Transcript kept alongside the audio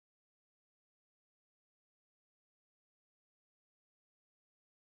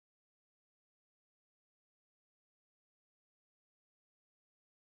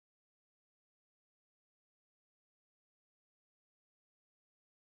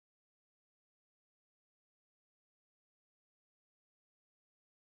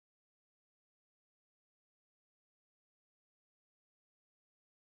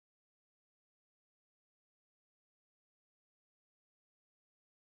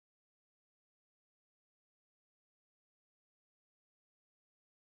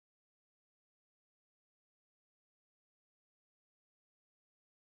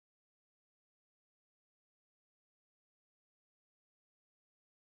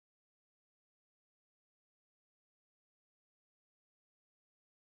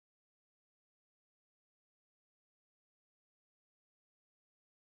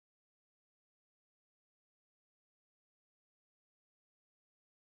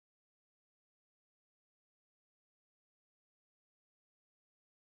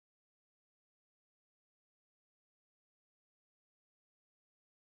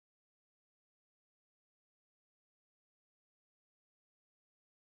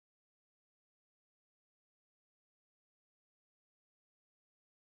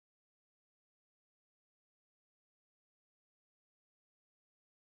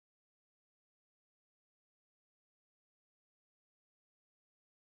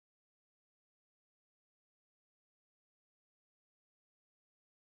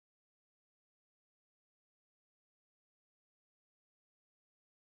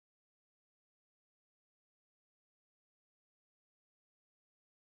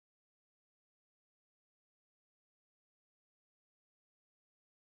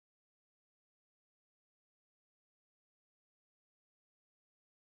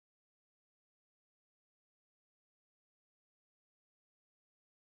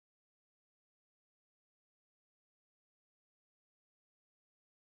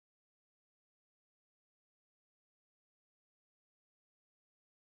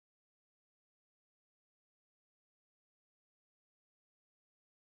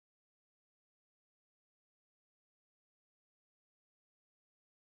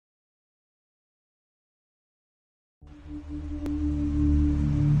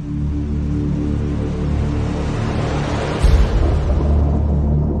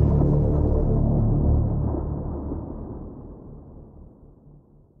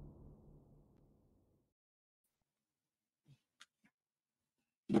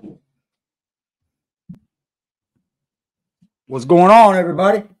What's going on,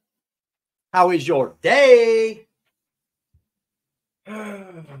 everybody? How is your day?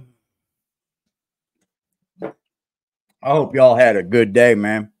 I hope y'all had a good day,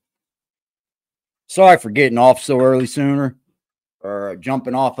 man. Sorry for getting off so early sooner or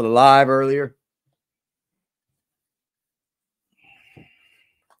jumping off of the live earlier. I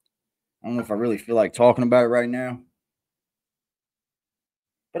don't know if I really feel like talking about it right now,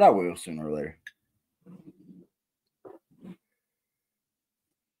 but I will sooner or later.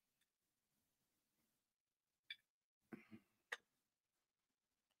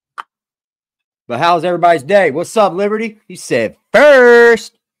 But how's everybody's day? What's up, Liberty? He said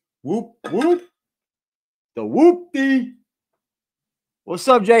first. Whoop, whoop. The whoopty. What's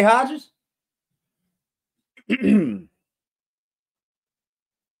up, Jay Hodges?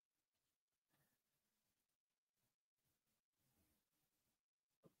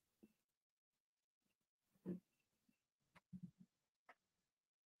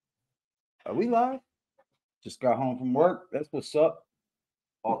 Are we live? Just got home from work. That's what's up.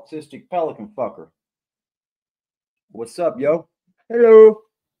 Autistic pelican fucker. What's up, yo? Hello.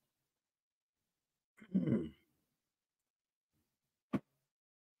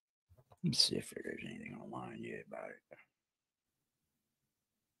 Let's see if there's anything online yet about it.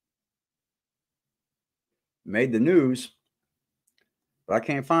 Made the news, but I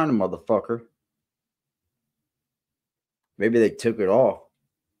can't find the motherfucker. Maybe they took it off.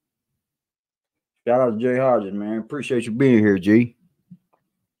 Shout out to Jay Hodges, man. Appreciate you being here, G.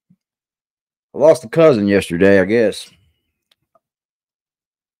 I lost a cousin yesterday, I guess.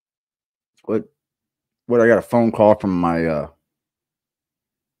 What I got a phone call from my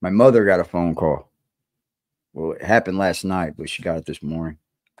mother got a phone call. Well, it happened last night, but she got it this morning.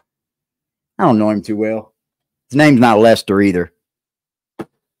 I don't know him too well. His name's not Lester either.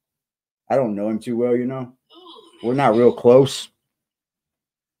 I don't know him too well, you know. We're not real close.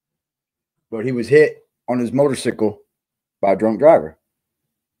 But he was hit on his motorcycle by a drunk driver.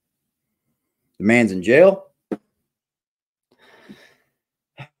 The man's in jail.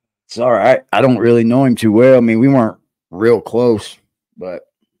 It's all right. I don't really know him too well. I mean, we weren't real close, but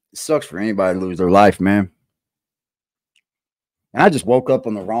it sucks for anybody to lose their life, man. And I just woke up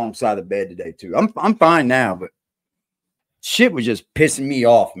on the wrong side of the bed today, too. I'm fine now, but shit was just pissing me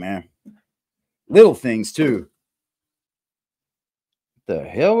off, man. Little things, too. What the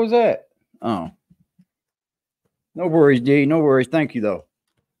hell was that? Oh. No worries, D. No worries. Thank you, though.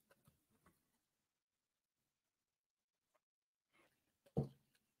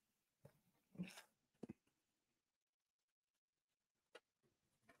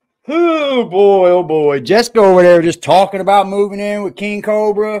 Oh boy, oh boy. Jessica over there just talking about moving in with King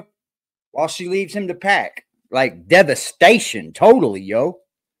Cobra while she leaves him to pack. Like devastation, totally, yo.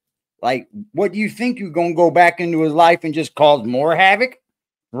 Like, what do you think you're going to go back into his life and just cause more havoc?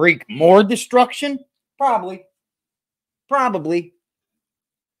 Wreak more destruction? Probably. Probably.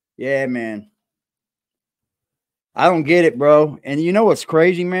 Yeah, man. I don't get it, bro. And you know what's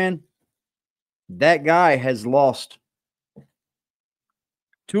crazy, man? That guy has lost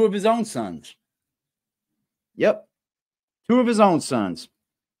 2 of his own sons. Yep. 2 of his own sons.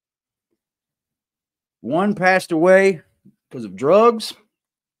 One passed away because of drugs,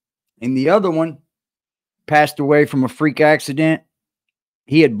 and the other one passed away from a freak accident.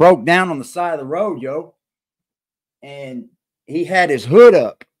 He had broke down on the side of the road, yo, and he had his hood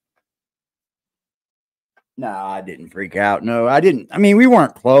up. No, I didn't freak out. No, I didn't. I mean, we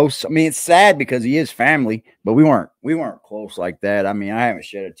weren't close. I mean, it's sad because he is family, but we weren't close like that. I mean, I haven't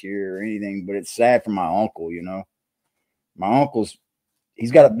shed a tear or anything, but it's sad for my uncle, you know. My uncle's,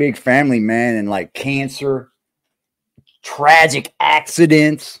 he's got a big family, man, and like cancer, tragic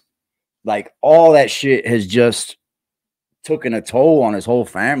accidents, like all that shit has just taken a toll on his whole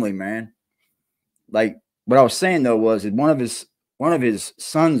family, man. Like what I was saying though was that one of his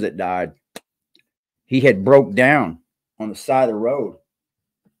sons that died, he had broke down on the side of the road.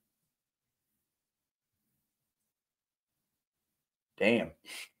 Damn.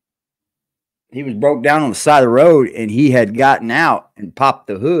 He was broke down on the side of the road and he had gotten out and popped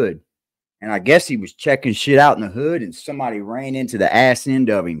the hood. And I guess he was checking shit out in the hood and somebody ran into the ass end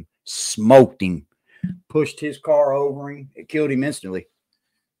of him, smoked him, pushed his car over him. It killed him instantly.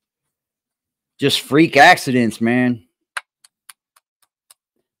 Just freak accidents, man.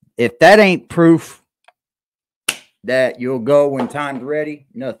 If that ain't proof that you'll go when time's ready.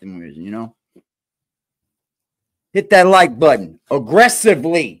 Nothing is, you know. Hit that like button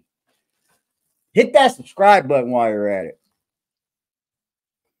aggressively. Hit that subscribe button while you're at it.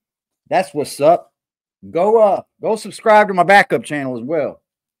 That's what's up. Go subscribe to my backup channel as well.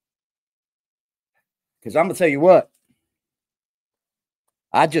 Because I'm going to tell you what.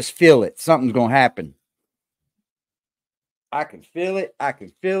 I just feel it. Something's going to happen. I can feel it. I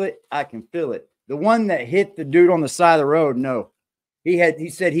can feel it. I can feel it. The one that hit the dude on the side of the road, no. He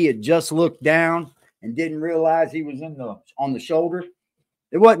said he had just looked down and didn't realize he was on the shoulder.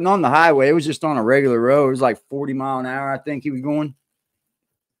 It wasn't on the highway. It was just on a regular road. It was like 40 miles an hour, I think he was going.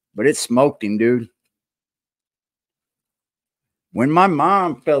 But it smoked him, dude. When my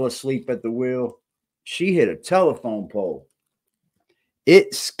mom fell asleep at the wheel, she hit a telephone pole.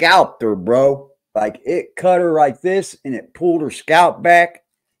 It scalped her, bro. Like, it cut her like this, and it pulled her scalp back.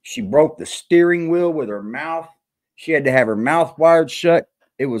 She broke the steering wheel with her mouth. She had to have her mouth wired shut.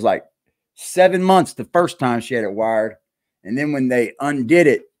 It was like 7 months the first time she had it wired. And then when they undid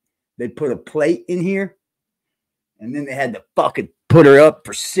it, they put a plate in here. And then they had to fucking put her up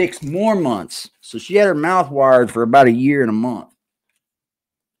for 6 more months. So she had her mouth wired for about a year and a month.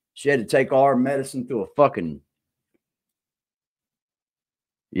 She had to take all her medicine through a fucking...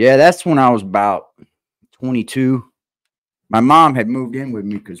 Yeah, that's when I was about 22. My mom had moved in with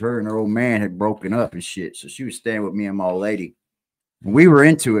me because her and her old man had broken up and shit. So she was staying with me and my old lady. And we were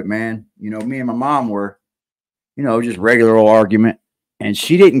into it, man. You know, me and my mom were, you know, just regular old argument. And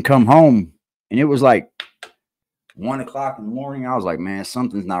she didn't come home. And it was like 1 o'clock in the morning. I was like, man,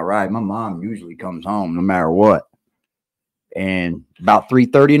 something's not right. My mom usually comes home no matter what. And about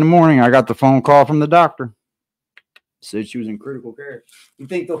 3:30 in the morning, I got the phone call from the doctor. Said she was in critical care. You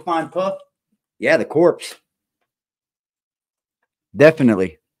think they'll find Puff? Yeah, the corpse.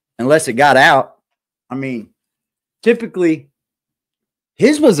 Definitely. Unless it got out. I mean, typically,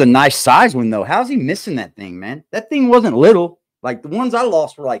 his was a nice size one, though. How's he missing that thing, man? That thing wasn't little. Like, the ones I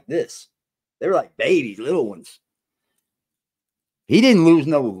lost were like this. They were like babies, little ones. He didn't lose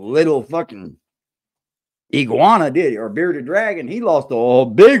no little fucking iguana, did he? Or bearded dragon. He lost a whole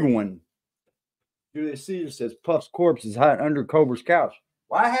big one. Julius Caesar says Puff's corpse is hiding under Cobra's couch.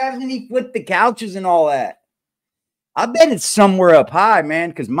 Why hasn't he flipped the couches and all that? I bet it's somewhere up high, man,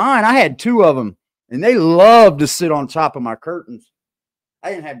 because mine, I had 2 of them, and they love to sit on top of my curtains. I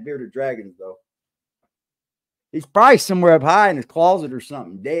didn't have bearded dragons, though. He's probably somewhere up high in his closet or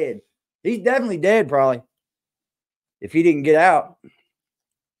something, dead. He's definitely dead, probably, if he didn't get out.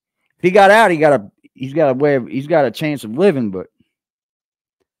 If he got out, he's got a chance of living, but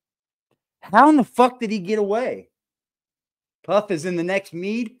how in the fuck did he get away? Puff is in the next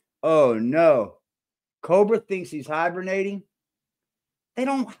mead? Oh, no. Cobra thinks he's hibernating. They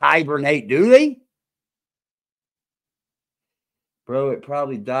don't hibernate, do they? Bro, it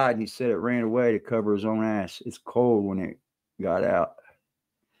probably died, and he said it ran away to cover his own ass. It's cold when it got out.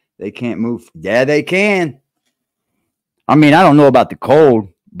 They can't move. Yeah, they can. I mean, I don't know about the cold,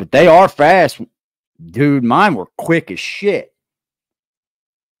 but they are fast. Dude, mine were quick as shit.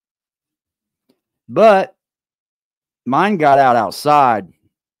 But mine got out outside,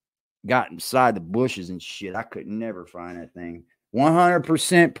 got inside the bushes and shit. I could never find that thing.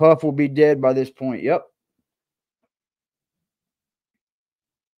 100% Puff will be dead by this point. Yep.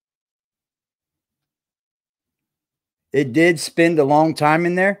 It did spend a long time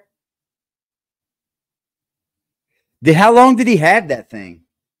in there. How long did he have that thing?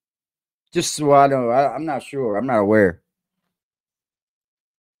 Just so I know. I'm not sure. I'm not aware.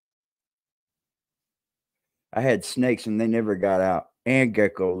 I had snakes and they never got out. And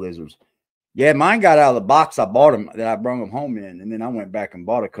gecko lizards. Yeah, mine got out of the box I bought them, that I brought them home in. And then I went back and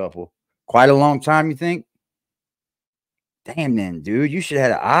bought a couple. Quite a long time, you think? Damn, then, dude. You should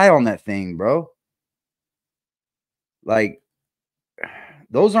have had an eye on that thing, bro. Like,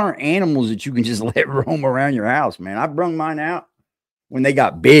 those aren't animals that you can just let roam around your house, man. I brung mine out when they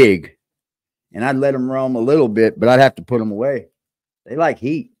got big. And I'd let them roam a little bit, but I'd have to put them away. They like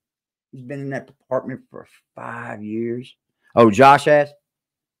heat. He's been in that apartment for 5 years. Oh, Josh has?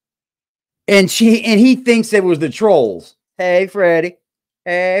 And he thinks it was the trolls. Hey, Freddie.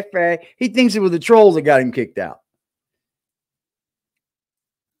 Hey, Freddie. He thinks it was the trolls that got him kicked out.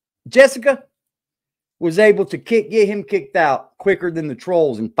 Jessica was able to get him kicked out quicker than the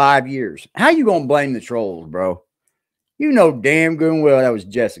trolls in 5 years. How you going to blame the trolls, bro? You know damn good and well that was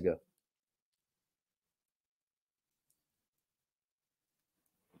Jessica.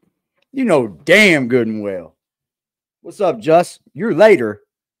 You know damn good and well. What's up, Just? You're later.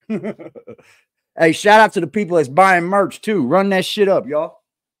 Hey, shout out to the people that's buying merch, too. Run that shit up, y'all.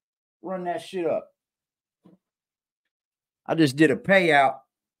 Run that shit up. I just did a payout.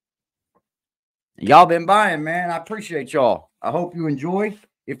 Y'all been buying, man. I appreciate y'all. I hope you enjoy.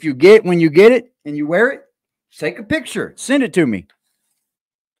 If you get, when you get it and you wear it, take a picture. Send it to me.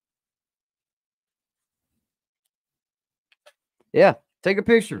 Yeah, take a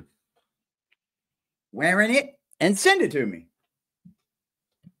picture. Wearing it and send it to me.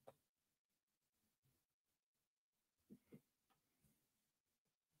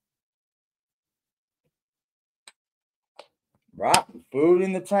 Dropping food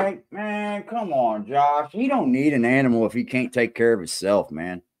in the tank, man. Come on, Josh. He don't need an animal if he can't take care of himself,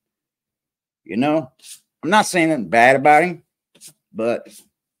 man. You know, I'm not saying nothing bad about him, but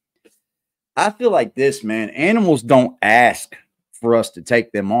I feel like this, man. Animals don't ask for us to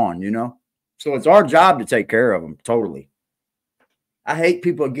take them on, you know? So it's our job to take care of them, totally. I hate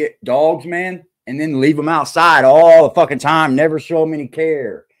people get dogs, man, and then leave them outside all the fucking time, never show them any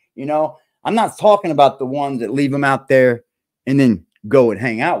care, you know? I'm not talking about the ones that leave them out there and then go and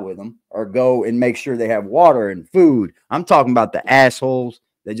hang out with them or go and make sure they have water and food. I'm talking about the assholes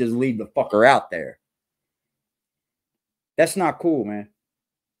that just leave the fucker out there. That's not cool, man.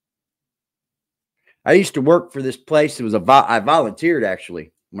 I used to work for this place. It was I volunteered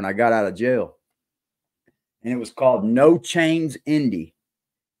actually when I got out of jail. And it was called No Chains Indy.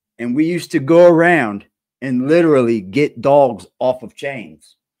 And we used to go around and literally get dogs off of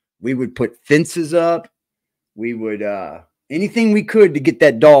chains. We would put fences up. We would anything we could to get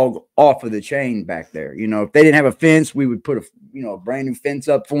that dog off of the chain back there. You know, if they didn't have a fence, we would put a brand new fence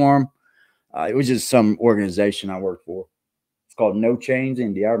up for them. It was just some organization I worked for. It's called No Chains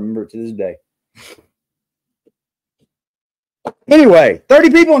Indy. I remember it to this day. Anyway, 30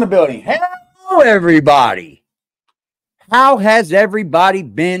 people in the building. Hello, everybody. How has everybody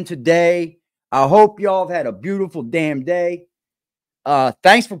been today? I hope y'all have had a beautiful damn day.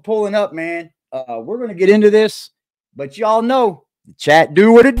 Thanks for pulling up, man. We're going to get into this, but y'all know the chat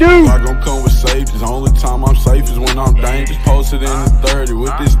do what it do. I gon' come with safety. The only time I'm safe is when I'm dangerous. Posted in the 30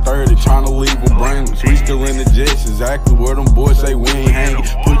 with this 30, trying to leave them brainless. We still in the jets, exactly where them boys say we ain't hanging.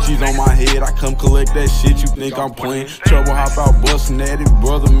 Put cheese on my head, I come collect that shit. You think I'm playing? Trouble hop out busting at it,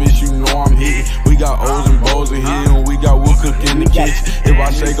 brother. Miss you know I'm hitting. We got O's and Bo's in here, and we got Wood Cook in the kitchen. If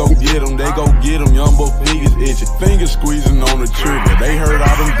I say go get them, they go get them. Young boy fingers itching, fingers squeezing on the trigger. They heard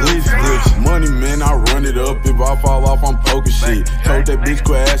all them glitches. Money man, I run it up. If I fall off, I'm poking shit. Told that bitch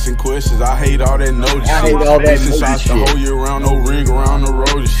quit asking questions. I hate all that notice shit. Listen shots the whole year round, no ring around the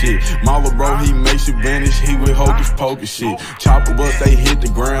road and shit. My little bro, he makes you vanish. He with hocus pocus shit. Chopper bus, they hit the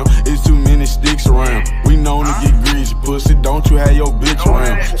ground. It's too many sticks around. We known to get greasy, pussy. Don't you have your bitch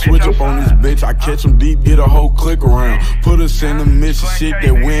around? Switch up on this bitch. I catch them deep, get a whole click around. Put us in the midst of shit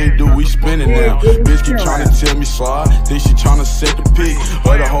that we ain't do. We spinning now. Bitch keep trying to tell me slide. Think she trying to set the pick.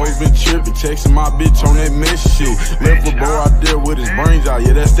 Other hoes been tripping, texting my bitch on that mess shit. Left a bro out there with his brains out.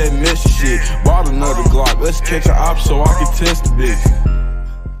 Yeah, that's that messy shit. Bought another Glock. Let's catch an op so I can test the bitch.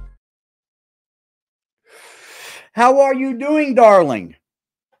 How are you doing, darling?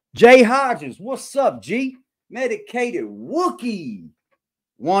 Jay Hodges, what's up, G? Medicated Wookie.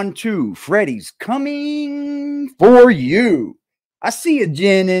 1, 2. Freddy's coming for you. I see a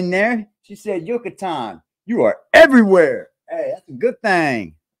Jen in there. She said, Yucatan, you are everywhere. Hey, that's a good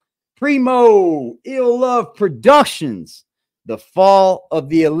thing. Primo, Ill Love Productions. The fall of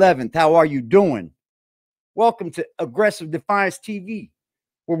the 11th. How are you doing? Welcome to Aggressive Defiance TV,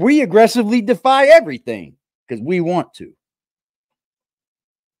 where we aggressively defy everything because we want to.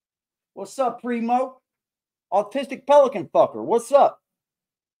 What's up, Primo? Autistic Pelican Fucker. What's up?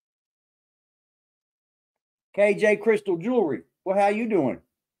 KJ Crystal Jewelry. Well, how you doing?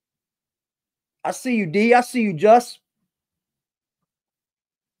 I see you, D. I see you, Just.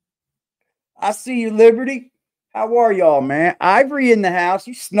 I see you, Liberty. How are y'all, man? Ivory in the house.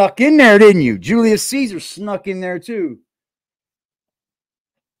 You snuck in there, didn't you? Julius Caesar snuck in there, too.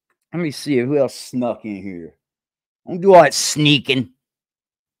 Let me see who else snuck in here. Don't do all that sneaking.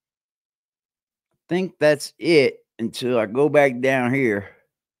 I think that's it until I go back down here.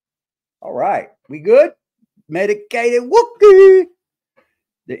 All right. We good? Medicated Wookie.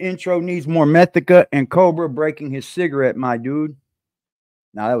 The intro needs more Methica and Cobra breaking his cigarette, my dude.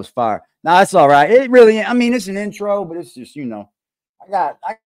 No, that was fire. No, that's all right. It really, I mean, it's an intro, but it's just, you know, I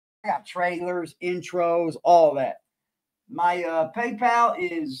got trailers, intros, all that. My PayPal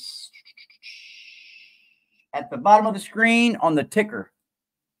is at the bottom of the screen on the ticker.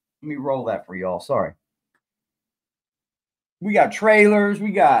 Let me roll that for y'all. Sorry. We got trailers.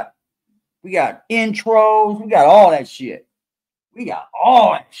 We got intros. We got all that shit. We got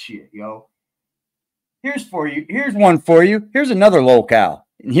all that shit, yo. Here's for you. Here's one for you. Here's another locale.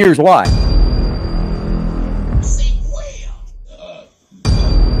 And here's why.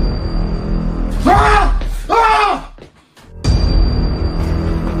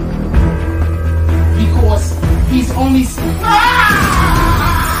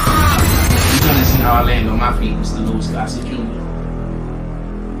 I land on my feet, Mr. Louis Gossett Jr.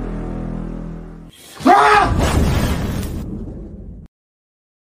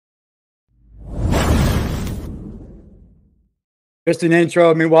 Just an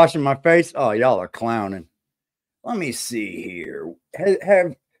intro of me washing my face. Oh, y'all are clowning. Let me see here.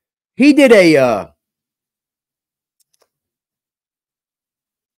 He did a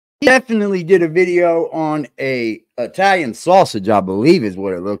he definitely did a video on a Italian sausage, I believe is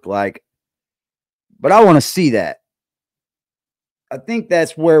what it looked like. But I want to see that. I think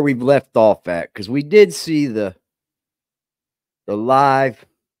that's where we've left off at, because we did see the live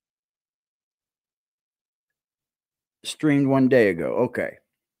streamed one day ago. Okay.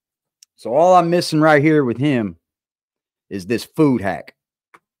 So all I'm missing right here with him is this food hack.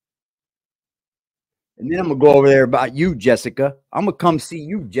 And then I'm going to go over there about you, Jessica. I'm going to come see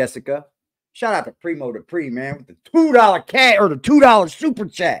you, Jessica. Shout out to Primo Dupree, man, with the $2 cat or the $2 super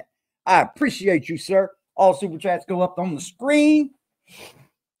chat. I appreciate you, sir. All super chats go up on the screen.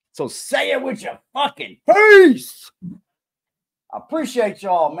 So say it with your fucking face. I appreciate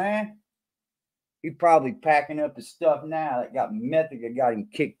y'all, man. He probably packing up his stuff now. That got method that got him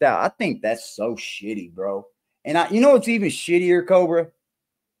kicked out. I think that's so shitty, bro. And you know what's even shittier, Cobra?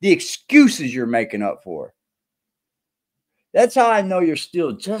 The excuses you're making up for. That's how I know you're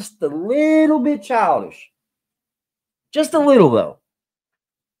still just a little bit childish. Just a little, though.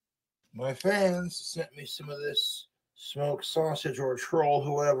 My fans sent me some of this smoked sausage or troll,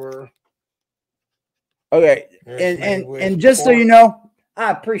 whoever. Okay, and just so you know,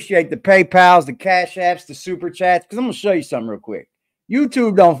 I appreciate the PayPals, the Cash Apps, the Super Chats, because I'm going to show you something real quick.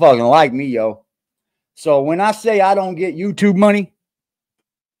 YouTube don't fucking like me, yo. So when I say I don't get YouTube money,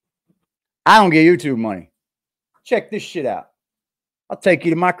 I don't get YouTube money. Check this shit out. I'll take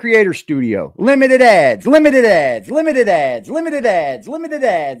you to my creator studio. Limited ads, limited ads, limited ads, limited ads, limited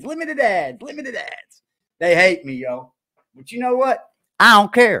ads, limited ads, limited ads. They hate me, yo. But you know what? I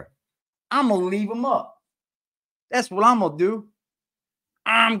don't care. I'm going to leave them up. That's what I'm going to do.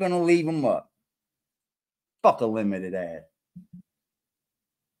 I'm going to leave them up. Fuck a limited ad.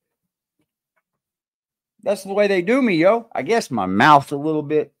 That's the way they do me, yo. I guess my mouth's a little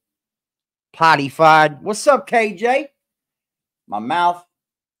bit potty-fied. What's up, KJ? My mouth.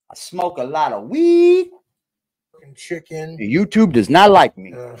 I smoke a lot of weed. Chicken. YouTube does not like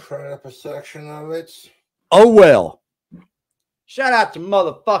me. Frying up a section of it. Oh, well. Shout out to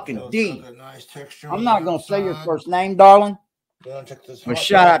motherfucking D. Nice texture. I'm not going to say your first name, darling. But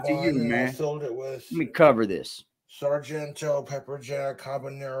shout out to you, man. Filled it with Let me cover this. Sargento, pepper jack,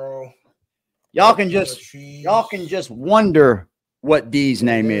 habanero. Y'all can just wonder what D's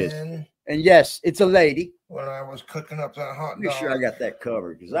name is. And yes, it's a lady. When I was cooking up that hot dog. Make sure I got that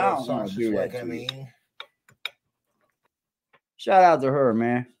covered, because I don't want to do that to you. Shout out to her,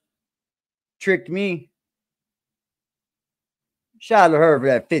 man. Tricked me. Shout out to her for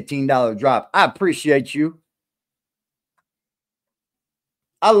that $15 drop. I appreciate you.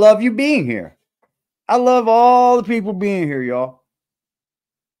 I love you being here. I love all the people being here, y'all.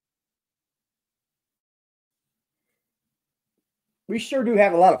 We sure do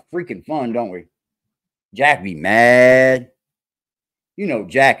have a lot of freaking fun, don't we? Jack be mad. You know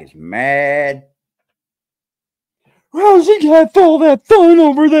Jack is mad. How's he have all that fun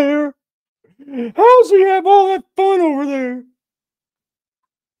over there? How's he have all that fun over there?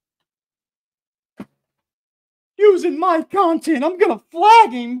 Using my content. I'm going to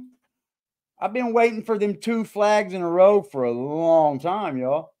flag him. I've been waiting for them 2 flags in a row for a long time,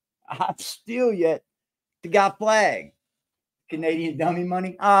 y'all. I've still yet to got flagged. Canadian dummy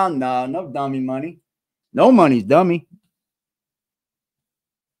money? Oh, no dummy money. No money's dummy.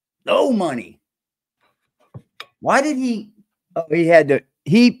 No money. Why did he? Oh, he had to.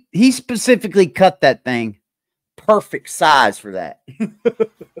 He specifically cut that thing perfect size for that.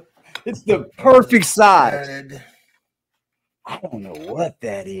 It's the perfect size. I don't know what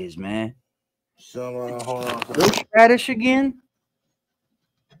that is, man. So hold on. Horseradish again?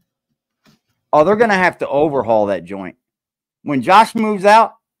 Oh, they're gonna have to overhaul that joint. When Josh moves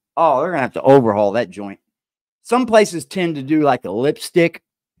out, oh, they're gonna have to overhaul that joint. Some places tend to do like a lipstick.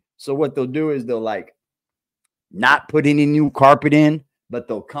 So what they'll do is they'll like not put any new carpet in, but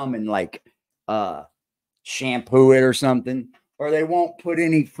they'll come and like shampoo it or something. Or they won't put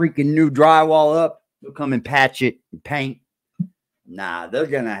any freaking new drywall up. They'll come and patch it and paint. Nah, they're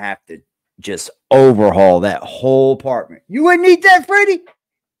gonna have to just overhaul that whole apartment. You wouldn't eat that, Freddie?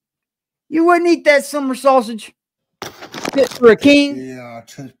 You wouldn't eat that summer sausage? Fit for a king? Yeah,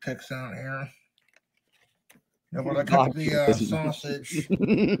 toothpicks out here. No, but I cut the sausage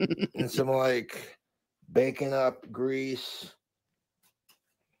and some like bacon up grease.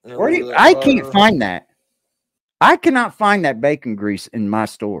 Where do you, I can't find that. I cannot find that bacon grease in my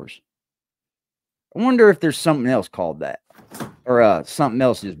stores. I wonder if there's something else called that. Or something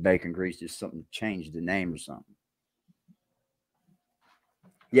else is bacon grease, just something changed the name or something.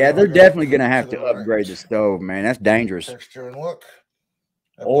 Yeah, they're definitely going to have to upgrade the stove, man. That's dangerous. Texture and look.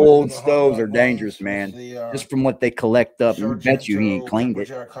 Old stoves are dangerous, man. Just from what they collect up. I bet you he ain't cleaned it.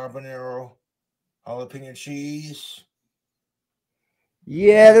 Habanero, jalapeno cheese.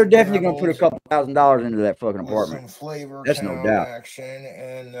 Yeah, they're definitely going to put a couple $1,000 into that fucking apartment. Some flavor. That's no doubt. Action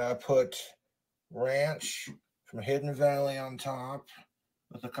and put ranch from Hidden Valley on top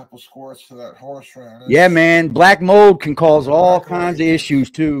with a couple squirts for that horseradish. Yeah, man. Black mold can cause all kinds of issues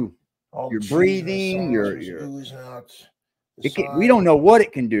too. Your breathing, your we don't know what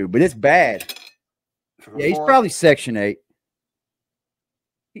it can do, but it's bad. Yeah, he's probably Section 8.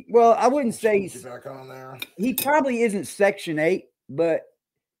 Well, I wouldn't say he's back on there. He probably isn't Section 8, but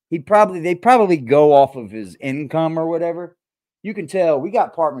they probably go off of his income or whatever. You can tell we got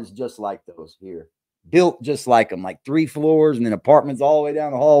apartments just like those here, built just like them, like 3 floors and then apartments all the way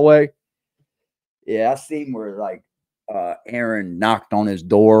down the hallway. Yeah, I seen where like Aaron knocked on his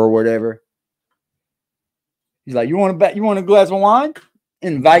door or whatever. He's like, you want a glass of wine?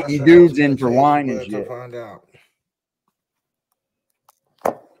 Inviting dudes in for wine and shit. Find out.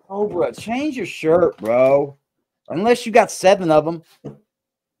 Oh, bro, change your shirt, bro. Unless you got 7 of them.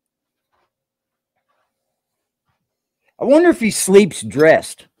 I wonder if he sleeps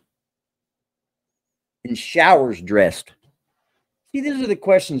dressed and showers dressed. See, these are the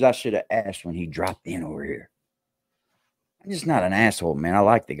questions I should have asked when he dropped in over here. I'm just not an asshole, man. I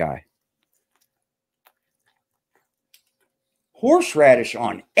like the guy. Horseradish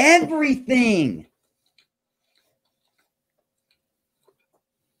on everything.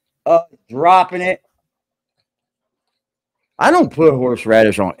 Dropping it. I don't put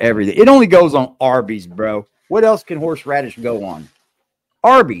horseradish on everything. It only goes on Arby's, bro. What else can horseradish go on?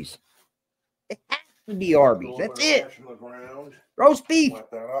 Arby's. It has to be Arby's. That's it. Roast beef.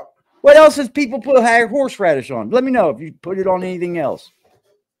 What else does people put horseradish on? Let me know if you put it on anything else.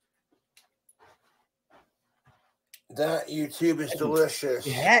 That YouTube is delicious.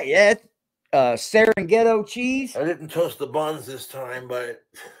 Yeah. Serengeti cheese. I didn't toast the buns this time, but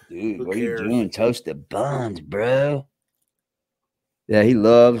dude, what are you doing? Toast the buns, bro. Yeah, he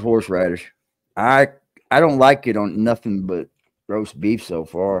loves horseradish. I don't like it on nothing but roast beef so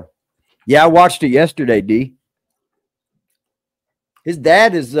far. Yeah, I watched it yesterday, D. His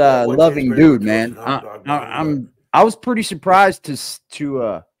dad is a loving dude, man. I was pretty surprised to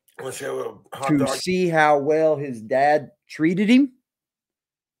see how well his dad treated him.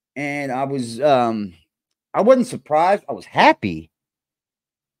 And I wasn't surprised. I was happy.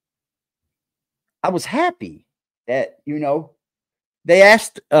 That, they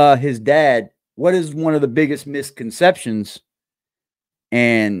asked his dad, what is one of the biggest misconceptions?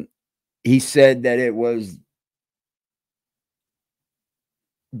 And he said that it was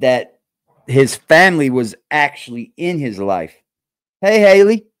that his family was actually in his life. Hey,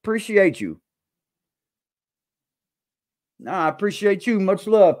 Haley, appreciate you. No, I appreciate you. Much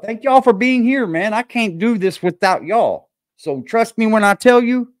love. Thank y'all for being here, man. I can't do this without y'all. So trust me when I tell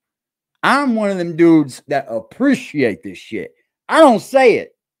you, I'm one of them dudes that appreciate this shit. I don't say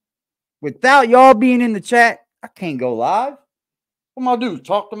it. Without y'all being in the chat, I can't go live. What am I do?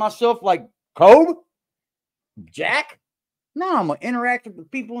 Talk to myself like Kobe? Jack? No, I'm going to interact with the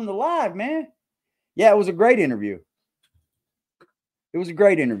people in the live, man. Yeah, it was a great interview. It was a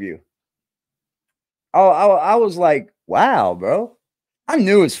great interview. I was like, wow, bro. I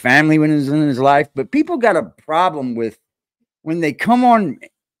knew his family when he was in his life, but people got a problem with when they come on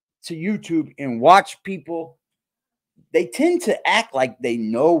to YouTube and watch people. They tend to act like they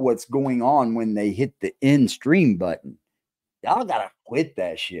know what's going on when they hit the end stream button. Y'all got to quit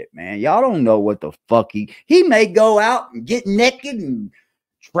that shit, man. Y'all don't know what the fuck he may go out and get naked and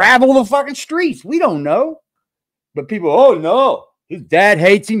travel the fucking streets. We don't know. But people, oh, no. His dad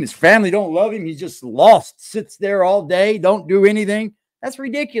hates him. His family don't love him. He's just lost. Sits there all day. Don't do anything. That's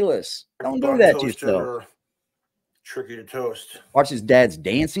ridiculous. Don't do that to yourself. Tricky to toast. Watch his dad's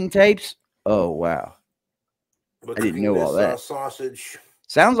dancing tapes. Oh, wow. But I didn't know all that. Sausage.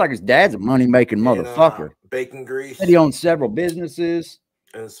 Sounds like his dad's a money-making motherfucker. Bacon grease. Said he owns several businesses.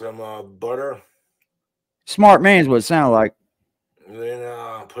 And some butter. Smart man's what it sounded like. And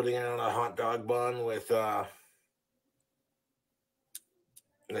then putting it on a hot dog bun with the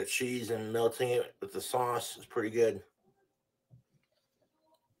cheese and melting it with the sauce is pretty good.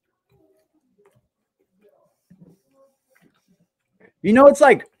 It's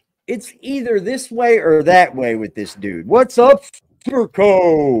like, it's either this way or that way with this dude. What's up,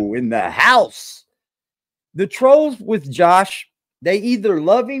 Turco in the house. The trolls with Josh, they either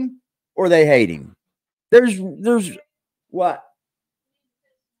love him or they hate him. There's what?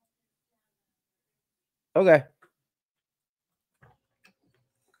 Okay.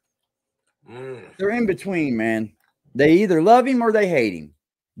 They're in between, man. They either love him or they hate him.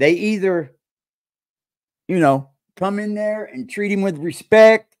 They either, you know, come in there and treat him with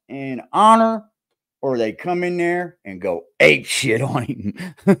respect and honor, or they come in there and go ape shit on him.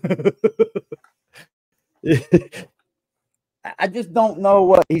 I just don't know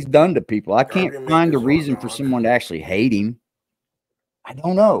what he's done to people. I can't find a reason for someone to actually hate him. I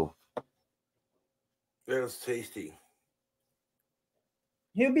don't know. That was tasty.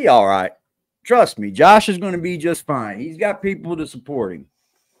 He'll be all right. Trust me, Josh is going to be just fine. He's got people to support him.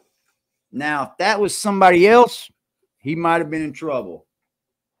 Now, if that was somebody else, he might have been in trouble.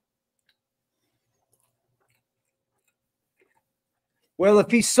 Well, if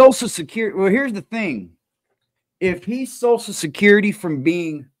he's Social Security, well, here's the thing. If he's Social Security from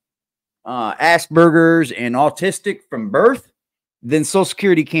being Asperger's and autistic from birth, then Social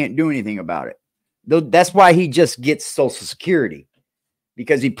Security can't do anything about it. That's why he just gets Social Security,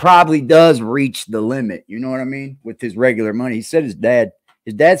 because he probably does reach the limit. You know what I mean? With his regular money. He said his dad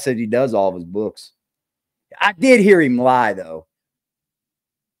said he does all of his books. I did hear him lie, though.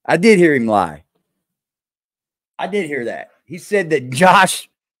 I did hear him lie. I did hear that. He said that Josh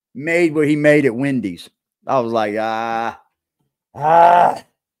made what he made at Wendy's. I was like, I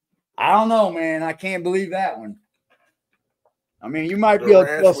don't know, man. I can't believe that one. I mean, you might be able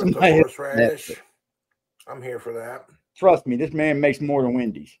to tell somebody that. I'm here for that. Trust me, this man makes more than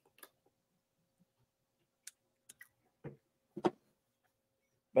Wendy's.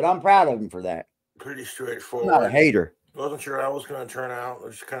 But I'm proud of him for that. Pretty straightforward. I'm not a hater. Wasn't sure how it was going to turn out. I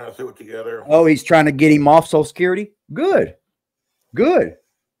just kind of threw it together. Oh, he's trying to get him off Social Security? Good. Good.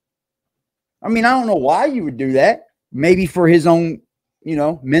 I mean, I don't know why you would do that. Maybe for his own, you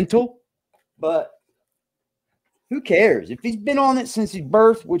know, mental. But who cares? If he's been on it since his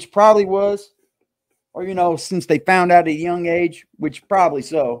birth, which probably was, or, you know, since they found out at a young age, which probably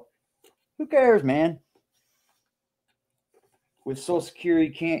so, who cares, man? With Social Security,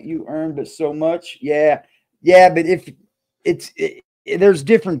 can't you earn but so much? Yeah. Yeah, but if there's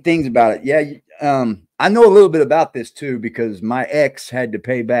different things about it. Yeah. I know a little bit about this too, because my ex had to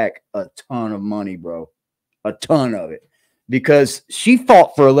pay back a ton of money, bro. A ton of it. Because she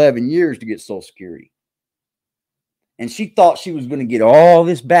fought for 11 years to get Social Security. And she thought she was going to get all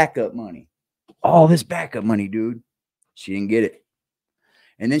this backup money. All this backup money, dude. She didn't get it.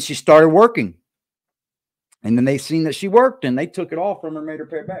 And then she started working. And then they seen that she worked and they took it all from her, made her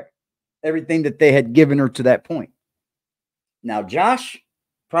pay it back. Everything that they had given her to that point. Now, Josh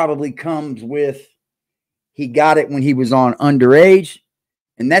probably comes with, he got it when he was on underage.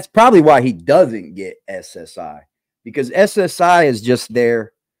 And that's probably why he doesn't get SSI. Because SSI is just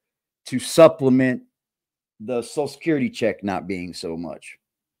there to supplement the Social Security check not being so much.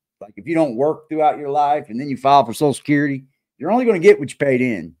 Like if you don't work throughout your life and then you file for Social Security, you're only going to get what you paid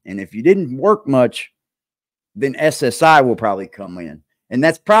in. And if you didn't work much, then SSI will probably come in. And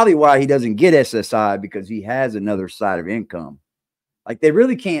that's probably why he doesn't get SSI, because he has another side of income. Like they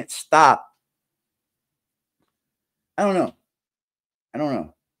really can't stop. I don't know. I don't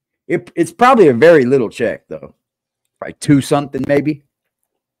know. It's probably a very little check, though. Probably 2 something, maybe.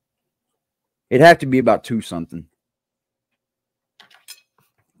 It'd have to be about 2 something.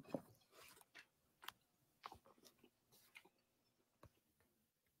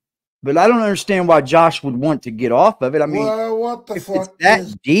 But I don't understand why Josh would want to get off of it. I mean, well, what the fuck? It's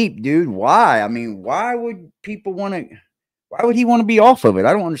that deep, dude. Why? I mean, why would people want to? Why would he want to be off of it?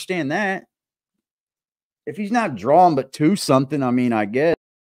 I don't understand that. If he's not drawing but 2 something, I mean, I guess.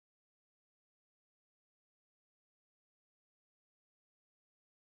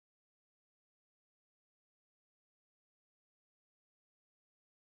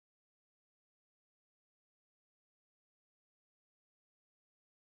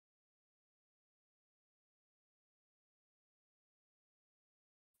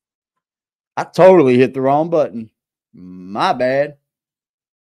 I totally hit the wrong button. My bad.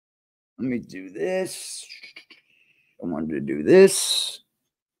 Let me do this. I wanted to do this.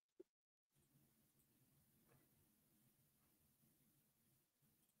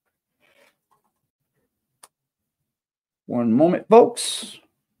 One moment, folks.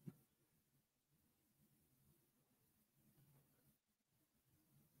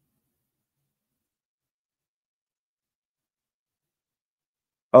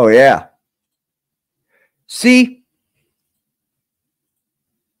 Oh, yeah. See?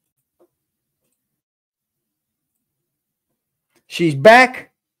 She's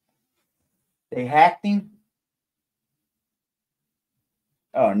back. They hacked him.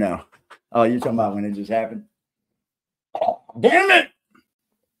 Oh, no. Oh, you're talking about when it just happened? Oh, damn it.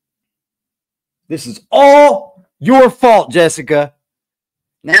 This is all your fault, Jessica.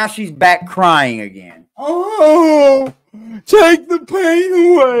 Now she's back crying again. Oh, take the pain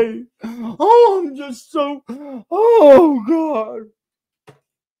away. Oh, I'm just so. Oh, God.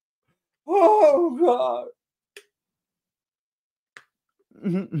 Oh, God.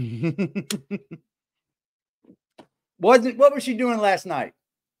 What was she doing last night?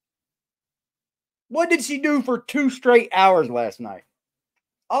 What did she do for 2 straight hours last night?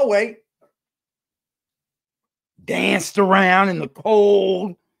 I'll wait. Danced around in the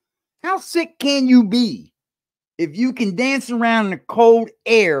cold. How sick can you be if you can dance around in the cold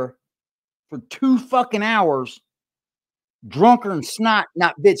air for 2 fucking hours, drunker and snot,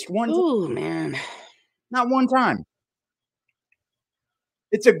 not bitched one time? Oh, man. Not one time.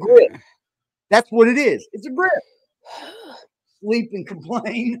 It's a grip. That's what it is. It's a grip. Sleep and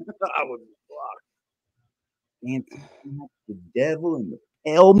complain. I would block. Dancing like the devil in the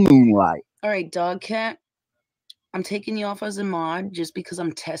pale moonlight. All right, dog cat. I'm taking you off as a mod just because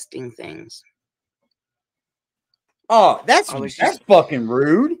I'm testing things. Oh, that's fucking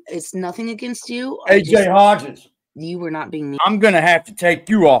rude. It's nothing against you. AJ Hodges. You were not being mean. I'm gonna have to take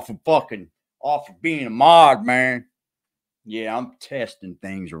you off of being a mod, man. Yeah, I'm testing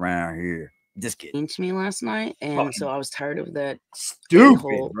things around here. Just kidding. To me last night, and so I was tired of that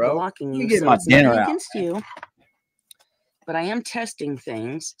stupid, bro. Blocking you. Get so my it's dinner nothing out. Against you, but I am testing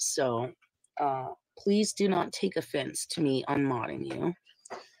things. So, please do not take offense to me unmodding you.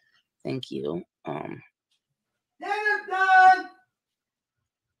 Thank you. Dinner's done.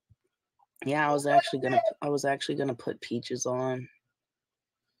 Yeah, I was actually gonna put Peaches on.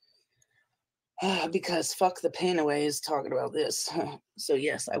 Because fuck the pain away is talking about this. So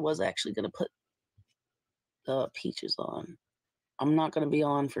yes, I was actually gonna put Peaches on. I'm not gonna be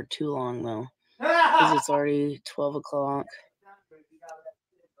on for too long though, because it's already 12 o'clock.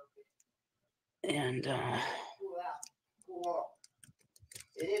 And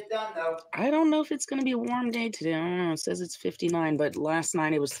it is done though. I don't know if it's gonna be a warm day today. I don't know. It says it's 59, but last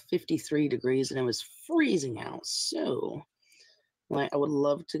night it was 53 degrees and it was freezing out. So like, I would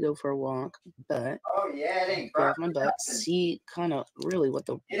love to go for a walk, but oh yeah, it ain't go off my butt, see kind of really what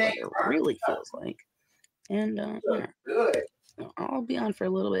the weather really feels like, and yeah, good. I'll be on for a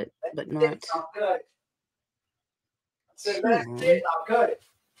little bit, but not. I'll cut it. So that's it. I'll cut it.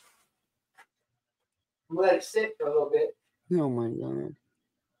 Let it sit for a little bit. Oh my god.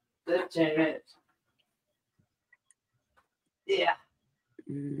 That's 10 minutes. Yeah.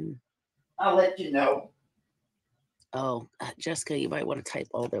 I'll let you know. Oh, Jessica, you might want to type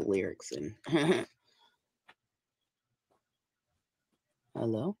all the lyrics in.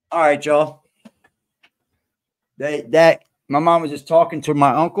 Hello? All right, y'all. My mom was just talking to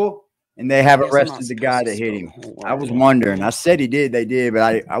my uncle, and they have arrested the guy that hit him. I was wondering. I said he did. They did,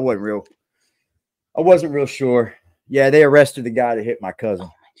 but I wasn't real sure. Yeah, they arrested the guy that hit my cousin. Oh,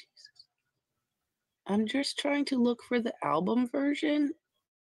 my Jesus. I'm just trying to look for the album version.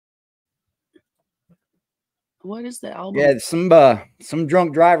 What is the album? Yeah, some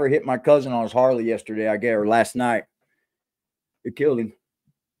drunk driver hit my cousin on his Harley yesterday, I guess, or last night. It killed him.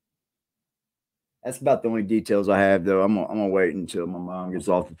 That's about the only details I have, though. I'm gonna wait until my mom gets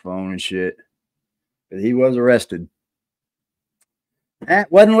off the phone and shit. But he was arrested.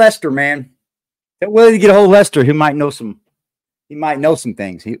 That wasn't Lester, man. That way to get a hold of Lester, he might know some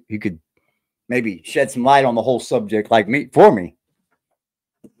things. He could maybe shed some light on the whole subject like me for me.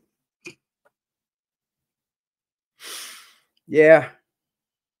 Yeah,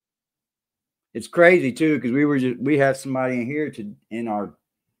 it's crazy too because we have somebody in here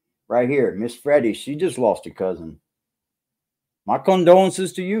right here, Miss Freddie. She just lost a cousin. My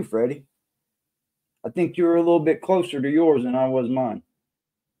condolences to you, Freddie. I think you were a little bit closer to yours than I was mine.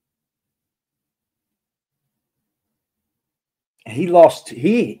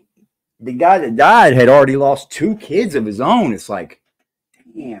 The guy that died had already lost 2 kids of his own. It's like,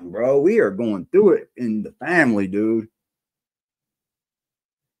 damn, bro, we are going through it in the family, dude.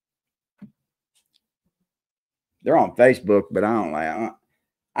 They're on Facebook, but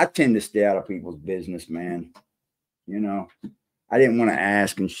I tend to stay out of people's business, man. You know, I didn't want to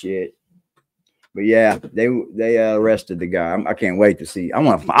ask and shit. But yeah, they arrested the guy. I can't wait to see. I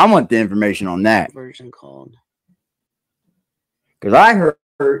want the information on that. Version called. Because I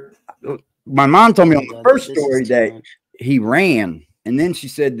heard my mom told me on the first story that he ran, and then she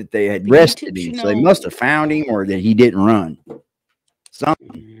said that they had arrested him. So they must have found him or that he didn't run.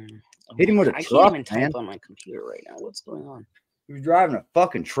 Something. Hit him with a truck, I can't even type on my computer right now. What's going on? He was driving a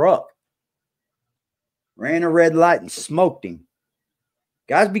fucking truck. Ran a red light and smoked him.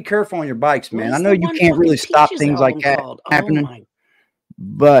 Guys, be careful on your bikes, man. I know you can't really stop things like that happening,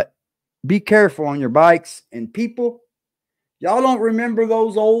 but be careful on your bikes. And people, y'all don't remember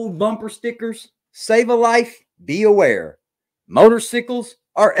those old bumper stickers? Save a life, be aware. Motorcycles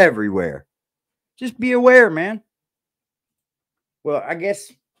are everywhere. Just be aware, man. Well, I guess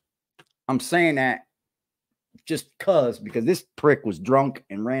I'm saying that just because this prick was drunk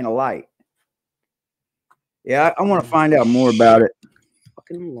and ran a light. Yeah, I want to find out more about it.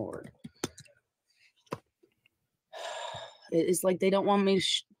 Fucking Lord. It's like they don't want me to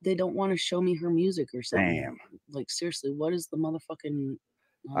they don't want to show me her music or something. Damn. Like, seriously, what is the motherfucking...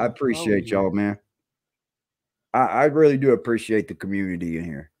 I appreciate y'all, man. I really do appreciate the community in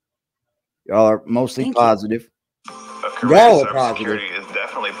here. Y'all are mostly positive. Y'all are positive. Is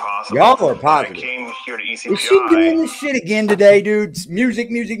definitely possible. Y'all are positive. I came here to ECPI. Is she doing this shit again today, dude? Music.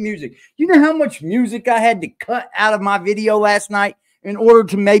 You know how much music I had to cut out of my video last night in order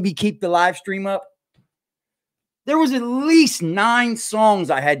to maybe keep the live stream up? There was at least 9 songs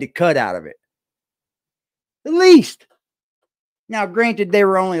I had to cut out of it. At least. Now, granted, they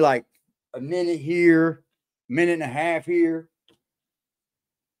were only like a minute here, minute and a half here.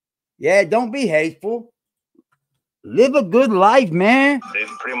 Yeah, don't be hateful. Live a good life, man. They've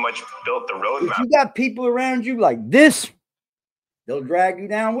pretty much built the roadmap. If you got people around you like this, they'll drag you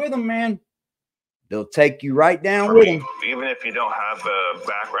down with them, man. They'll take you right down with them. Even if you don't have a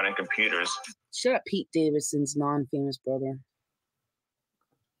background in computers. Shut up, Pete Davidson's non-famous brother.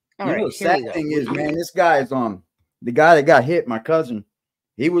 All right, the sad thing is, man, this guy is on the guy that got hit, my cousin.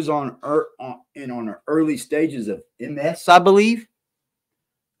 He was on the early stages of MS, I believe.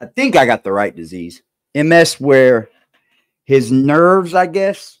 I think I got the right disease. MS, where his nerves, I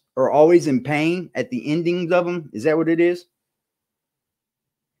guess, are always in pain at the endings of them. Is that what it is?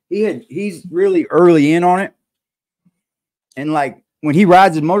 He's really early in on it. And like when he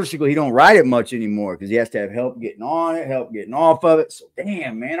rides his motorcycle, he don't ride it much anymore because he has to have help getting on it, help getting off of it. So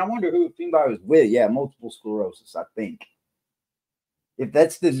damn, man, I wonder who anybody was with. Yeah, multiple sclerosis, I think. If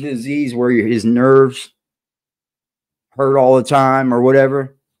that's the disease where his nerves hurt all the time or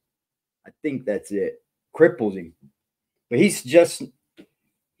whatever, I think that's it. Cripples him. But he's just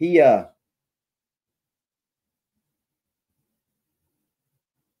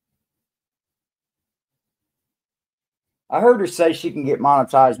I heard her say she can get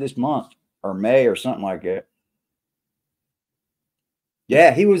monetized this month or May or something like that.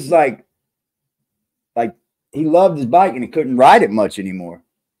 Yeah, he was like he loved his bike and he couldn't ride it much anymore.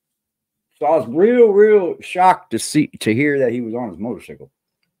 So I was real shocked to hear that he was on his motorcycle.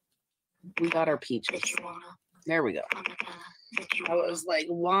 We got our peaches. There we go. I was like,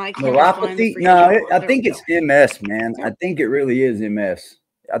 why can't neuropathy? No, I think it's MS, man. I think it really is MS.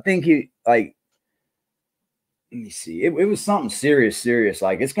 I think he like. Let me see. It was something serious.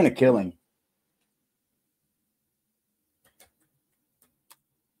 Like it's gonna kill him.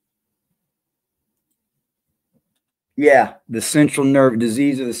 Yeah, the central nerve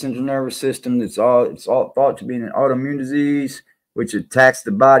disease of the central nervous system. It's all thought to be an autoimmune disease which attacks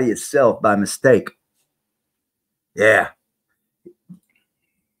the body itself by mistake. Yeah.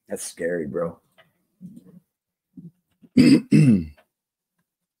 That's scary, bro.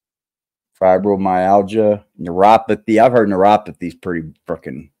 Fibromyalgia, neuropathy. I've heard neuropathy is pretty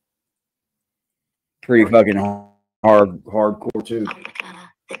fucking hardcore too.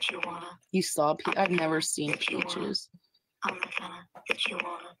 You saw I've never seen peaches.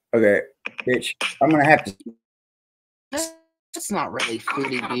 Okay, bitch. I'm gonna have to. That's not really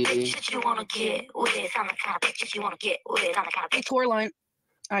foodie beauty. Hey, Coraline.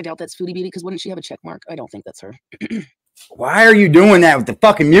 I doubt that's foodie beauty because wouldn't she have a check mark? I don't think that's her. Why are you doing that with the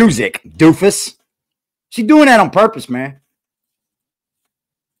fucking music, doofus? She's doing that on purpose, man.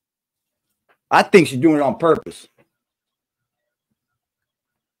 I think she's doing it on purpose.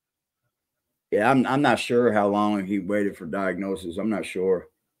 Yeah, I'm not sure how long he waited for diagnosis. I'm not sure.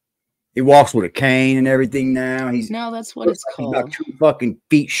 He walks with a cane and everything now. No, that's what it's called. He's about 2 fucking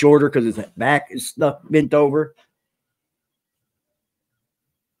feet shorter because his back is stuck bent over.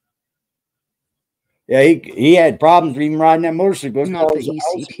 Yeah, he had problems even riding that motorcycle. I was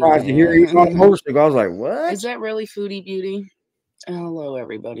surprised to hear he was on a motorcycle. I was like, what? Is that really foodie beauty? Hello,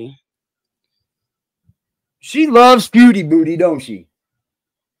 everybody. She loves foodie booty, don't she?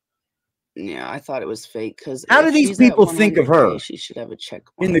 Yeah, I thought it was fake because how do these people think of her? She should have a check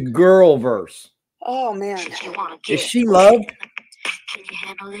mark. In the girl verse. Oh man, is she loved? Can you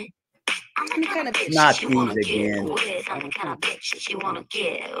handle it? I'm the kind of bitch not these again.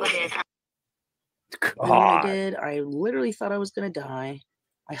 And when I did, I literally thought I was going to die.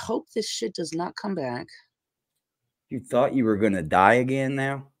 I hope this shit does not come back. You thought you were going to die again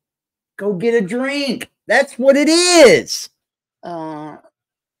now? Go get a drink. That's what it is. But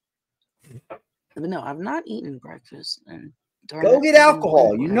no, I've not eaten breakfast. And go get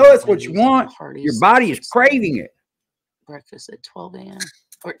alcohol. You know that's what you want. Your body is craving it. Breakfast at 12 a.m.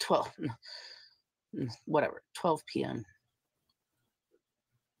 or 12, whatever, 12 p.m.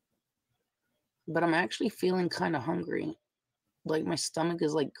 But I'm actually feeling kind of hungry. Like my stomach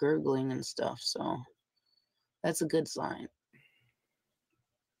is like gurgling and stuff. So that's a good sign.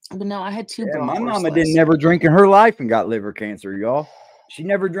 But no, I had two. Yeah, my mama didn't never drink in her life and got liver cancer, y'all. She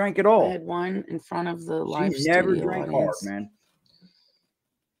never drank at all. I had one in front of the live She never studio drank audience. hard, man.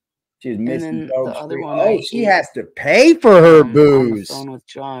 She was missing the other one. Oh, she has to pay for her booze. On the phone with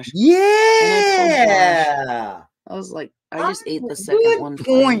Josh. Yeah. I was like, I just ate the second one. Good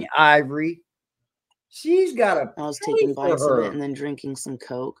point, Ivory. She's got a. I was taking bites of it and then drinking some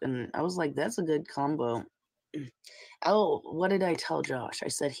Coke, and I was like, "That's a good combo." Oh, what did I tell Josh? I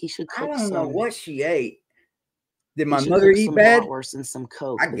said he should cook. I don't know what she ate. Did my should mother cook eat some bad? Bratwurst and some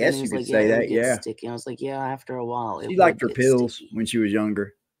Coke. I But guess then he you was could like, say yeah, that. it would get Yeah. sticky. I was like, yeah, after a while, it She liked her would get pills sticky. when she was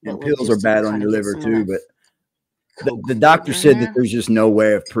younger, and But, like, pills are just to bad on kinda your get liver some of too. that But Coke the doctor flavor in said that there. there's just no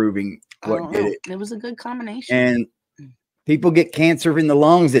way of proving I what don't did know. it. It was a good combination. And people get cancer in the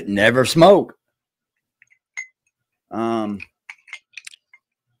lungs that never smoke.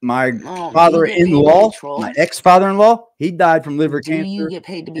 My father-in-law, my ex-father-in-law, he died from liver cancer. Do you get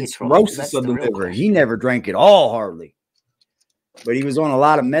paid to be a troll? Cirrhosis That's of the the real liver. question. He never drank at all, hardly. But he was on a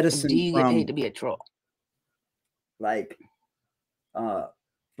lot of medicine. Do you get paid to be a troll? Like,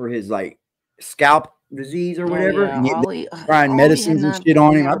 for his like scalp disease or whatever. Yeah, And he Ollie, trying Ollie medicines and shit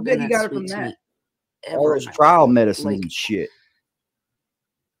on him. I never bet been he that got it sweet from to that. me All ever those in my trial life. medicines Like, and shit.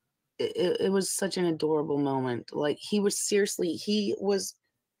 it was such an adorable moment. Like, he was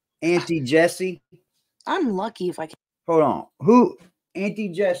Auntie Jessie. I'm lucky if I can. Hold on. Who? Auntie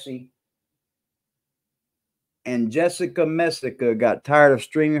Jessie and Jessica Messica got tired of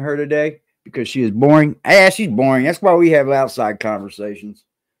streaming her today because she is boring. Yeah, she's boring. That's why we have outside conversations.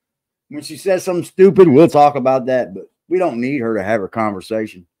 When she says something stupid, we'll talk about that, but we don't need her to have a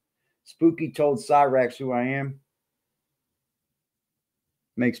conversation. Spooky told Cyrax who I am.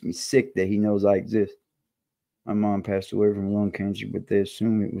 Makes me sick that he knows I exist. My mom passed away from lung cancer, but they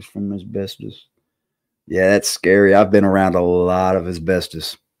assume it was from asbestos. Yeah, that's scary. I've been around a lot of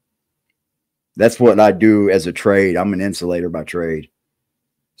asbestos. That's what I do as a trade. I'm an insulator by trade.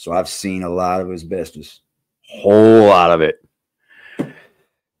 So I've seen a lot of asbestos. Whole lot of it.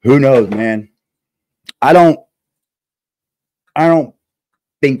 Who knows, man? I don't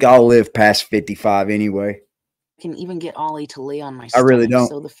think I'll live past 55 anyway. Can even get Ollie to lay on my stomach. I really don't.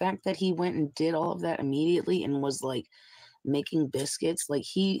 So the fact that he went and did all of that immediately and was like making biscuits, like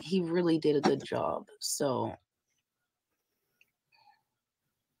he really did a good job. So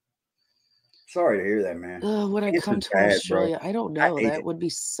sorry to hear that, man. Would I come to Australia? I don't know. That would be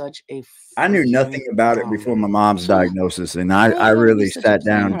such a. I knew nothing about it before my mom's diagnosis, and I really sat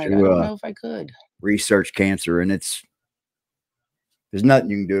down to I don't know if I could research cancer, and there's nothing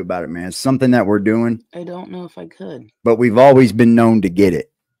you can do about it, man. It's something that we're doing. I don't know if I could. But we've always been known to get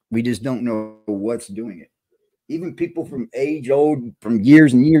it. We just don't know what's doing it. Even people from from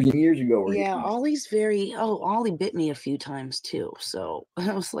years and years and years ago. Yeah, Ollie's Ollie bit me a few times too. So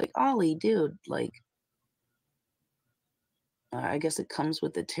I was like, Ollie, dude, like, I guess it comes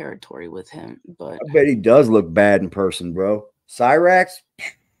with the territory with him. But I bet he does look bad in person, bro. Cyrax?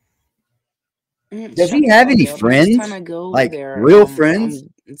 Does he have any friends? Next time I go like there, real friends?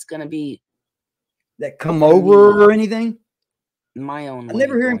 It's gonna be that come over or anything. My own. I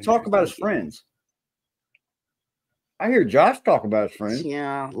never hear him talk about his friends. I hear Josh talk about his friends.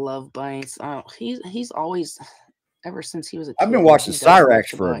 Yeah, love bites. Oh, he's always, ever since he was a kid. I've been watching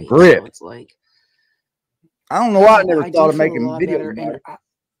Cyrax for a grip. So it's like, I don't know why I never thought of making videos.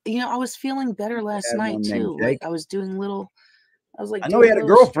 I was feeling better last night too. Like I was doing I was like, I know he had a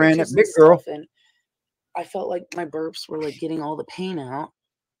girlfriend, that big girl. And I felt like my burps were like getting all the pain out.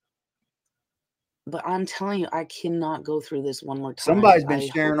 But I'm telling you, I cannot go through this one more time. Somebody's been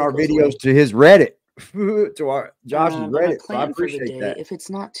sharing our videos to his Reddit, to our Josh's Reddit. So I appreciate that. If it's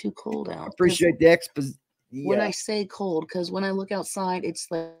not too cold out, I appreciate the exposition. When I say cold, because when I look outside, it's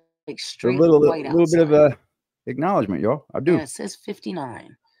like straight a white little bit of a acknowledgement, y'all. I do. And it says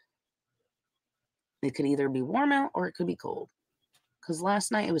 59. It could either be warm out or it could be cold. Because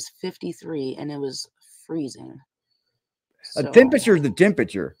last night it was 53 and it was freezing. A temperature is the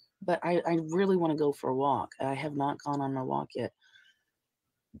temperature. But I really want to go for a walk. I have not gone on my walk yet.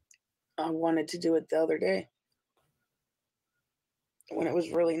 I wanted to do it the other day when it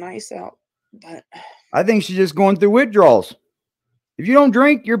was really nice out, but I think she's just going through withdrawals. If you don't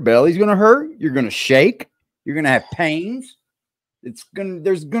drink, your belly's going to hurt. You're going to shake. You're going to have pains.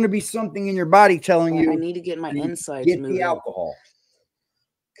 There's going to be something in your body telling you I need to get my insides get moving. the alcohol.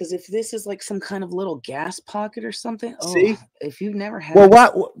 Because if this is like some kind of little gas pocket or something, see, if you've never had, well,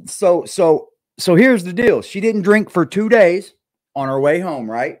 what? So here's the deal. She didn't drink for 2 days on her way home,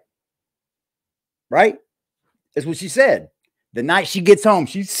 right? Right? That's what she said. The night she gets home,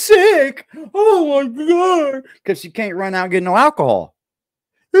 she's sick. Oh my God. Because she can't run out and get no alcohol.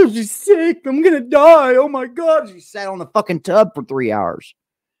 She's sick. I'm going to die. Oh my God. She sat on the fucking tub for 3 hours.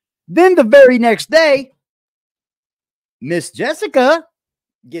 Then the very next day, Miss Jessica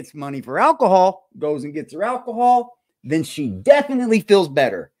gets money for alcohol, goes and gets her alcohol. Then she definitely feels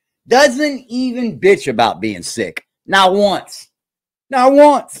better. Doesn't even bitch about being sick. Not once. Not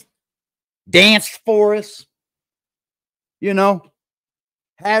once. Danced for us. You know,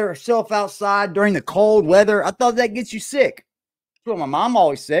 had herself outside during the cold weather. I thought that gets you sick. That's what my mom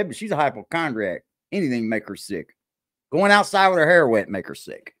always said, but she's a hypochondriac. Anything make her sick. Going outside with her hair wet make her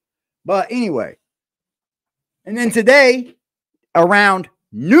sick. But anyway. And then today, around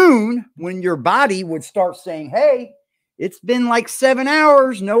noon, when your body would start saying, hey, it's been like 7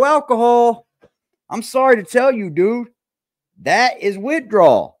 hours, no alcohol. I'm sorry to tell you, dude, that is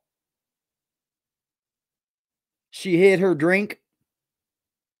withdrawal. She hid her drink.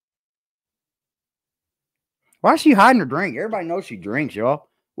 Why is she hiding her drink? Everybody knows she drinks, y'all.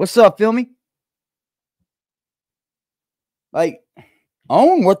 What's up, Filmy? Like,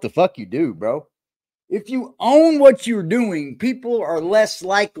 own what the fuck you do, bro. If you own what you're doing, people are less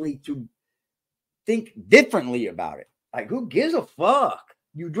likely to think differently about it. Like, who gives a fuck?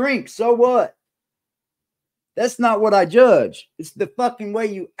 You drink, so what? That's not what I judge. It's the fucking way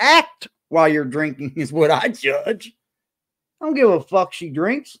you act while you're drinking is what I judge. I don't give a fuck she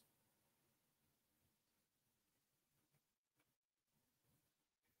drinks.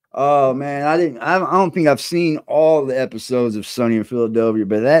 Oh man, I don't think I've seen all the episodes of Sunny in Philadelphia,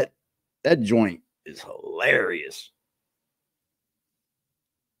 but that joint is hilarious.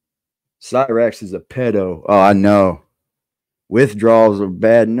 Cyrax is a pedo. Oh, I know. Withdrawals are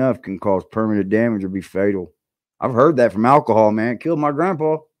bad enough, can cause permanent damage or be fatal. I've heard that from alcohol, man. It killed my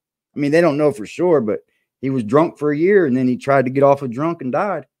grandpa. I mean, they don't know for sure, but he was drunk for a year and then he tried to get off of drunk and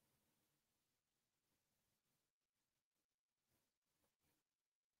died.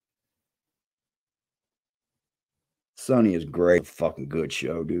 Sunny is great. Fucking good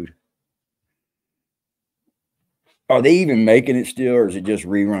show, dude. Are they even making it still, or is it just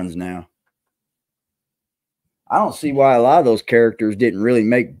reruns now? I don't see why a lot of those characters didn't really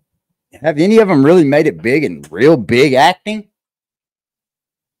make. Have any of them really made it big and real big acting?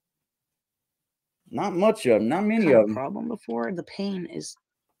 Not much of them. Not many of them. Problem before the pain is,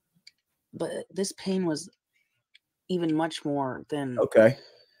 but this pain was even much more than. Okay.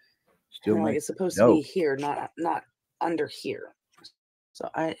 Still, like it's supposed to be here, not under here. So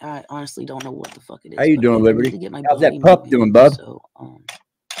I honestly don't know what the fuck it is. How you doing, Liberty? How's that pup doing, bub? So,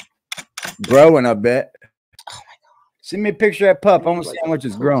 growing, I bet. Oh my God! Send me a picture of that pup. I want to see how much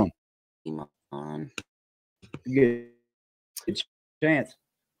it's grown. On. Get a chance.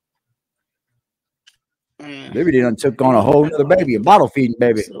 Liberty done took on a whole other baby, a bottle feeding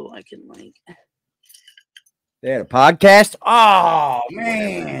baby. So I can like. They had a podcast. Oh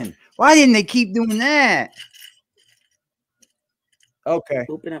man, why didn't they keep doing that? Okay.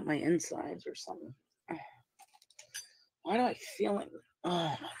 Open up my insides or something. Why do I feel like? Oh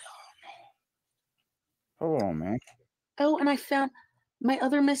my God. Hold on, man. Oh, and I found my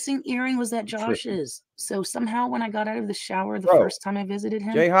other missing earring was at Josh's. So somehow when I got out of the shower the first time I visited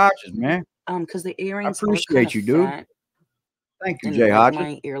him, Jay Hodges, man. Because the earrings I appreciate you, dude. Thank you, Jay Hodges.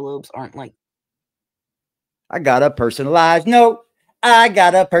 My earlobes aren't like. I got a personalized note. I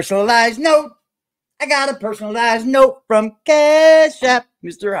got a personalized note. I got a personalized note from Cash App,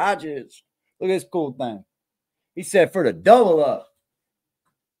 Mr. Hodges. Look at this cool thing. He said for the double up.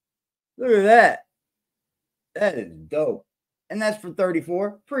 Look at that. That is dope. And that's for 34.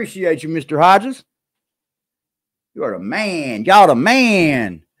 Appreciate you, Mr. Hodges. You are the man. Y'all the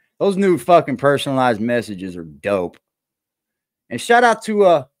man. Those new fucking personalized messages are dope. And shout out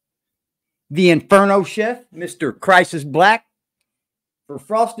to the Inferno Chef, Mr. Crisis Black, for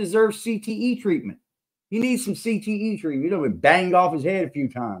Frost deserves CTE treatment. He needs some CTE treatment. You know, been banged off his head a few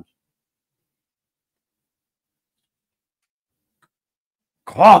times.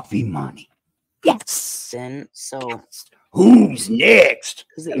 Coffee money. Yes. And so who's next?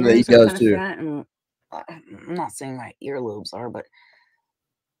 Because the earrings are kind of fat, and I'm not saying my earlobes are, but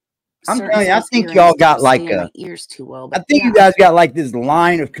I'm certain telling you, I size think earrings y'all got don't like stay in a. my ears too well. I But think you guys got like this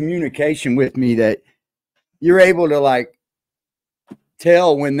line of communication with me that you're able to like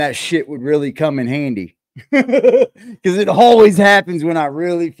tell when that shit would really come in handy. Because it always happens when I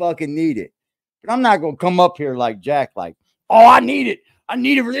really fucking need it. But I'm not gonna come up here like Jack, like, oh, I need it. I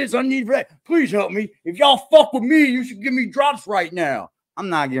need it for this. I need it for that. Please help me. If y'all fuck with me, you should give me drops right now. I'm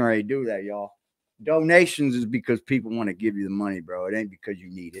not getting ready to do that, y'all. Donations is because people want to give you the money, bro. It ain't because you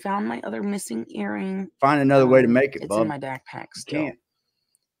need it. found my other missing earring. Find another way to make it, It's bub. in my backpack still. Can't.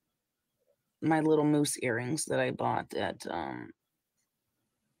 My little moose earrings that I bought at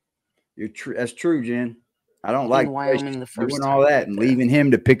That's true, Jen. I don't like Wyoming the first doing time all I that went and there. leaving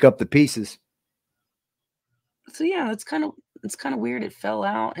him to pick up the pieces. So yeah, it's kind of weird. It fell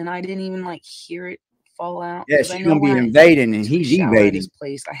out, and I didn't even like hear it fall out. Yeah, 'cause I she's know gonna be when I invading, and took a he's shower at evading. his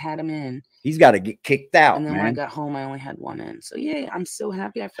place, I had him in, He's got to get kicked out, and then when I man. got home, I only had one in. So yeah, I'm so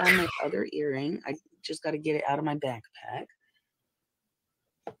happy I found my other earring. I just got to get it out of my backpack,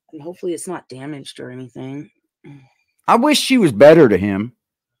 and hopefully it's not damaged or anything. I wish she was better to him.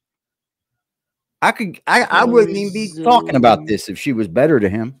 I wouldn't even be talking about this if she was better to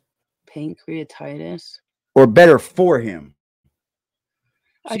him. Pancreatitis. Or better for him.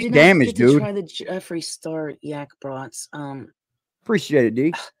 I She's did not damaged, get to dude. try the Jeffree Star yak brats. Appreciate it,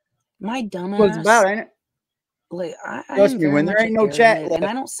 D. My dumbass. What's about, ain't it? Like I Trust am me, very when there much ain't an no chat airhead, left, and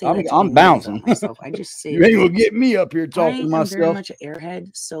I don't say that to I'm be mean bouncing. about myself. I just say You ain't gonna get me up here talking to I am myself. very much an airhead.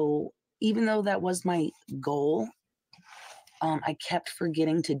 So even though that was my goal, I kept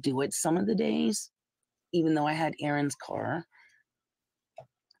forgetting to do it some of the days, even though I had Aaron's car.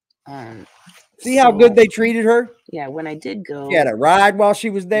 See how good they treated her? Yeah, when I did go, She had a ride while she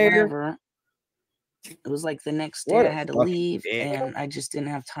was there. Whatever. It was like the next day I had to leave, and I just didn't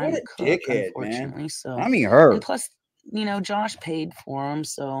have time to cook, unfortunately. Man. So I mean, her. And plus, you know, Josh paid for them,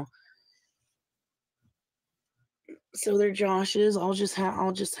 so they're Josh's. I'll just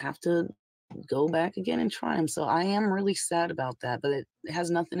have to go back again and try them. So I am really sad about that, but it has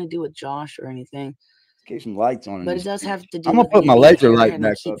nothing to do with Josh or anything. Get some lights on. But it does have to do. I'm gonna with put me my being laser an light airhead and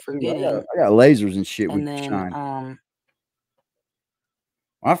back keep up. forgetting. I got lasers and shit. And we then shine.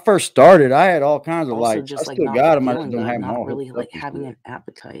 When I first started, I had all kinds of also lights. just I like still not got them. I feeling just don't good, have them all not really hooked like up and having shit. an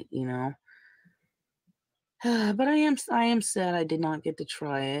appetite, you know. But I am sad I did not get to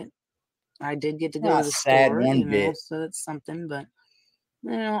try it. I did get to go to the store, you know, so that's something. But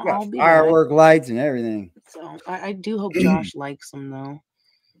you know, I'll be firework back. lights and everything. So I do hope Josh likes them though.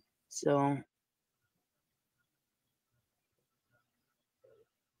 So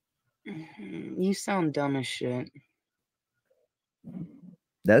you sound dumb as shit.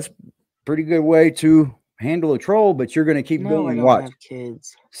 That's a pretty good way to handle a troll, but you're gonna keep No, I going. don't Watch. have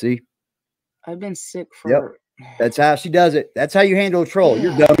kids. See? I've been sick for. Yep. That's how she does it. That's how you handle a troll.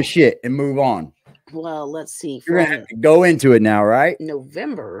 You're dumb as shit and move on. Well, let's see. You're gonna have to go into it now, right?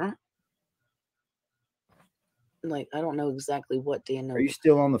 November. Like, I don't know exactly what day in November. Are you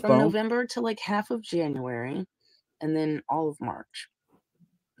still on the From phone? November to like half of January, and then all of March.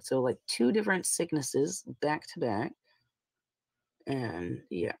 So like 2 different sicknesses back to back. And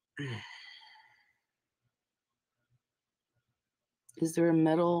yeah. Is there a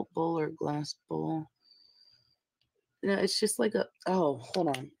metal bowl or glass bowl? No, it's just like a. Oh, hold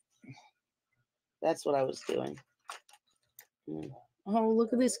on. That's what I was doing. Oh,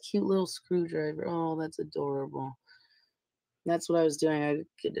 look at this cute little screwdriver. Oh, that's adorable. That's what I was doing. I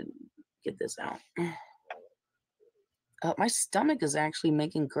couldn't get this out. My stomach is actually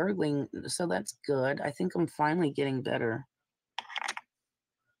making gurgling, so that's good. I think I'm finally getting better.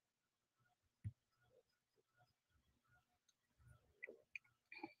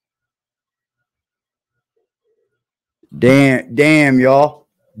 Damn, y'all.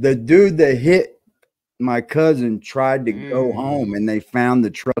 The dude that hit my cousin tried to go home, and they found the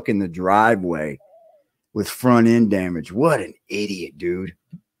truck in the driveway with front end damage. What an idiot, dude.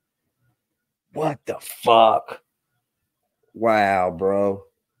 What the fuck? Wow, bro.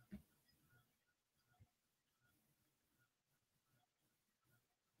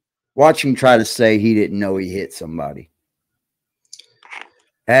 Watch him try to say he didn't know he hit somebody.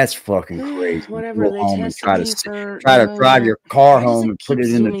 That's fucking crazy. Whatever. They home and try to drive your car home and put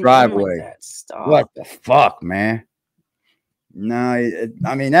it in the driveway. Like Stop. What the fuck, man? No,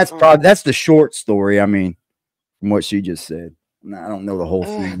 I mean that's the short story. I mean, from what she just said. I don't know the whole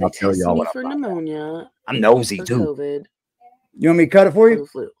thing. They I'll tell y'all me what for pneumonia. I'm nosy for too. COVID. You want me to cut it for you? For the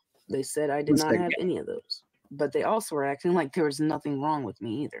flu. They said I did not have any of those, but they also were acting like there was nothing wrong with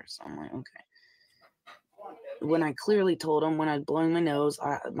me either. So I'm like, okay. When I clearly told them when I was blowing my nose,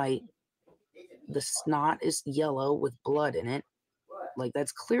 the snot is yellow with blood in it. Like,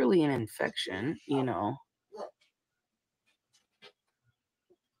 that's clearly an infection, you know.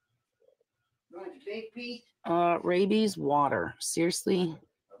 Rabies, water. Seriously,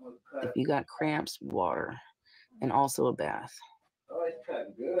 if you got cramps, water. And also a bath. Oh, it's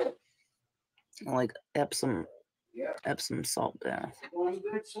cutting good. Like Epsom salt bath. One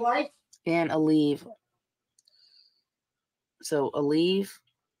good slice. And Aleve. So Aleve,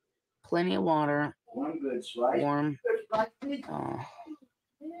 plenty of water. One good slice. Warm. I mean,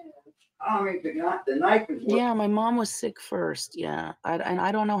 the knife is. Yeah, my mom was sick first. Yeah, and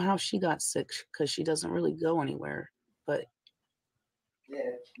I don't know how she got sick because she doesn't really go anywhere. But yeah,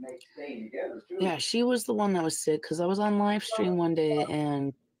 it makes staying together too. Yeah, she was the one that was sick because I was on live stream one day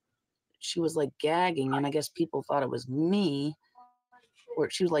and she was like gagging, and I guess people thought it was me, or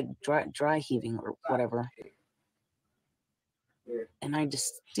she was like dry heaving or whatever. And I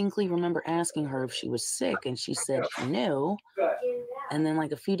distinctly remember asking her if she was sick, and she said no. And then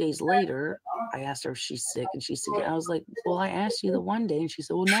like a few days later, I asked her if she's sick, and she said, yeah. I was like, well, I asked you the one day, and she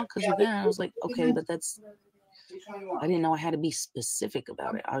said, well, not because of that. I was like, okay, but I didn't know I had to be specific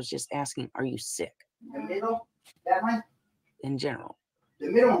about it. I was just asking, are you sick? The middle, that one? In general. The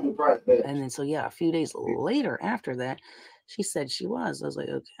middle one, right? And then, so yeah, a few days later after that, she said she was. I was like,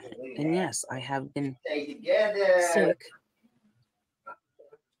 okay. And yes, I have been sick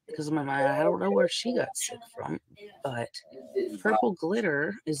because of my mind. I don't know where she got sick from, but purple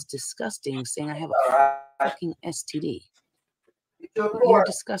glitter is disgusting, saying I have a fucking STD. You're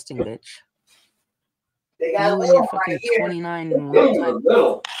disgusting, bitch. You and your fucking 29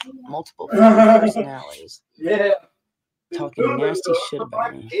 multiple personalities. Yeah. Talking nasty shit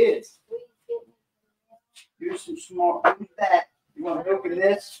about me. Kids. Here's some small. Who's that? You want to look at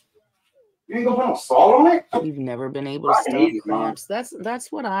this? You ain't gonna put no salt on it? You've never been able to stop cramps.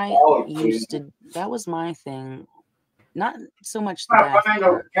 That's what I used to. That was my thing. Not so much the bath. I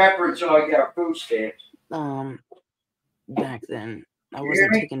know pepper until I got food stamps. Back then, I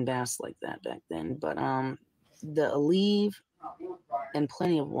wasn't taking baths like that back then. But the Aleve and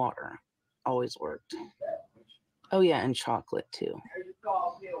plenty of water always worked. Oh yeah, and chocolate too.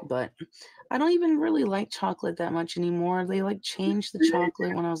 But I don't even really like chocolate that much anymore. They like changed the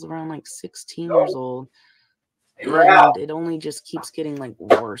chocolate when I was around like 16 years old. And it only just keeps getting like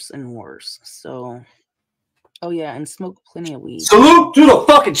worse and worse. So, oh yeah, and smoke plenty of weed. Salute to the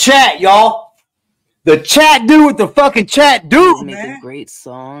fucking chat, y'all. The chat do what the fucking chat do, Make man. a great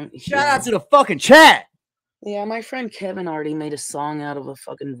song. Shout out to the fucking chat. Yeah, my friend Kevin already made a song out of a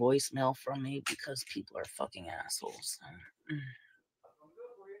fucking voicemail from me because people are fucking assholes.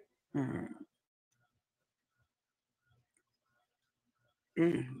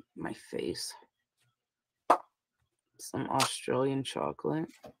 My face. Some Australian chocolate.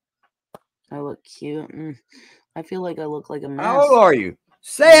 I look cute. I feel like I look like a mess. How old are you?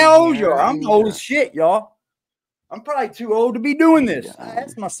 Say how old you are. I'm old as shit, y'all. I'm probably too old to be doing this. I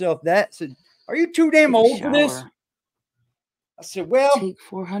asked myself that. I said, are you too damn old for this? I said, well, take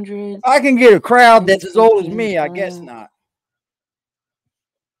 400. I can get a crowd that's as old as me. I guess not.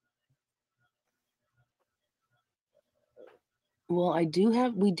 Well,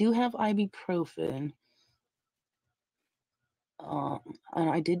 we do have ibuprofen. And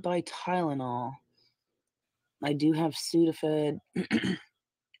I did buy Tylenol. I do have Sudafed,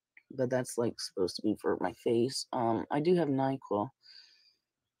 but that's like supposed to be for my face. I do have NyQuil.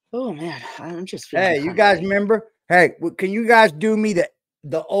 Oh man, I'm just feeling. Hey, you guys remember? Hey, can you guys do me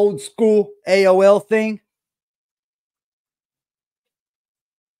the old school AOL thing?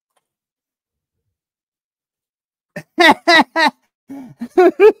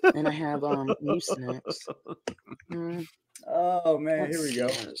 And I have Mucinex. Oh man, here we go.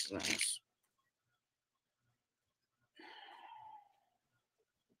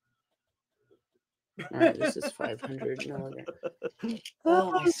 All right, this is 500 milligrams.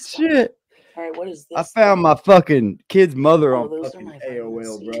 Oh shit! All right, what is this? I found my fucking kid's mother on those fucking are my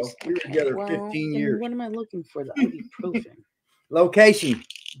AOL, bro. C's. We were together 15 years. What am I looking for? The ibuprofen. Location.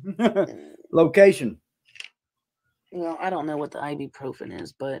 Location. Well, I don't know what the ibuprofen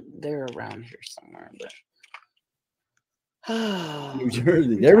is, but they're around here somewhere. But New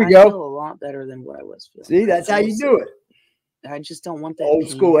Jersey. There we I go. feel a lot better than what I was feeling. See, that's how you do it. I just don't want that old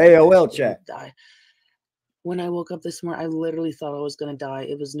school AOL chat. Die. When I woke up this morning, I literally thought I was gonna die.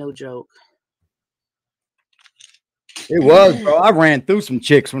 It was no joke. It was, bro. I ran through some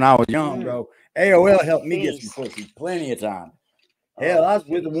chicks when I was young, bro. AOL helped me get some pussy plenty of time. Hell, I was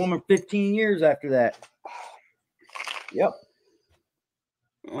with a woman 15 years after that. Yep.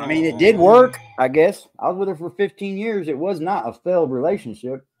 I mean, it did work, I guess. I was with her for 15 years. It was not a failed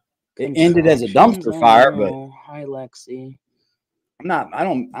relationship. It ended as a dumpster fire, but hi, Lexi.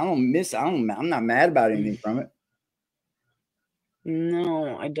 I'm not mad about anything from it.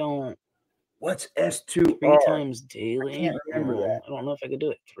 No, I don't. What's S2R? 3 times daily. I can't remember that. I don't know if I could do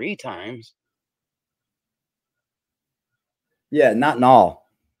it 3 times. Yeah, not in all.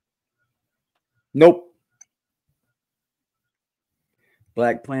 Nope.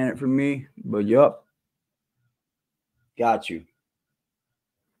 Black Planet for me, but yup. Got you.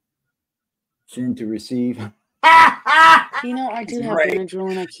 Send to receive. You know, I do have Great. Benadryl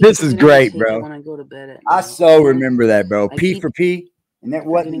and I keep This is forgetting to great, take bro. it when I go to bed at I night, so you know? remember that, bro. I P keep for P, and that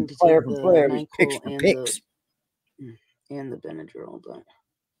forgetting wasn't to player take for the player. It was picks NyQuil for and picks. the Benadryl, but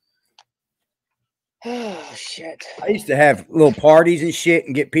oh shit. I used to have little parties and shit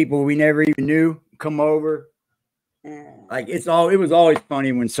and get people we never even knew come over. Like it was always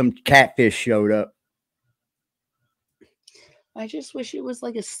funny when some catfish showed up. I just wish it was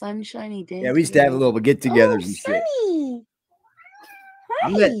like a sunshiny day. Yeah, we used to have a little get-togethers and shit. Sunny. I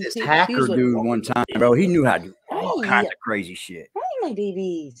met this hacker dude one time, bro. He knew how to do all kinds of crazy shit. Hi, my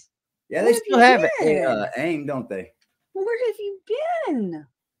babies. Yeah, Where they still have it. been? AIM, don't they? Where have you been?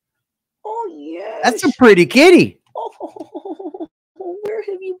 Oh yes. That's a pretty kitty. Oh, where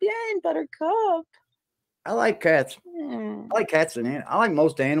have you been, Buttercup? I like cats. I like cats and I like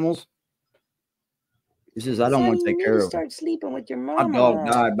most animals. It's just I don't want to take care of them. Start sleeping with your mama. My dog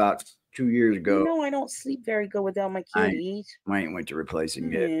died about 2 years ago. You know I don't sleep very good without my kitties. I ain't went to replace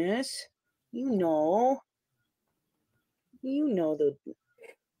him yet. Yes. You know. You know the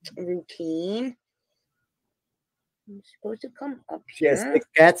routine. You're supposed to come up She has here. 6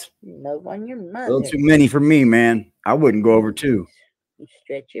 cats. Love on your A mother. little too many for me, man. I wouldn't go over 2. You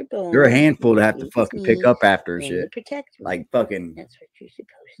stretch your bones. They're a handful to have to Sleep fucking with pick me, up after and and you shit. protect me. Like fucking That's what you're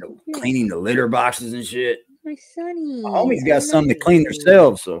supposed to do. cleaning the litter boxes and shit. My sonny. My homies got some to clean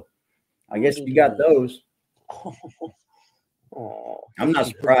themselves, so I guess you got those. Oh, I'm not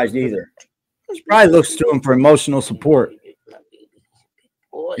surprised either. She probably looks to him for emotional support.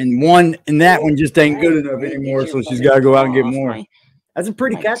 And that one just ain't good enough anymore, so she's got to go out and get more. That's a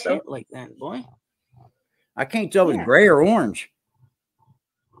pretty cat, though. Like that, boy. I can't tell if it's gray or orange.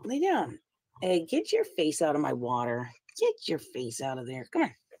 Lay down. Hey, get your face out of my water. Get your face out of there. Come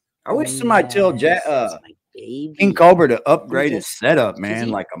on. I wish somebody tell my baby. King Cobra to upgrade his setup, man,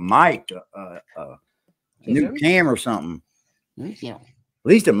 he- like a mic, a new cam or something. Yeah. At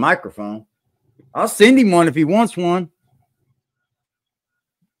least a microphone. I'll send him one if he wants one.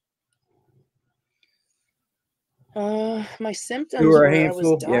 My symptoms You were a were I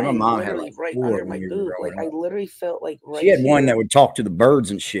handful? was Yeah, my dying mom had literally like right 4 under when my you were boob. Like growing I up. literally felt like right She had one here, that would talk to the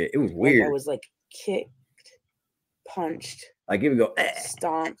birds and shit. It was like weird. I was like kicked, punched, Like it would go,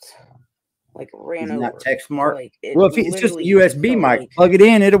 stomped, like ran he's over. not tech smart. Like, it Well, if it's just a literally USB felt mic, like- plug it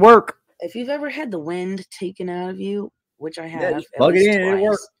in, it'll work. If you've ever had the wind taken out of you, which I have, Yeah, just at plug it least in, it'll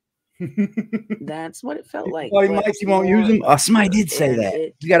work. twice, that's what it felt like. Buddy but mics, you won't use them. Oh, somebody did say and that.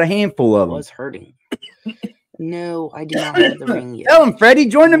 it You got a handful of them. was hurting. No, I do not have the ring yet. Tell them, Freddie,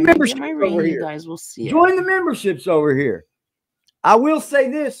 join the When I get membership my over ring, you here. guys will see it. Join the memberships over here. I will say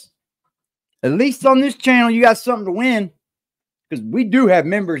this. At least on this channel, you got something to win. Because we do have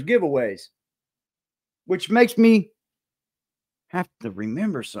members giveaways. Which makes me have to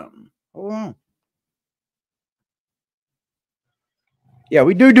remember something. Hold on. Yeah,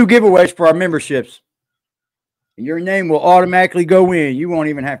 we do giveaways for our memberships. And your name will automatically go in. You won't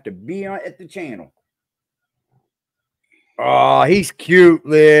even have to be at the channel. Oh, he's cute,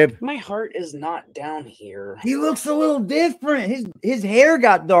 Lib. My heart is not down here. He looks a little different. His hair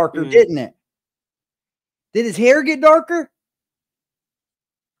got darker, didn't it? Did his hair get darker?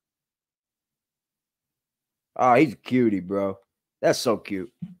 Oh, he's a cutie, bro. That's so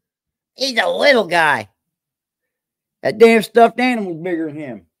cute. He's a little guy. That damn stuffed animal's bigger than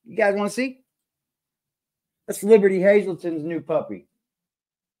him. You guys want to see? That's Liberty Hazelton's new puppy.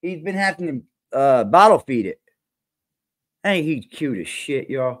 He's been having to bottle feed it. Hey, he's cute as shit,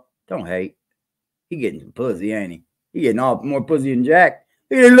 y'all. Don't hate. He getting some pussy, ain't he? He getting all more pussy than Jack.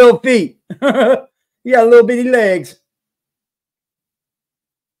 Look at his little feet. He got little bitty legs.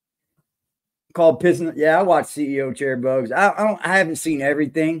 Called pissing. Yeah, I watch CEO Chair Bugs. I haven't seen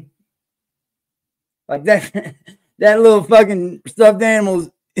everything. Like that. That little fucking stuffed animal's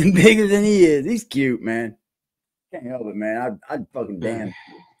bigger than he is. He's cute, man. Can't help it, man. I'd fucking damn.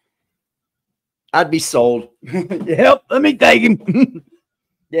 I'd be sold. Yep, let me take him.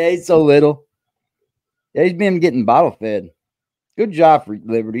 Yeah, he's so little. Yeah, he's been getting bottle fed. Good job for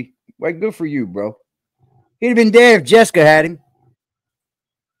Liberty. Well, good for you, bro. He'd have been dead if Jessica had him.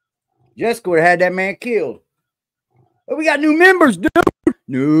 Jessica would have had that man killed. But we got new members, dude.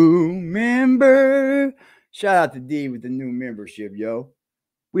 New member. Shout out to D with the new membership, yo.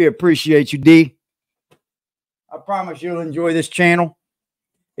 We appreciate you, D. I promise you'll enjoy this channel.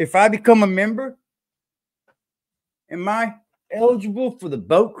 If I become a member, am I eligible for the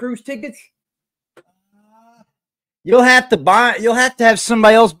boat cruise tickets? You'll have to have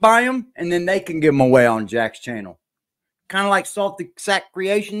somebody else buy them, and then they can give them away on Jack's channel. Kind of like Salty Sack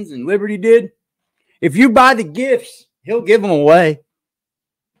Creations and Liberty did. If you buy the gifts, he'll give them away.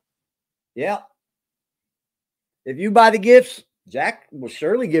 Yeah. If you buy the gifts, Jack will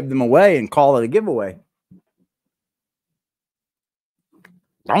surely give them away and call it a giveaway.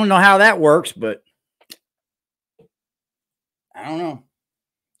 I don't know how that works, but I don't know.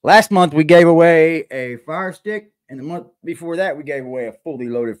 Last month, we gave away a fire stick, and the month before that, we gave away a fully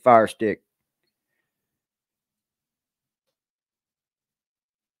loaded fire stick.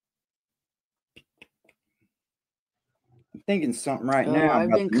 I'm thinking something right now. I've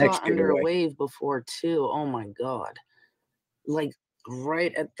about been the next caught under a giveaway. wave before, too. Oh, my God. Like,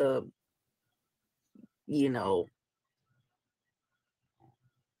 right at the, you know,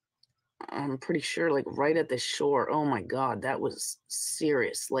 I'm pretty sure, like, right at the shore. Oh, my God. That was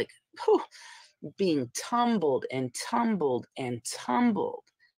serious. Like, whew, being tumbled and tumbled and tumbled.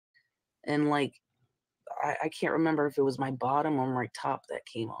 And, like, I can't remember if it was my bottom or my top that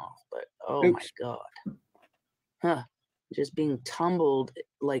came off. But, oh, Oops. my God. Huh. Just being tumbled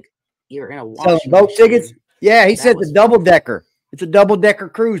like you're in a Selling washing boat machine. tickets? Yeah, he That said was the double decker. It's a double decker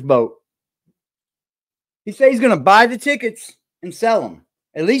cruise boat. He said he's going to buy the tickets and sell them.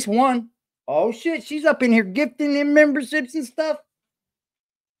 At least one. Oh, shit. She's up in here gifting them memberships and stuff.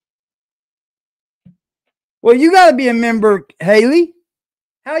 Well, you got to be a member, Haley.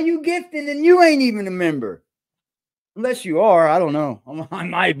 How you gifting and you ain't even a member? Unless you are. I don't know. I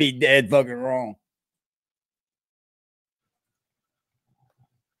might be dead fucking wrong.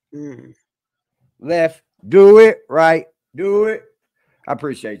 Left. Do it. Right. Do it. I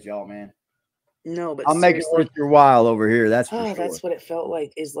appreciate y'all, man. No, but I'll make it worth your while over here. That's for sure. That's what it felt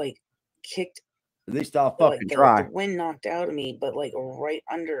like. Is like kicked. At least I'll fucking like try. The wind knocked out of me, but like right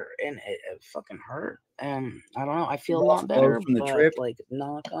under, and it fucking hurt. And I don't know. I feel a lot better from the but trip. like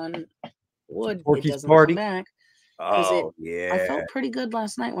knock on wood, Porky's it doesn't party. come back. Oh yeah. I felt pretty good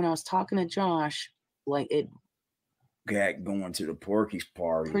last night when I was talking to Josh. Like it. Going to the Porky's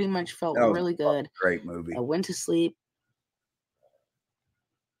party. Pretty much felt really good. Great movie. I went to sleep.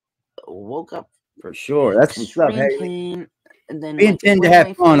 Woke up for sure. That's what's up, Haley. Pain, and then we intend to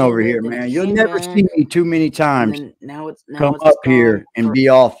have fun over here, man. You'll never see me too many times come up here and be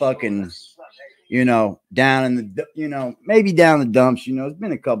all fucking, you know, down in the, you know, maybe down the dumps. You know, it's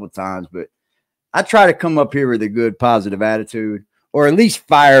been a couple times, but I try to come up here with a good, positive attitude, or at least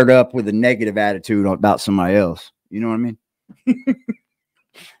fired up with a negative attitude about somebody else. You know what I mean?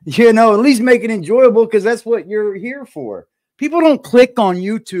 You know, at least make it enjoyable, because that's what you're here for. People don't click on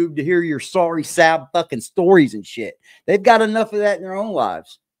YouTube to hear your sorry, sad fucking stories and shit. They've got enough of that in their own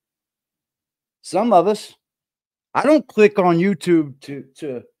lives. Some of us, I don't click on YouTube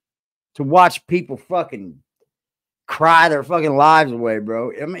to watch people fucking cry their fucking lives away,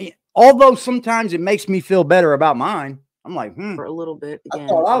 bro. I mean, although sometimes it makes me feel better about mine. I'm like, for a little bit. Again, I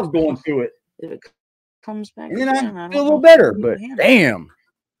thought I was going through it. If it comes back, and then I feel a little better. But damn,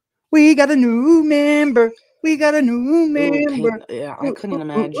 we got a new member. We got a new member. Yeah, I couldn't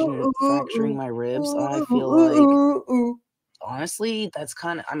imagine fracturing my ribs. I feel like, honestly, that's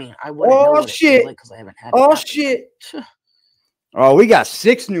kind of, I mean, I wouldn't know what it feels like because I haven't had it. Oh, shit. Oh, we got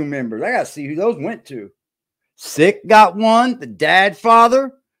 6 new members. I got to see who those went to. Sick got one. The Dad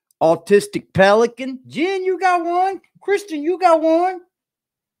Father. Autistic Pelican. Jen, you got one. Christian, you got one.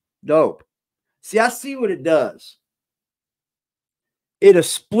 Dope. See, I see what it does. It'll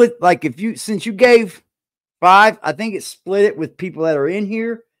split, like if you, since you gave 5, I think it split it with people that are in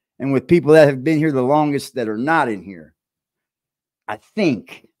here and with people that have been here the longest that are not in here. I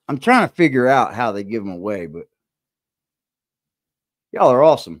think. I'm trying to figure out how they give them away, but y'all are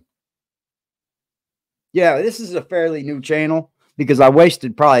awesome. Yeah, this is a fairly new channel because I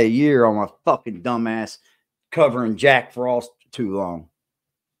wasted probably a year on my fucking dumbass covering Jack Frost too long.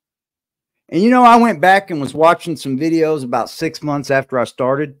 And you know, I went back and was watching some videos about 6 months after I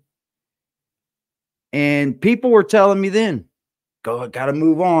started. And people were telling me then, go, gotta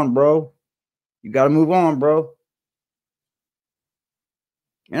move on, bro. You gotta move on, bro.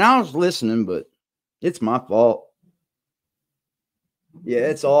 And I was listening, but it's my fault. Yeah,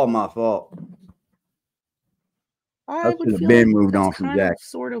 it's all my fault. I should have been moved on from Jack.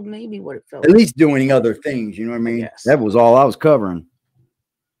 Sort of maybe what it felt at least doing other things, you know what I mean? Yes. That was all I was covering.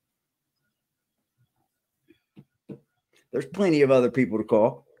 There's plenty of other people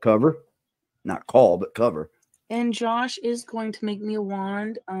to cover. Not call, but cover. And Josh is going to make me a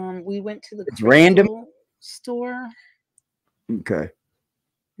wand. We went to the It's random store. Okay.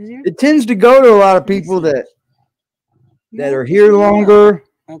 Is there? It tends to go to a lot of people that are here longer.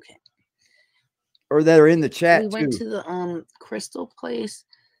 Okay. Or that are in the chat. We went to the crystal place,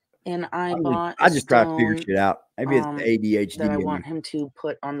 and I bought. I just try to figure shit out. Maybe it's the ADHD that I want him to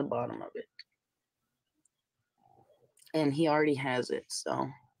put on the bottom of it, and he already has it. So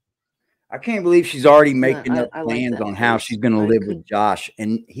I can't believe she's already making up plans like on how she's going to live with Josh,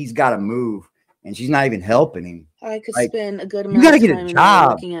 and he's got to move, and she's not even helping him. I could like, spend a good you amount gotta of get time a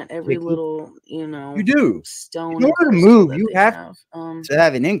job, looking at every little, you know, you do. Stone. In order to move, you have to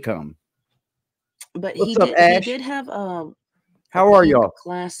have an income. But What's he up, did. Ash? He did have a. How are y'all?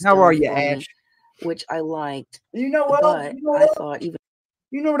 How are you, for Ash? me, which I liked. You know what? But You know I what? thought even.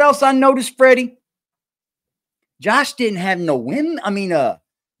 You know what else I noticed, Freddie? Josh didn't have no women. I mean,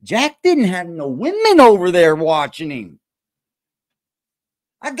 Jack didn't have no women over there watching him.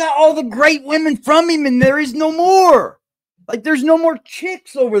 I got all the great women from him, and there is no more. Like, there's no more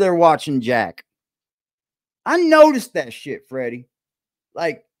chicks over there watching Jack. I noticed that shit, Freddie.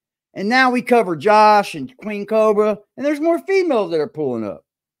 Like, and now we cover Josh and Queen Cobra, and there's more females that are pulling up.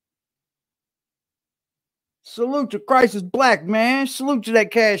 Salute to Crisis Black, man. Salute to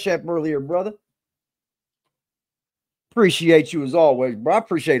that Cash App earlier, brother. Appreciate you as always, bro. I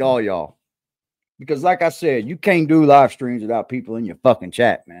appreciate all y'all. Because like I said, you can't do live streams without people in your fucking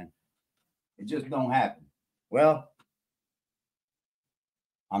chat, man. It just don't happen. Well,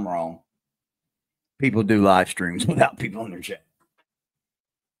 I'm wrong. People do live streams without people in their chat.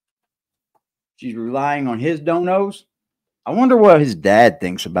 She's relying on his donos. I wonder what his dad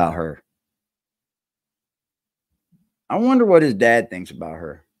thinks about her. I wonder what his dad thinks about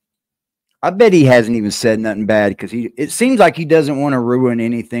her. I bet he hasn't even said nothing bad because it seems like he doesn't want to ruin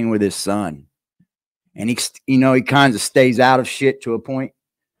anything with his son. And he kind of stays out of shit to a point.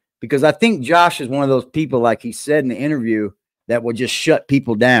 Because I think Josh is one of those people, like he said in the interview, that will just shut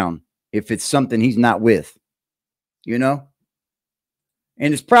people down if it's something he's not with. You know?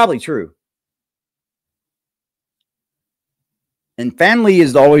 And it's probably true. And family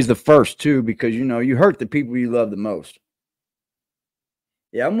is always the first, too, because, you hurt the people you love the most.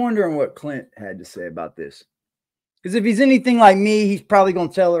 Yeah, I'm wondering what Clint had to say about this. Because if he's anything like me, he's probably going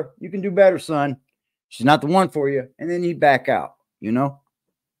to tell her, you can do better, son. She's not the one for you. And then he'd back out, And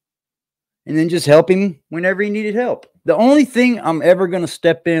then just help him whenever he needed help. The only thing I'm ever going to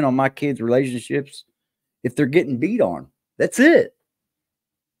step in on my kids' relationships, if they're getting beat on. That's it.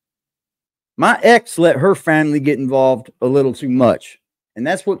 My ex let her family get involved a little too much. And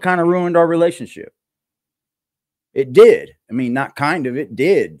that's what kind of ruined our relationship. It did. I mean, not kind of, it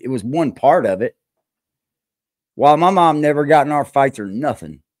did. It was one part of it. While my mom never got in our fights or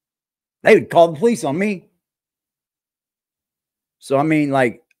nothing. They would call the police on me. So, I mean,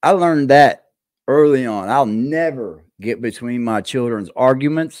 like, I learned that early on. I'll never get between my children's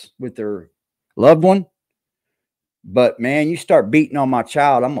arguments with their loved one. But, man, you start beating on my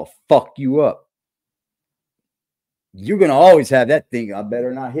child, I'm going to fuck you up. You're going to always have that thing. I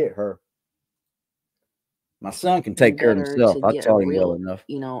better not hit her. My son can take care of himself. I taught him well enough.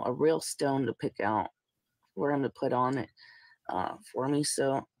 A real stone to pick out for him to put on it for me.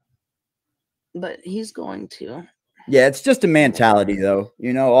 So, but he's going to. Yeah, it's just a mentality, though.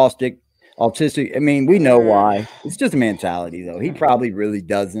 Autistic. I mean, we know why. It's just a mentality, though. He probably really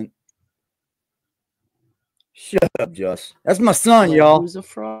doesn't. Shut up, Just. That's my son, y'all. Who's a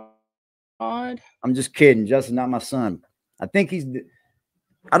fraud? I'm just kidding. Justin's not my son. I think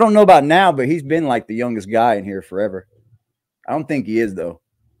I don't know about now, but he's been like the youngest guy in here forever. I don't think he is, though.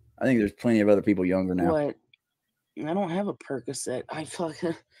 I think there's plenty of other people younger now. What? I don't have a Percocet.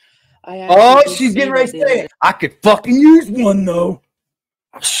 She's getting ready to say it. I could fucking use one, though.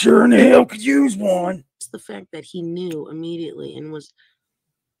 I sure in the hell could use one. It's the fact that he knew immediately and was.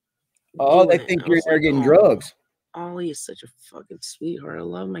 Oh, they think you're there getting drugs. Ollie is such a fucking sweetheart. I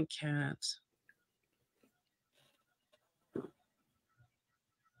love my cats.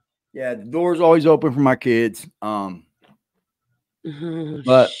 Yeah, the door's always open for my kids. But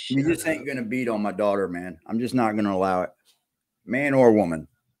you just ain't gonna beat on my daughter, man. I'm just not gonna allow it, man or woman.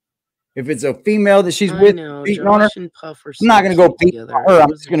 If it's a female that she's with, beating on her, I'm not gonna go beat on her. I'm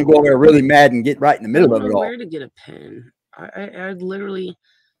just gonna go over there really mad and get right in the middle of it all. Where to get a pen? I literally,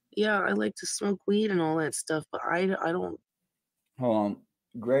 I like to smoke weed and all that stuff, but I don't. Hold on.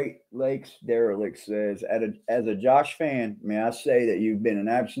 Great Lakes Derelict says, as a Josh fan, may I say that you've been an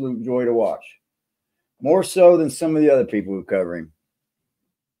absolute joy to watch. More so than some of the other people who cover him.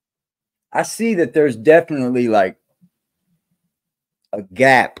 I see that there's definitely like a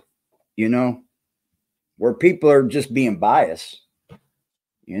gap you know, where people are just being biased.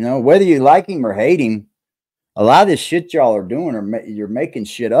 You know, whether you like him or hate him, a lot of this shit y'all are doing, or you're making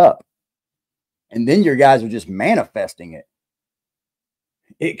shit up. And then your guys are just manifesting it.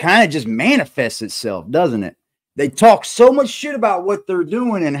 It kind of just manifests itself, doesn't it? They talk so much shit about what they're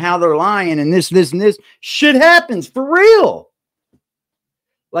doing and how they're lying and this, and this. Shit happens for real.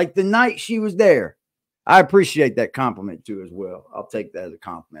 Like the night she was there. I appreciate that compliment too as well. I'll take that as a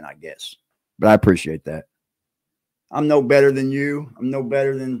compliment, I guess. But I appreciate that. I'm no better than you. I'm no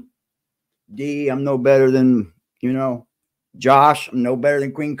better than D. I'm no better than, you know, Josh. I'm no better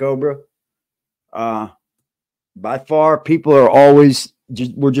than Queen Cobra. By far, people are always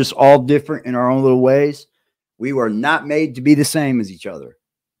we're just all different in our own little ways. We were not made to be the same as each other.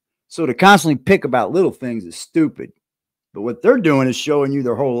 So to constantly pick about little things is stupid. But what they're doing is showing you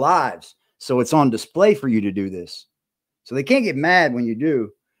their whole lives. So it's on display for you to do this. So they can't get mad when you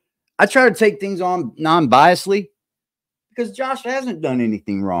do. I try to take things on non-biasedly because Josh hasn't done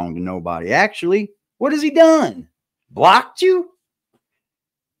anything wrong to nobody. Actually, what has he done? Blocked you?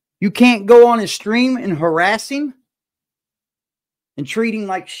 You can't go on his stream and harass him and treat him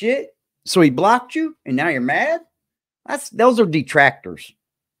like shit. So he blocked you and now you're mad? Those are detractors.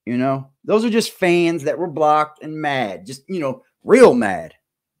 You know, those are just fans that were blocked and mad. Just, you know, real mad.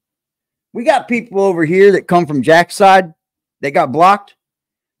 We got people over here that come from Jack's side. They got blocked,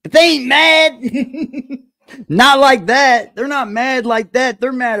 but they ain't mad. Not like that. They're not mad like that.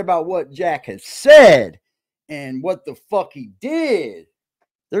 They're mad about what Jack has said and what the fuck he did.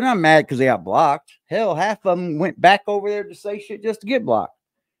 They're not mad because they got blocked. Hell, half of them went back over there to say shit just to get blocked.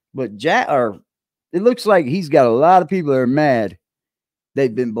 But Jack, it looks like he's got a lot of people that are mad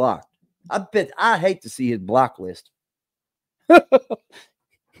they've been blocked. I bet I hate to see his block list.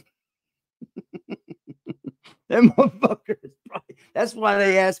 Them motherfuckers. That's why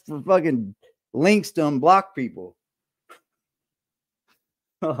they ask for fucking links to unblock people.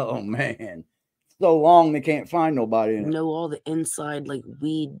 Oh man. So long they can't find nobody in it. Know all the inside like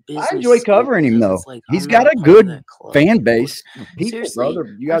weed business. I enjoy covering him though. Like, he's got a good fan base. People, seriously,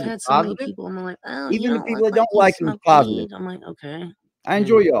 brother, you guys I've are had so many positive. people. I'm like, oh, Even you the people look that don't like him, smoke positive. weed. I'm like, okay. I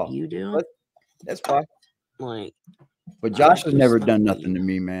enjoy y'all. You do? But that's fine. Like, But Josh has never smoke done weed. nothing to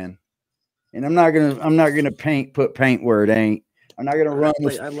me, man. And I'm not gonna put paint where it ain't. I'm not gonna run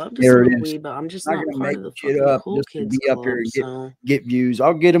with Like, I love to there it smoke is. weed, but I'm just I'm not not gonna part make of the shit fucking up cool just to kids be up club. here and So, get views.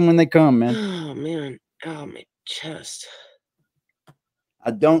 I'll get them when they come, man. oh man, oh my chest.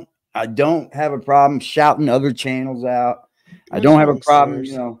 I don't have a problem shouting other channels out. I That's don't have what a I'm problem,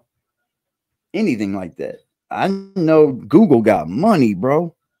 saying. you know, anything like that. I know Google got money,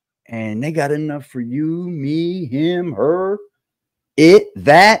 bro, and they got enough for you, me, him, her, it,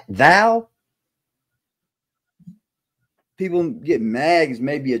 that, thou. People get mad because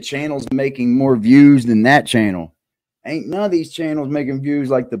maybe a channel's making more views than that channel. Ain't none of these channels making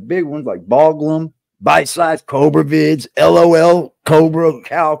views like the big ones, like Boglum, Bite Size Cobra Vids, LOL Cobra,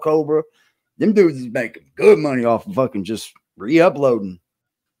 Cal Cobra. Them dudes is making good money off of fucking just re-uploading.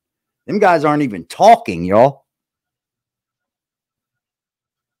 Them guys aren't even talking, y'all.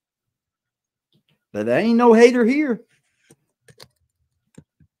 But there ain't no hater here.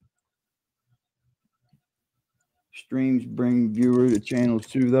 Streams bring viewer to channels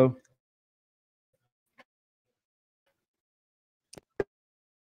too, though.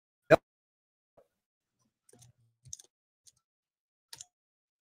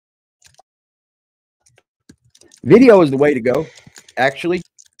 Video is the way to go, actually.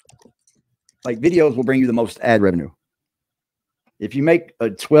 Like, videos will bring you the most ad revenue. If you make a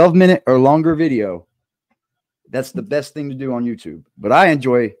 12-minute or longer video, that's the best thing to do on YouTube. But I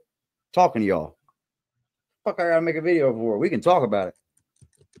enjoy talking to y'all. Fuck, I gotta make a video for it. We can talk about it.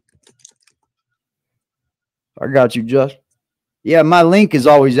 I got you, Just. Yeah, my link is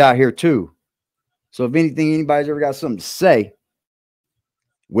always out here too. So if anything, anybody's ever got something to say,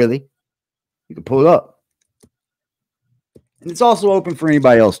 Willie, you can pull it up. And it's also open for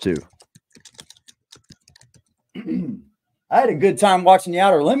anybody else too. I had a good time watching the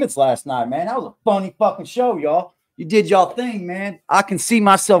Outer Limits last night, man. That was a funny fucking show, y'all. You did y'all thing, man. I can see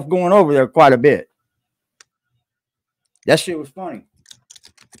myself going over there quite a bit. That shit was funny.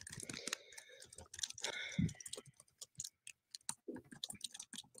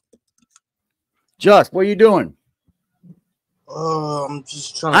 Just, what are you doing? I'm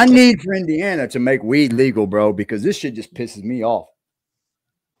just trying. I need for Indiana to make weed legal, bro, because this shit just pisses me off.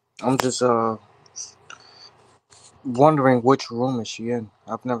 I'm just wondering which room is she in.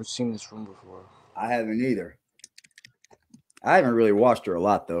 I've never seen this room before. I haven't either. I haven't really watched her a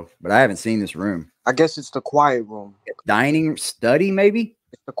lot though, but I haven't seen this room. I guess it's the quiet room. Dining study, maybe.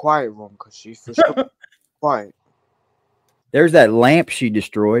 It's the quiet room because she's for sure quiet. There's that lamp she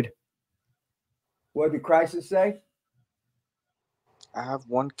destroyed. What did Crisis say? I have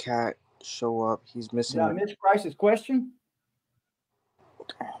one cat show up. He's missing. Did I miss Crisis' question?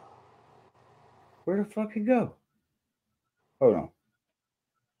 Where the fuck he go? Hold on.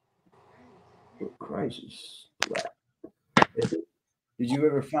 Crisis. Did you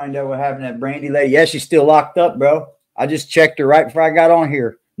ever find out what happened to that Brandy lady? Yeah, she's still locked up, bro. I just checked her right before I got on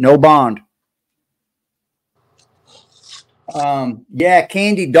here. No bond. Yeah,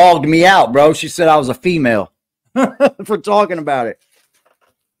 Candy dogged me out, bro. She said I was a female for talking about it.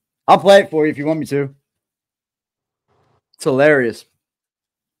 I'll play it for you if you want me to. It's hilarious.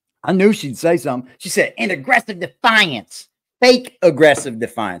 I knew she'd say something. She said, "And aggressive defiance." Fake aggressive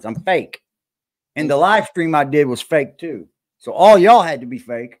defiance. I'm fake. And the live stream I did was fake too. So all y'all had to be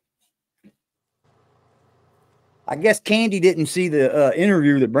fake. I guess Candy didn't see the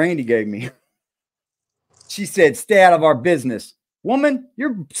interview that Brandy gave me. She said, "Stay out of our business." Woman,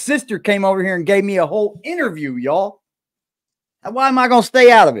 your sister came over here and gave me a whole interview, y'all. Why am I going to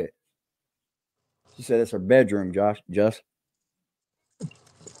stay out of it? She said it's her bedroom, Josh. Just.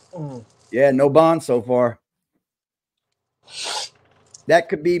 Yeah, no bond so far. That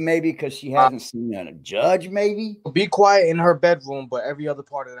could be maybe because she hasn't seen a judge, maybe. Be quiet in her bedroom, but every other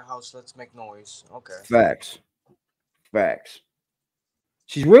part of the house, let's make noise. Okay. Facts. Facts.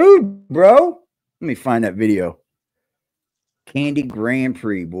 She's rude, bro. Let me find that video. Candy Grand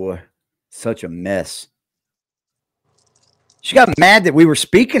Prix, boy. Such a mess. She got mad that we were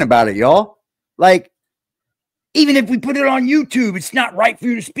speaking about it, y'all. Like, even if we put it on YouTube, it's not right for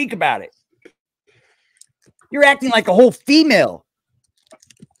you to speak about it. You're acting like a whole female.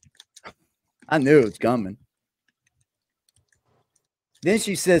 I knew it was coming. Then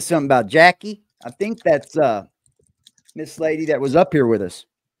she says something about Jackie. I think that's Miss Lady that was up here with us.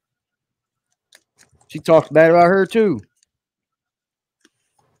 She talked bad about her too.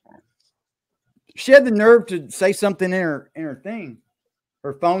 She had the nerve to say something in her thing.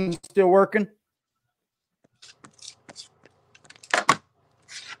 Her phone's still working.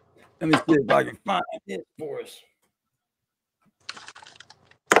 Let me see if I can find it for us.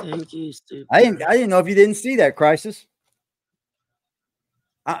 Thank you, stupid. I didn't know if you didn't see that, Crisis.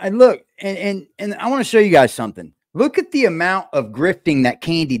 And look, and I want to show you guys something. Look at the amount of grifting that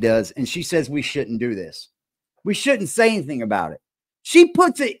Candy does, and she says we shouldn't do this. We shouldn't say anything about it. She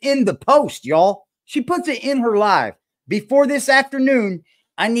puts it in the post, y'all. She puts it in her live. Before this afternoon,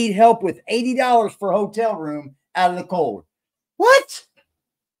 I need help with $80 for a hotel room out of the cold. What?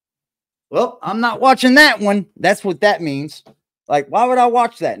 Well, I'm not watching that one. That's what that means. Like, why would I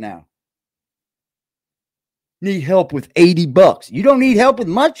watch that now? Need help with $80. You don't need help with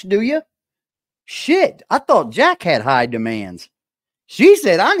much, do you? Shit, I thought Jack had high demands. She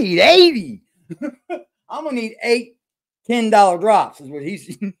said, I need 80. I'm going to need 8 $10 drops is what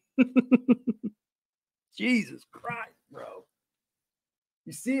he's. Jesus Christ, bro.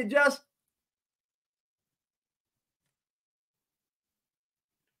 You see it, Just?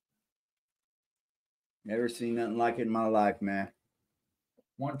 Never seen nothing like it in my life, man.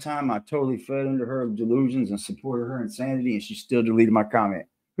 One time I totally fell into her delusions and supported her insanity, and she still deleted my comment.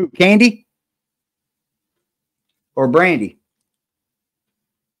 Who, Candy? Or Brandy?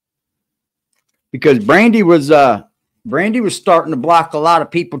 Because Brandy was starting to block a lot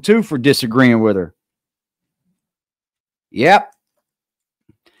of people too for disagreeing with her. Yep.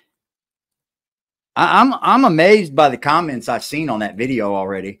 I'm amazed by the comments I've seen on that video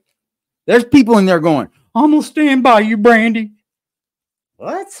already. There's people in there going, "I'm gonna stand by you, Brandy."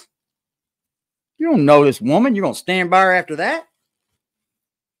 What? You don't know this woman. You're gonna stand by her after that?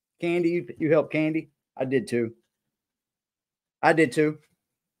 Candy, you helped Candy? I did too. I did too.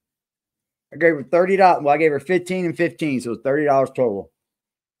 I gave her $30. Well, I gave her 15 and 15, so it was $30 total.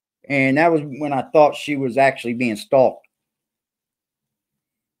 And that was when I thought she was actually being stalked.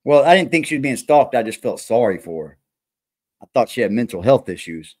 Well, I didn't think she was being stalked. I just felt sorry for her. I thought she had mental health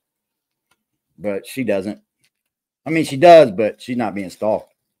issues. But she doesn't. I mean, she does, but she's not being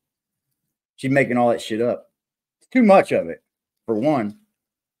stalked. She's making all that shit up. It's too much of it, for one.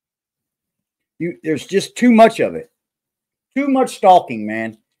 There's just too much of it. Too much stalking,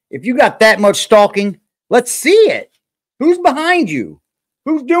 man. If you got that much stalking, let's see it. Who's behind you?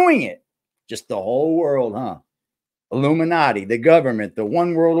 Who's doing it? Just the whole world, huh? Illuminati, the government, the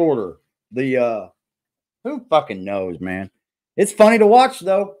one world order, the who fucking knows, man? It's funny to watch,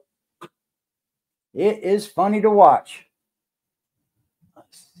 though. It is funny to watch.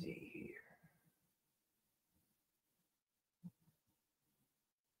 Let's see here.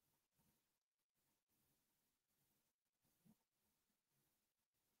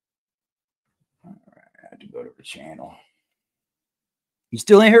 go to the channel. You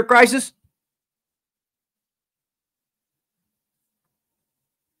still in here, Crisis?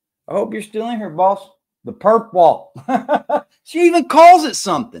 I hope you're still in here, boss. The perp walk. She even calls it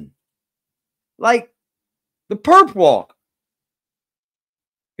something. Like the perp walk.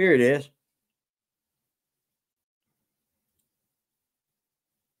 Here it is.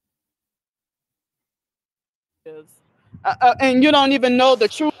 And you don't even know the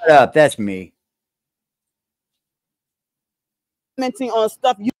truth. Shut up. That's me. Commenting on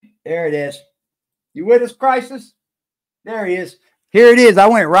stuff you. There it is. You with us, Crisis? There he is. Here it is. I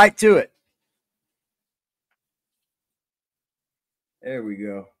went right to it. There we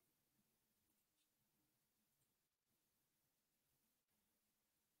go.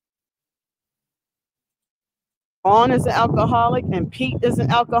 On is an alcoholic and Pete is an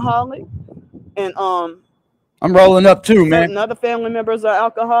alcoholic. And I'm rolling up too, man. Other family members are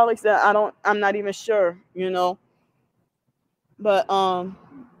alcoholics that I'm not even sure, you know. But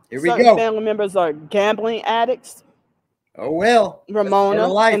here we go. Family members are gambling addicts. Oh well. Ramona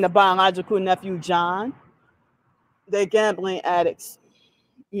and the biological nephew John. They're gambling addicts,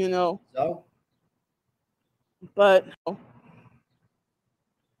 you know. So but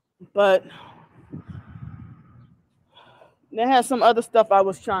they had some other stuff I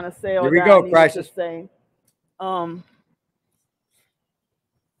was trying to say. Here we go, Crisis. Say. You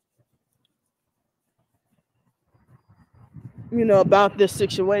know, about this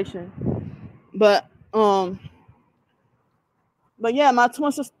situation. But yeah, my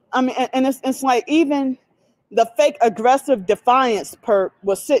twin sister, I mean, and it's like even the fake aggressive Defiance perp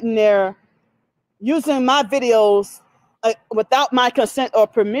was sitting there using my videos without my consent or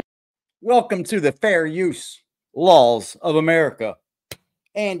permission. Welcome to the fair use laws of America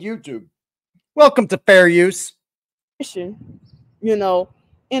and YouTube. Welcome to fair use. You know,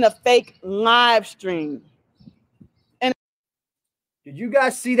 in a fake live stream. And did you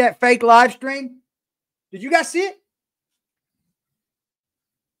guys see that fake live stream? Did you guys see it?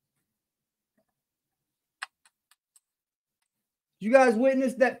 You guys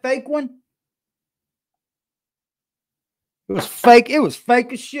witnessed that fake one? It was fake. It was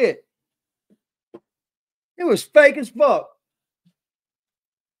fake as shit. It was fake as fuck.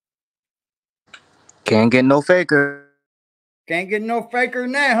 Can't get no faker. Can't get no faker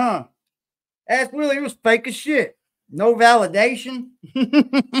than that, huh? Ask Willie, it was fake as shit. No validation.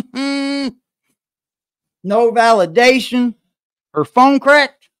 No validation. Her phone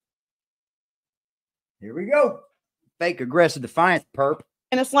cracked. Here we go. Fake aggressive Defiance perp.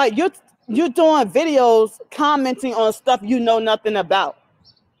 And it's like you're doing videos commenting on stuff you know nothing about.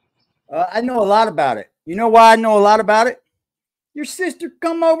 I know a lot about it. You know why I know a lot about it? Your sister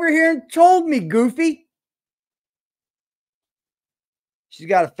come over here and told me, Goofy. She's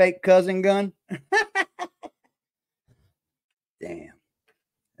got a fake cousin gun. Damn.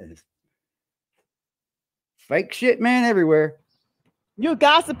 That is fake shit, man, everywhere. You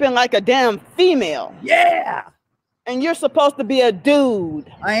gossiping like a damn female. Yeah. And you're supposed to be a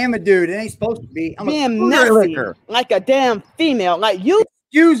dude. I am a dude. It ain't supposed to be. I'm being a messy liquor. Like a damn female. Like you.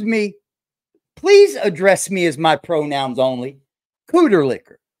 Excuse me. Please address me as my pronouns only. Cooter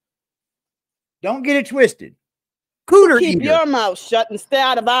liquor. Don't get it twisted. Cooter Keep eater. your mouth shut and stay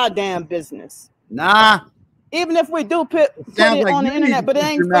out of our damn business. Nah. Even if we do put it like on the internet, but it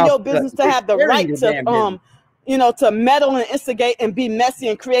ain't for your business to have the right to you know, to meddle and instigate and be messy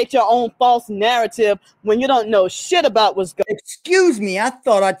and create your own false narrative when you don't know shit about what's going on. Excuse me, I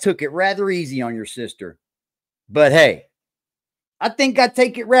thought I took it rather easy on your sister. But hey, I think I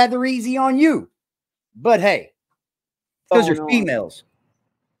take it rather easy on you. But hey, because you're females.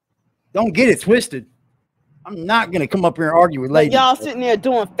 Don't get it twisted. I'm not going to come up here and argue with ladies. Y'all sitting there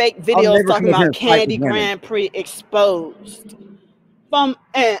doing fake videos talking about Candy Grand Prix exposed.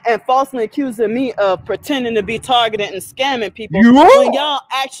 And falsely accusing me of pretending to be targeted and scamming people. You are. When y'all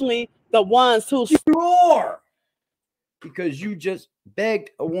actually the ones who you are. Because you just begged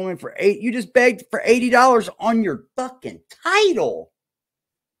a woman for you just begged for $80 on your fucking title.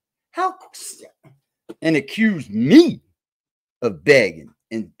 How and accused me of begging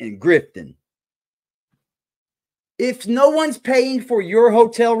and grifting. If no one's paying for your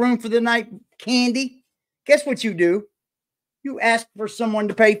hotel room for the night, Candy, guess what you do? You ask for someone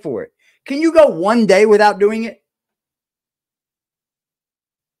to pay for it. Can you go one day without doing it?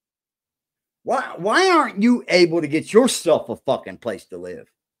 Why aren't you able to get yourself a fucking place to live?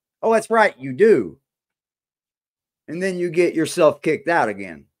 Oh, that's right, you do. And then you get yourself kicked out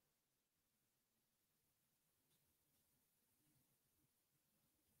again.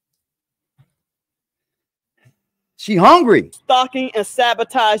 She hungry. Stalking and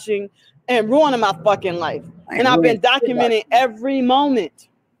sabotaging and ruining my fucking life. And I've been documenting every moment.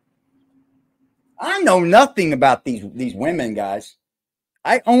 I know nothing about these women, guys.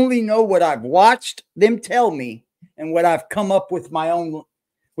 I only know what I've watched them tell me and what I've come up with my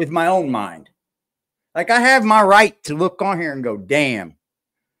own mind. Like, I have my right to look on here and go, damn,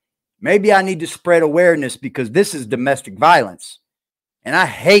 maybe I need to spread awareness because this is domestic violence. And I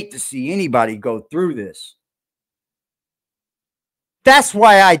hate to see anybody go through this. That's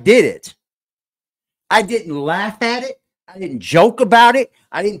why I did it. I didn't laugh at it. I didn't joke about it.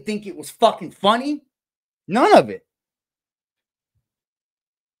 I didn't think it was fucking funny. None of it.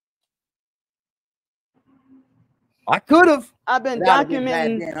 I could have. I've been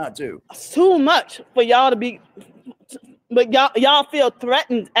documenting too much for y'all to be, but y'all feel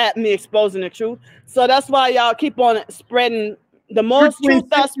threatened at me exposing the truth. So that's why y'all keep on spreading. The more truth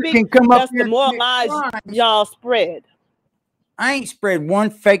I speak, that's the more lies y'all spread. I ain't spread one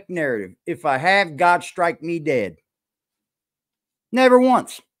fake narrative. If I have, God strike me dead. Never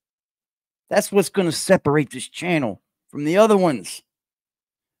once. That's what's going to separate this channel from the other ones.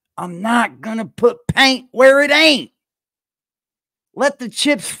 I'm not going to put paint where it ain't. Let the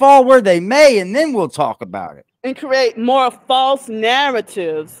chips fall where they may, and then we'll talk about it. And create more false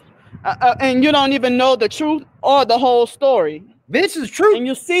narratives. And you don't even know the truth or the whole story. This is true. And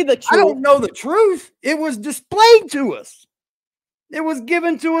you see the truth. I don't know the truth. It was displayed to us. It was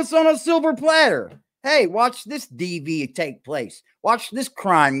given to us on a silver platter. Hey, watch this DV take place. Watch this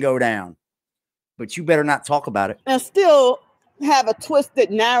crime go down. But you better not talk about it. And still have a twisted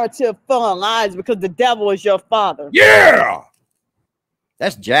narrative full of lies because the devil is your father. Yeah!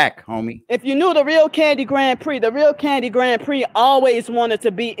 That's Jack, homie. If you knew the real Candy Grand Prix, the real Candy Grand Prix always wanted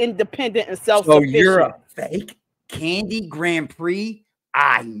to be independent and self-sufficient. So you're a fake Candy Grand Prix?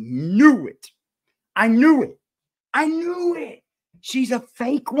 I knew it. I knew it. I knew it. She's a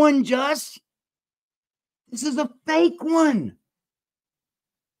fake one, Just. This is a fake one.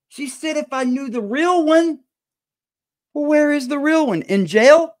 She said if I knew the real one, well, where is the real one? In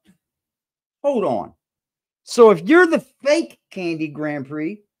jail? Hold on. So if you're the fake Candy Grand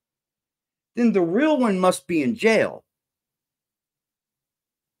Prix, then the real one must be in jail.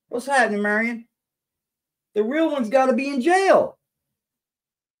 What's happening, Marion? The real one's got to be in jail.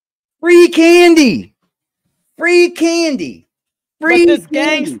 Free candy. Free candy. But this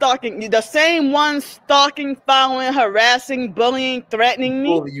gang stalking, the same one stalking, following, harassing, bullying, threatening me.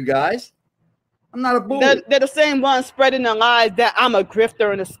 Bully you guys. I'm not a bully. They're the same one spreading the lies that I'm a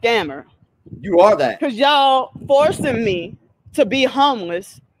grifter and a scammer. You are that. Because y'all forcing me to be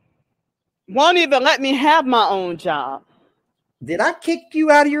homeless. Won't even let me have my own job. Did I kick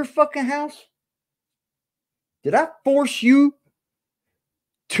you out of your fucking house? Did I force you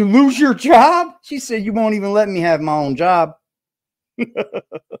to lose your job? She said you won't even let me have my own job.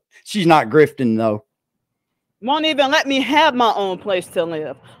 She's not grifting though. Won't even let me have my own place to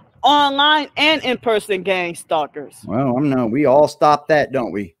live. Online and in-person gang stalkers. Well, I know we all stopped that,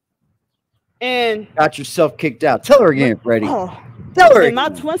 don't we? And got yourself kicked out. Tell her again, Freddie. Oh, tell her. And my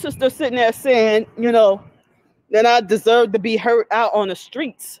twin sister sitting there saying, you know, that I deserve to be hurt out on the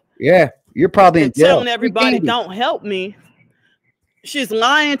streets. Yeah, you're probably in jail. Telling everybody don't help me. She's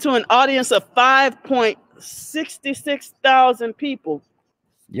lying to an audience of 5,66,000 people.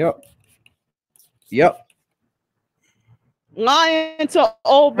 Yep. Yep. Lying to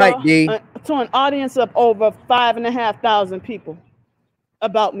over to an audience of over 5,500 people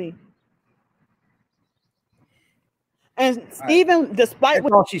about me. And even despite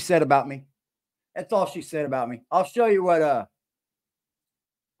what all she said about me. That's all she said about me. I'll show you what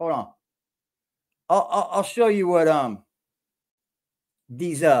hold on. I'll show you what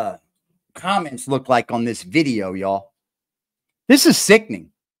these comments look like on this video, y'all. This is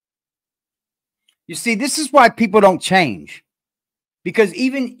sickening. You see, this is why people don't change. Because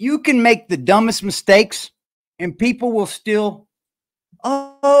even you can make the dumbest mistakes and people will still,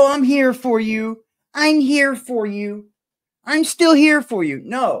 oh, I'm here for you. I'm here for you. I'm still here for you.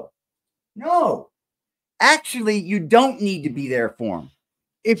 No. No. Actually, you don't need to be there for them.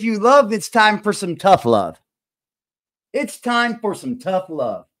 If you love, it's time for some tough love. It's time for some tough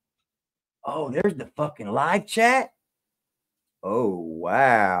love. Oh, there's the fucking live chat. Oh,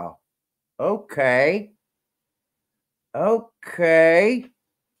 wow. Okay. Okay.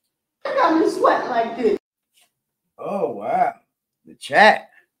 I got me sweating like this. Oh, wow. The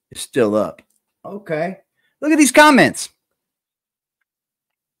chat is still up. Okay. Look at these comments.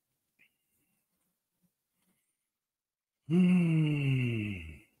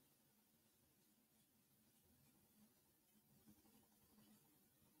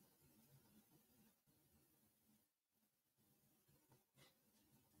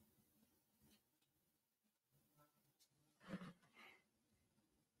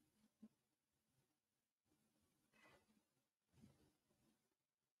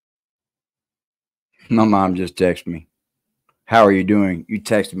 My mom just texted me. How are you doing? You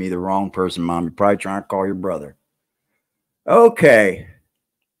texted me the wrong person, Mom. You're probably trying to call your brother. Okay.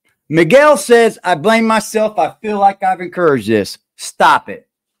 Miguel says, I blame myself. I feel like I've encouraged this. Stop it.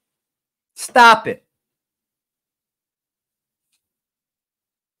 Stop it.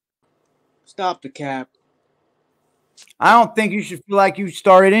 Stop the cap. I don't think you should feel like you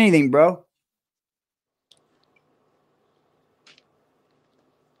started anything, bro.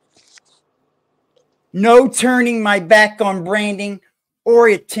 No turning my back on branding or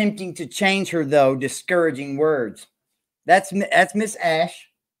attempting to change her, though. Discouraging words. That's Miss Ash.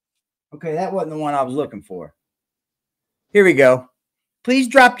 Okay, that wasn't the one I was looking for. Here we go. Please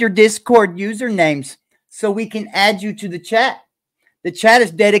drop your Discord usernames so we can add you to the chat. The chat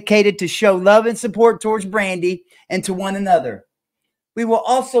is dedicated to show love and support towards Brandy and to one another. We will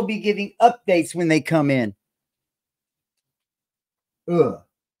also be giving updates when they come in.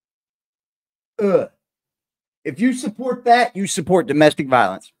 If you support that, you support domestic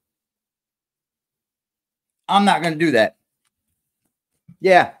violence. I'm not going to do that.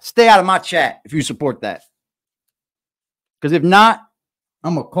 Yeah, stay out of my chat if you support that. Because if not,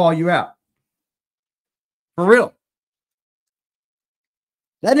 I'm going to call you out. For real.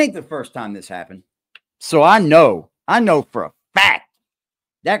 That ain't the first time this happened. So I know for a fact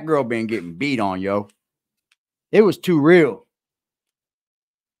that girl been getting beat on, yo. It was too real.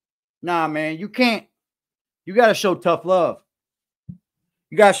 Nah, man, you can't. You got to show tough love.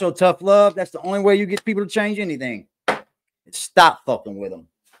 You got to show tough love. That's the only way you get people to change anything. Stop fucking with them.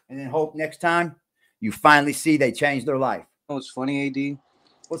 And then hope next time you finally see they change their life. Oh, it's funny, AD.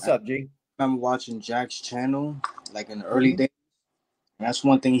 What's up, G? I remember watching Jack's channel like in the early days. And that's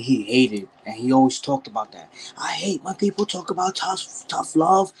one thing he hated. And he always talked about that. I hate when people talk about tough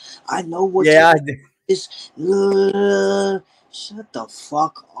love. I know what is. Shut the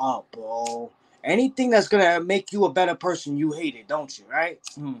fuck up, bro. Anything that's gonna make you a better person, you hate it, don't you? Right?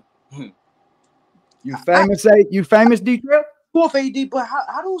 You famous? You famous, D-Trip? Off AD, but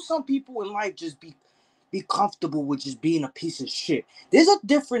how do some people in life just be comfortable with just being a piece of shit? There's a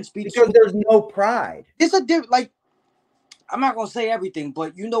difference between, because there's no pride. There's a difference. Like, I'm not gonna say everything,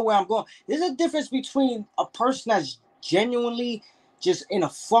 but you know where I'm going. There's a difference between a person that's genuinely just in a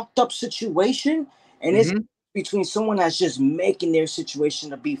fucked up situation, and it's between someone that's just making their situation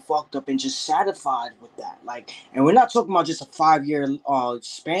to be fucked up and just satisfied with that. Like, and we're not talking about just a 5-year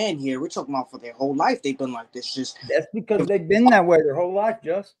span here. We're talking about for their whole life they've been like this. Just that's because they've been that way their whole life,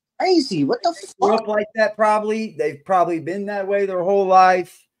 just crazy. What the fuck? Grew up like that, probably. They've probably been that way their whole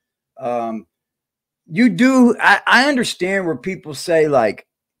life. You do. I understand where people say, like,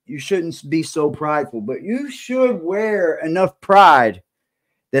 you shouldn't be so prideful, but you should wear enough pride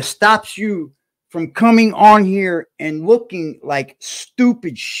that stops you from coming on here and looking like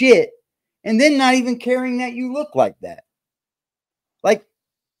stupid shit and then not even caring that you look like that. Like,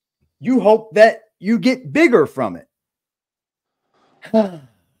 you hope that you get bigger from it.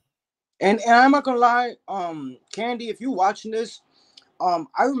 And I'm not gonna lie, Candy, if you're watching this, I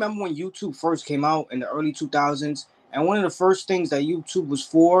remember when YouTube first came out in the early 2000s, and one of the first things that YouTube was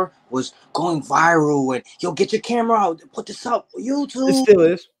for was going viral and, yo, get your camera out, put this up, YouTube. It still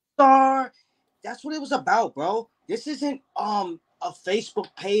is. Star. That's what it was about, bro. This isn't a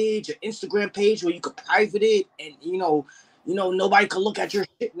Facebook page, an Instagram page where you could private it and you know nobody could look at your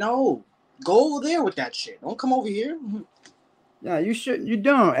shit. No, go over there with that shit. Don't come over here. No, you shouldn't. You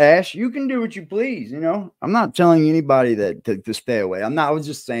don't, Ash. You can do what you please. You know, I'm not telling anybody that to stay away. I'm not. I was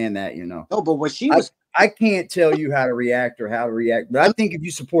just saying that. You know. No, but what she was. I can't tell you how to react or how to react, but I think if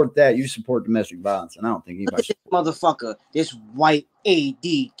you support that, you support domestic violence, and I don't think anybody. This motherfucker, this white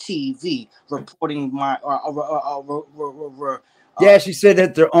ADTV reporting my. Yeah, she said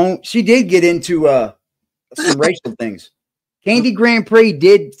that their own. She did get into some racial things. Candy Grand Prix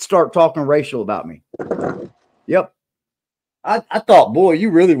did start talking racial about me. Yep. I thought, boy,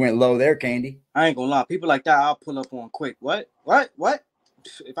 you really went low there, Candy. I ain't gonna lie. People like that, I'll pull up on quick. What?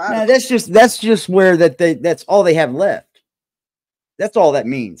 If I no, that's just where that's all they have left. That's all that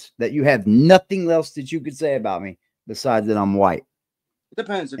means. That you have nothing else that you could say about me besides that I'm white. It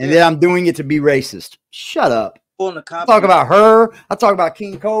depends. And that I'm doing it to be racist. Shut up. I'll talk about her. I'll talk about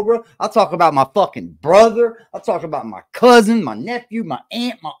King Cobra. I'll talk about my fucking brother. I'll talk about my cousin, my nephew, my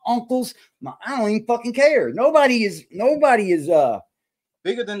aunt, my uncles. I don't even fucking care. Nobody is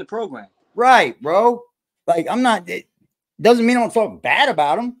bigger than the program. Right, bro. Like, I'm not. It doesn't mean I don't talk bad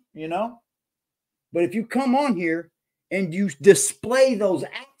about them, you know. But if you come on here and you display those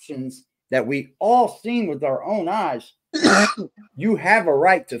actions that we all seen with our own eyes, you have a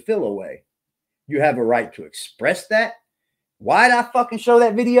right to feel away. You have a right to express that. Why did I fucking show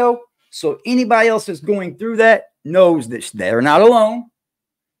that video? So anybody else that's going through that knows that they're not alone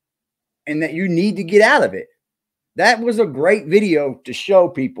and that you need to get out of it. That was a great video to show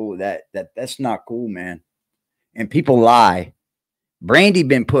people that that's not cool, man. And people lie. Brandy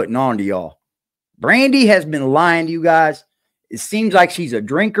been putting on to y'all. Brandy has been lying to you guys. It seems like she's a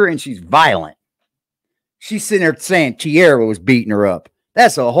drinker and she's violent. She's sitting there saying Tierra was beating her up.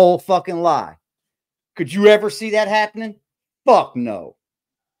 That's a whole fucking lie. Could you ever see that happening? Fuck no.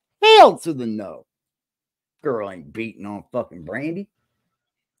 Hell to the no. Girl ain't beating on fucking Brandy.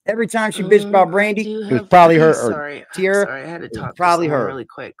 Every time she bitched about Brandy, it was probably her or Tierra. Sorry, I had to talk probably her really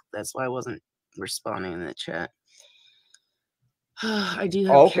quick. That's why I wasn't responding in the chat. I do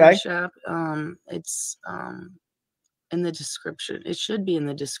have Cash App. It's in the description. It should be in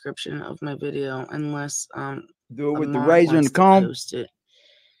the description of my video, unless do it with the razor and the comb. Post it.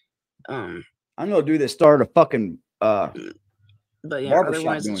 I'm gonna do this. Start a fucking but yeah,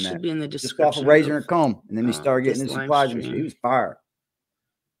 otherwise it should be in the description. Just off a razor and comb, and then he started getting his supplies and shit. He was fired.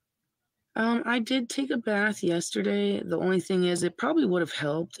 I did take a bath yesterday. The only thing is, it probably would have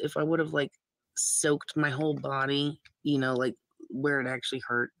helped if I would have like soaked my whole body, you know, like where it actually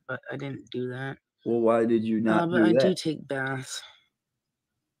hurt, but I didn't do that. Well, why did you not do that? I do take baths.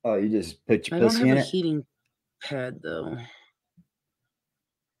 Oh, you just put your pussy in it? I don't have a heating pad, though.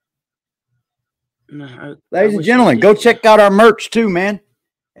 No, ladies and gentlemen, go check out our merch too, man.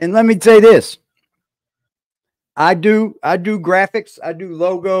 And let me say this. I do graphics, I do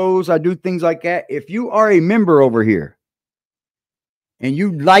logos, I do things like that. If you are a member over here and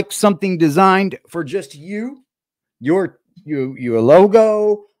you like something designed for just you, your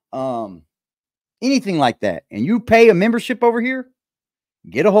logo, anything like that, and you pay a membership over here,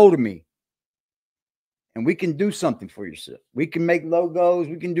 get a hold of me. And we can do something for yourself. We can make logos.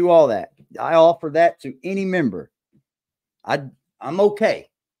 We can do all that. I offer that to any member. I'm okay.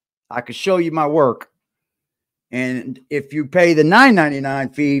 I can show you my work. And if you pay the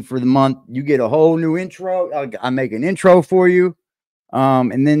 $9.99 fee for the month, you get a whole new intro. I make an intro for you.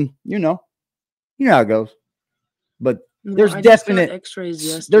 And then, you know how it goes. But there's definite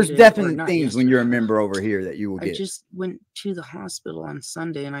things when you're a member over here that you will get. I just went to the hospital on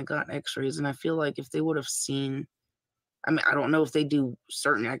Sunday and I got x-rays, and I feel like if they would have seen, I mean, I don't know if they do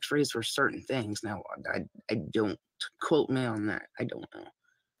certain x-rays for certain things. Now, I don't quote me on that. I don't know.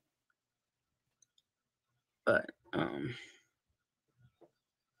 But,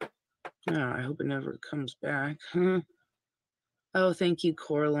 yeah, I hope it never comes back. Oh, thank you,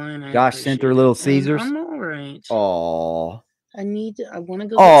 Coraline. Josh sent her Little Caesars. I'm all right. Aww. I want to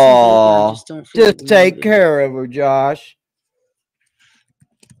go get some bacon. I just don't feel just take care of her, Josh.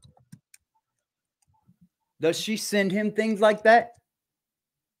 Does she send him things like that?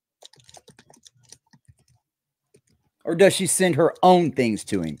 Or does she send her own things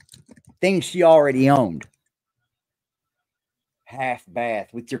to him? Things she already owned. Half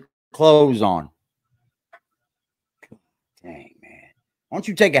bath with your clothes on. Dang, man. Why don't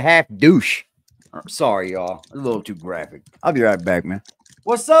you take a half douche? Sorry, y'all. A little too graphic. I'll be right back, man.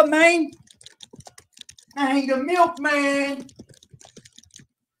 What's up, man? I ain't the milkman.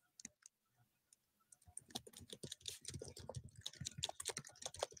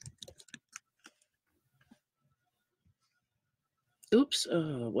 Oops.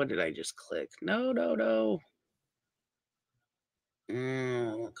 What did I just click? No.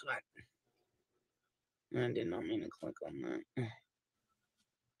 Oh, God. I did not mean to click on that.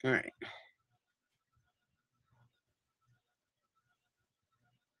 All right.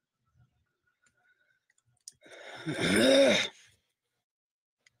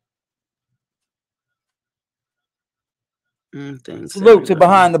 Thanks. Salute to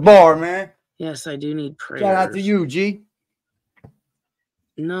behind the bar, man. Yes, I do need prayers. Shout out to you, G.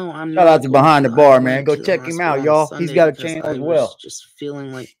 No, I'm Shout out to behind the bar, man. Go check him out, y'all. He's got a channel as well. Just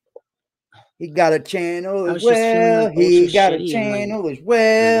feeling like he got a channel as well. He got a channel as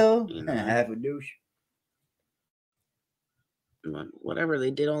well. Half a douche. Whatever, they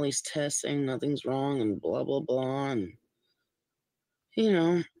did all these tests saying nothing's wrong and blah blah blah, and you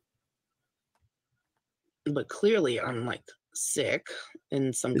know, but clearly I'm like sick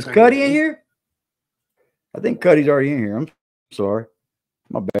in some. Is Cuddy in here? I think Cuddy's already in here. I'm sorry,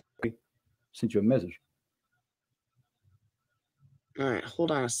 my bad. Sent you a message. All right, hold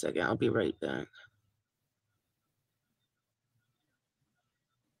on a second. I'll be right back.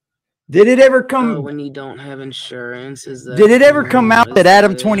 Did it ever come when you don't have insurance? Is that, did it ever come out that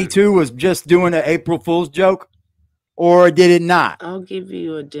Adam 22 was just doing an April Fool's joke, or did it not? I'll give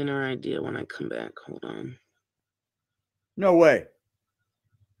you a dinner idea when I come back. Hold on. No way.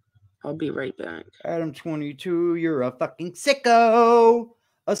 I'll be right back. Adam 22, you're a fucking sicko.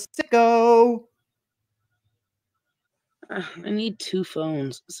 A sicko. I need 2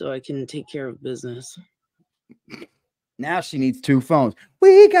 phones so I can take care of business. Now she needs 2 phones.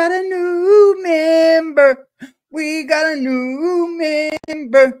 We got a new member. We got a new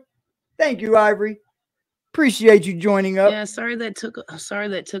member. Thank you, Ivory. Appreciate you joining up. Yeah, sorry that took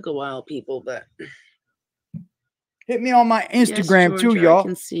a while, people, but hit me on my Instagram yes, too, George, y'all. I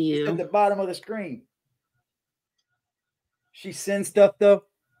can see you. It's at the bottom of the screen. She sends stuff though.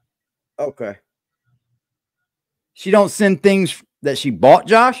 Okay. She don't send things that she bought,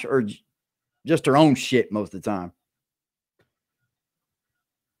 Josh, or just her own shit most of the time.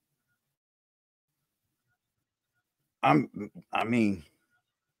 I mean,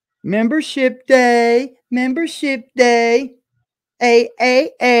 membership day, A.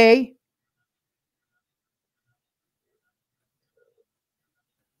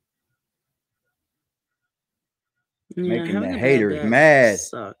 Yeah, making the having a bad haters back mad.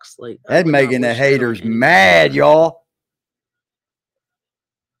 sucks. Like That's making the haters mad, y'all.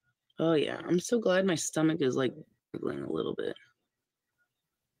 Oh yeah, I'm so glad my stomach is like wiggling a little bit.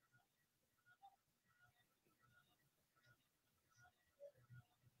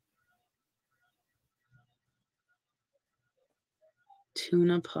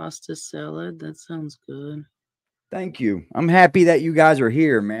 Tuna pasta salad. That sounds good. Thank you. I'm happy that you guys are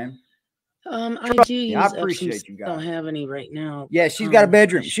here, man. I do use I appreciate you guys. I don't have any right now. Yeah, she's got a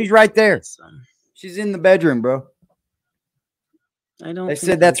bedroom. She's right there. She's in the bedroom, bro. I don't. They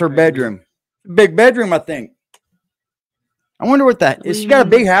said that's her bedroom. Big bedroom, I think. I wonder what that is. She got a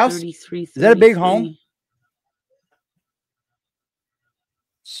big house. Is that a big home?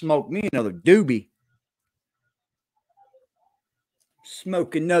 Smoke me another doobie.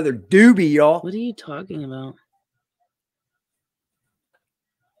 Smoke another doobie, y'all. What are you talking about?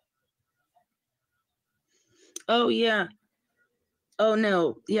 Oh yeah. Oh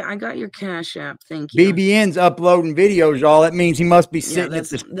no. Yeah, I got your Cash App. Thank you. BBN's uploading videos, y'all. That means he must be sitting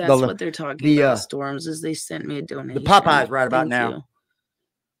that's, at the. That's what they're talking about. Storms is they sent me a donation. The Popeyes right about now. You.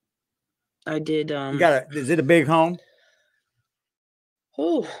 I did. You got is it a big home?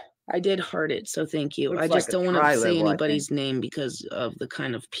 Oh, I did heart it. So thank you. Looks I just like don't want to say anybody's name because of the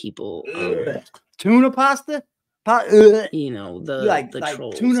kind of people. Tuna pasta. You know, the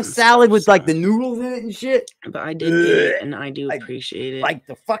trolls tuna salad with like the noodles in it and shit. But I did get it, and I do appreciate it. Like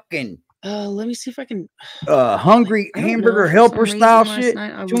the fucking let me see if I can hungry hamburger helper style shit.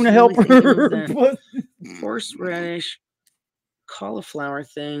 Tuna helper. Horseradish cauliflower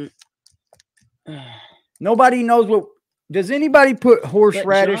thing. Nobody knows what. Does anybody put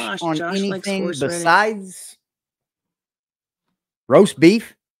horseradish on anything besides roast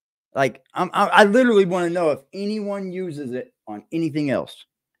beef? Like, I literally want to know if anyone uses it on anything else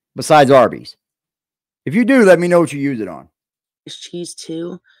besides Arby's. If you do, let me know what you use it on. It's cheese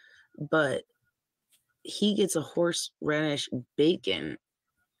too, but he gets a horseradish bacon.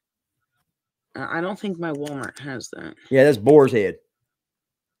 I don't think my Walmart has that. Yeah, that's boar's head.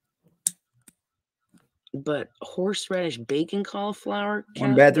 But horseradish bacon cauliflower.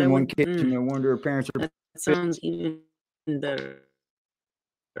 One bathroom, one kitchen. No wonder her parents are. That sounds even better.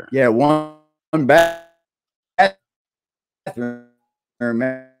 Yeah, one bathroom.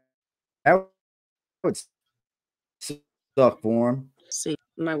 That would suck for him. See,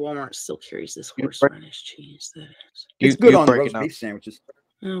 my Walmart still carries this horseradish cheese. It's good on roast beef sandwiches.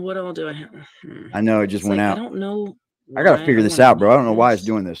 What all do I have? I know it just went out. I don't know. I gotta figure this out, bro. I don't know why it's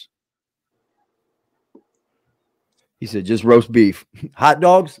doing this. He said just roast beef. Hot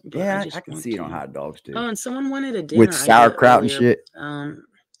dogs? Yeah, I can see it on hot dogs too. Oh, and someone wanted a dinner with sauerkraut and shit.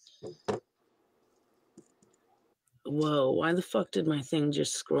 Whoa, why the fuck did my thing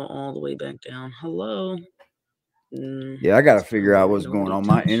just scroll all the way back down? Hello? Yeah, I gotta figure out what's going on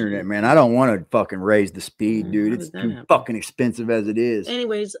my internet, man. I don't want to fucking raise the speed, dude. It's too fucking expensive as it is.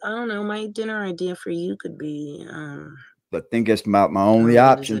 Anyways, I don't know. My dinner idea for you could be but I think it's about my only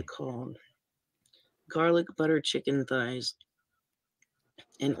option. What is it called? Garlic butter chicken thighs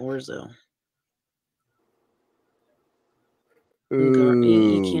and orzo.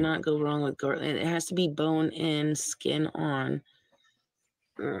 You cannot go wrong with garlic. It has to be bone in, skin on.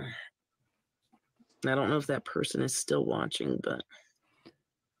 I don't know if that person is still watching, but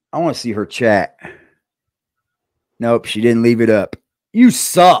I want to see her chat. Nope, she didn't leave it up. You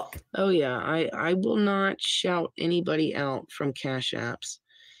suck. Oh yeah, I will not shout anybody out from Cash Apps.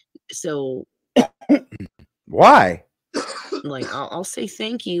 So why? Like I'll say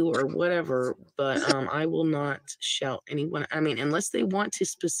thank you or whatever, but I will not shout anyone. I mean, unless they want to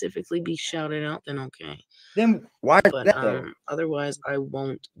specifically be shouted out, then okay. Then why? But otherwise, I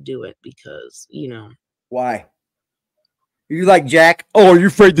won't do it because you know why. You like Jack? Oh, are you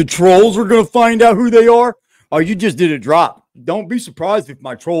afraid the trolls are going to find out who they are? Oh, you just did a drop. Don't be surprised if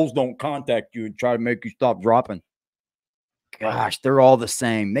my trolls don't contact you and try to make you stop dropping. Gosh, they're all the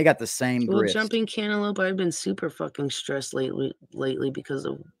same. They got the same grist. Jumping cantaloupe, I've been super fucking stressed lately because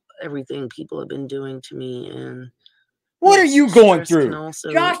of everything people have been doing to me. And what are you going through?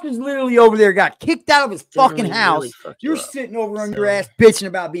 Josh was literally over there, got kicked out of his fucking house. You're sitting over on your ass bitching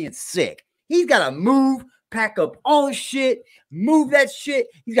about being sick. He's got to move, pack up all his shit, move that shit.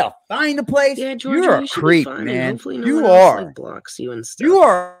 He's got to find a place. Yeah, Georgia, you're a creep, man. Hopefully no you one are. else, like, blocks you and stuff. You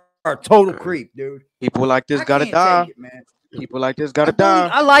are a total creep, dude. People like this gotta die. Man. People like this gotta die.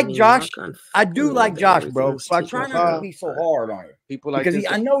 I like Josh. I do like Josh, bro. So I try not to be so hard on you. People like because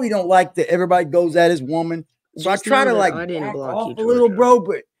I know he don't like that everybody goes at his woman. So I try to like back off a little, bro.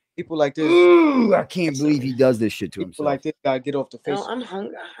 But people like this, I can't believe he does this shit to himself. People like this gotta get off the face. No, I'm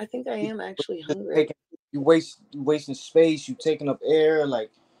hungry. I think I am actually hungry. You wasting space. You taking up air.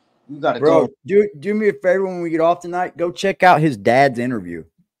 Like you gotta go. Do me a favor when we get off tonight. Go check out his dad's interview.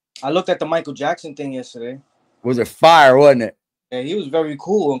 I looked at the Michael Jackson thing yesterday. Was it fire, wasn't it? Yeah, he was very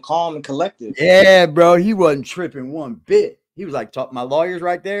cool and calm and collected. Yeah, bro. He wasn't tripping one bit. He was like, my lawyer's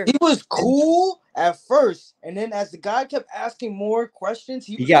right there. He was cool at first. And then as the guy kept asking more questions,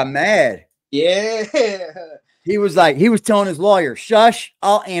 he got mad. Yeah. He was telling his lawyer, shush,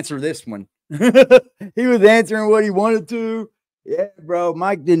 I'll answer this one. He was answering what he wanted to. Yeah, bro.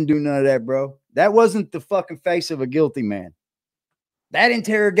 Mike didn't do none of that, bro. That wasn't the fucking face of a guilty man. That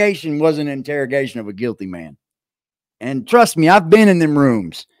interrogation wasn't an interrogation of a guilty man. And trust me, I've been in them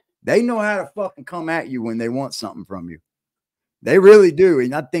rooms. They know how to fucking come at you when they want something from you. They really do.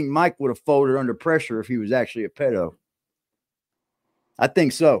 And I think Mike would have folded under pressure if he was actually a pedo. I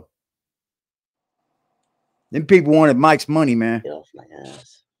think so. Them people wanted Mike's money, man. Get off my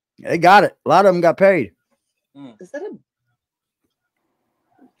ass. They got it. A lot of them got paid. Is that a...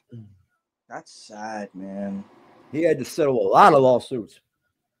 That's sad, man. He had to settle a lot of lawsuits.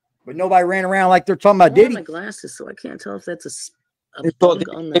 But nobody ran around like they're talking about Diddy. I have my glasses, so I can't tell if that's a bug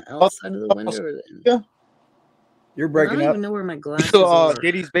on the outside of the window. Or yeah. You're breaking up. I don't even know where my glasses are.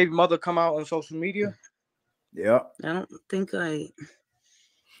 Diddy's baby mother come out on social media? Yeah. I don't think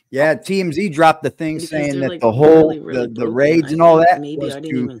Yeah, TMZ dropped the thing saying that the whole the raids and all that was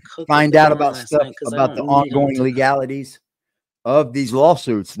to find out about stuff about the ongoing legalities of these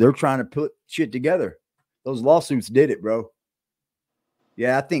lawsuits. They're trying to put shit together. Those lawsuits did it, bro.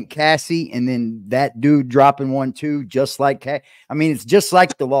 Yeah, I think Cassie and then that dude dropping one too, just like I mean, it's just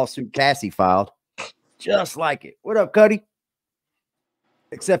like the lawsuit Cassie filed. Just like it. What up, Cuddy?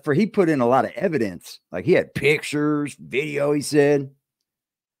 Except for he put in a lot of evidence. Like he had pictures, video, he said.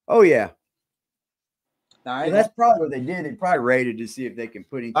 Oh, yeah. Well, that's probably what they did. They probably raided to see if they can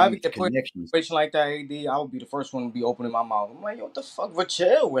put any connections. Situation like that, AD, I would be the first one to be opening my mouth. I'm like, yo, what the fuck? But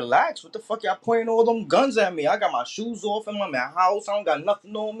chill, relax. What the fuck y'all pointing all them guns at me? I got my shoes off in my house. I don't got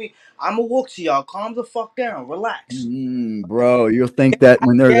nothing on me. I'm going to walk to y'all. Calm the fuck down. Relax. Bro, you'll think that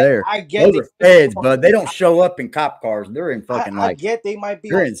when they're there. I get Those are feds, bud. They don't show up in cop cars. They're in fucking I get they might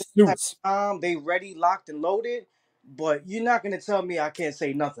be they're in suits. They ready, locked, and loaded. But you're not going to tell me I can't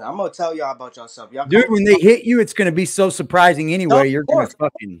say nothing. I'm going to tell y'all about yourself. Dude, when they hit you, it's going to be so surprising anyway. No, you're going to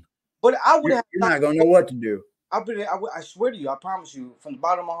fucking... But I would have... You're not going to know what to do. I swear to you, I promise you, from the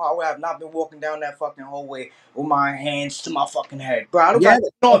bottom of my heart, I would have not been walking down that fucking hallway with my hands to my fucking head. Bro, I don't got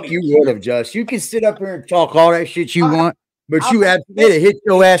to know me. You would have, just. You can sit up here and talk all that shit you want, but you have to hit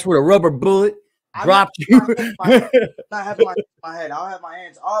your ass with a rubber bullet. Dropped you. Not having my head. I'll have my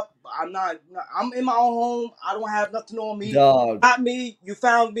hands up. I'm in my own home. I don't have nothing on me. Dog. Not me. You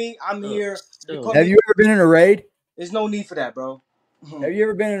found me. I'm here. Have you ever been in a raid? There's no need for that, bro. Have you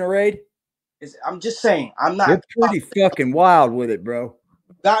ever been in a raid? I'm just saying. I'm not. You're pretty fucking wild with it, bro.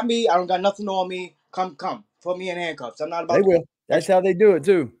 Got me. I don't got nothing on me. Come. Put me in handcuffs. I'm not about. They will. That's how they do it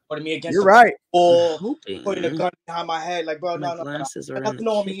too. Putting me against. You're right. Or putting a gun behind my head, like, bro, no. Nothing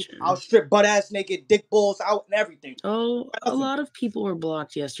on me. I'll strip butt ass naked, dick balls out, and everything. Oh, a lot of people were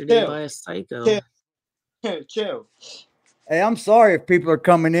blocked yesterday by a psycho. Chill. Hey, I'm sorry if people are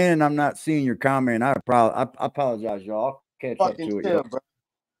coming in and I'm not seeing your comment. I apologize, y'all. Catch that to it. Bro.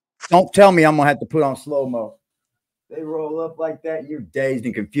 Don't tell me I'm gonna have to put on slow-mo. They roll up like that, you're dazed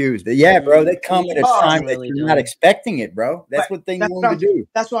and confused. Yeah, bro, they come at a time that you're not expecting it, bro. That's what they want to do.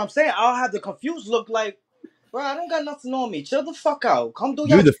 That's what I'm saying. I'll have the confused look like, bro, I don't got nothing on me. Chill the fuck out. Come do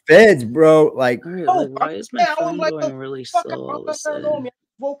the feds, bro. Like, why is my phone going really slow all of a sudden?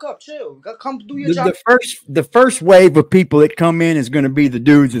 Woke up, chill. Come do your job. The first wave of people that come in is going to be the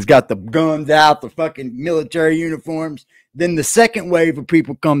dudes that's got the guns out, the fucking military uniforms. Then the second wave of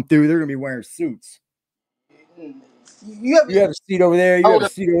people come through, they're going to be wearing suits. You have a seat over there. You have a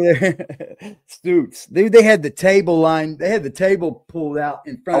seat over there. Stoots, dude. They had the table line. They had the table pulled out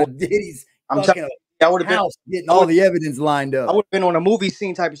in front of Diddy's fucking house, getting all the evidence lined up. I would have been on a movie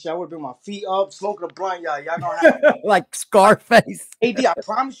scene type of shit. I would have been my feet up, smoking a blunt. Y'all gonna have like Scarface. AD, I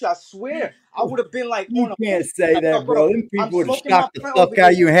promise you, I swear, I would have been like, you can't say that, bro. Them people would have smoking shocked the fuck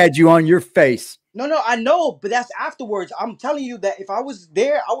out of you and had you on your face. No, I know, but that's afterwards. I'm telling you that if I was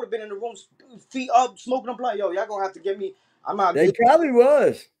there, I would have been in the room, feet up, smoking a blunt. Yo, y'all gonna have to get me. I'm not. They probably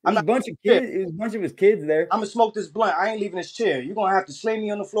was. There's a bunch of kids. It was a bunch of his kids there. I'm gonna smoke this blunt. I ain't leaving this chair. You're gonna have to slay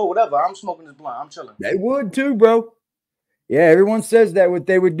me on the floor, whatever. I'm smoking this blunt. I'm chilling. They would too, bro. Yeah, everyone says that what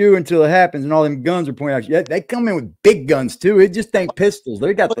they would do until it happens, and all them guns are pointed out. Yeah, they come in with big guns too. It just ain't pistols.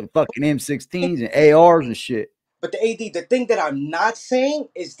 They got the fucking M16s and ARs and shit. But the thing that I'm not saying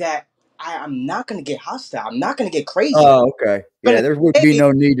is that I'm not gonna get hostile. I'm not gonna get crazy. Oh, okay. Yeah, there would be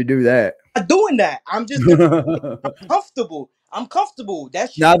no need to do that. I'm not doing that. I'm just I'm comfortable. I'm comfortable.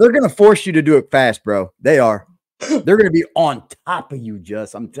 That's now they're gonna force you to do it fast, bro. They are. They're gonna be on top of you,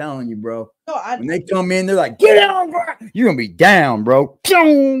 just. I'm telling you, bro. No, when they come in, they're like, "Get down, bro." You're gonna be down, bro.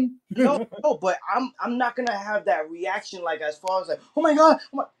 No, but I'm not gonna have that reaction like as far as like, oh my god,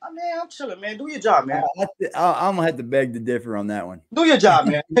 man, I'm chilling, man. Do your job, man. I'm gonna have to beg to differ on that one. Do your job,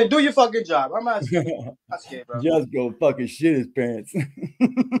 man. Do your fucking job. I'm not scared, bro. Just go fucking shit his pants.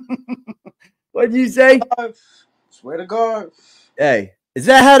 What'd you say? Swear to God. Hey, is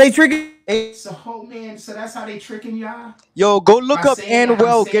that how they trick it? So, man, so that's how they tricking y'all? Yo, go look up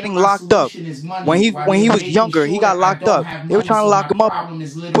Anuel getting locked up. When he was younger, he got locked up. They were trying to lock him up,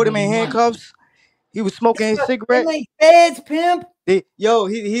 put him in handcuffs. He was smoking his cigarette. Feds, pimp. He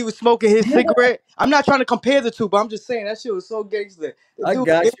was smoking his cigarette. I'm not trying to compare the two, but I'm just saying that shit was so gangster. I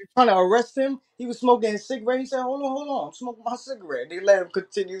got you. Trying to arrest him. He was smoking his cigarette. He said, hold on. I'm smoking my cigarette. They let him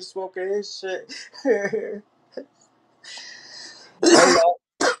continue smoking his shit.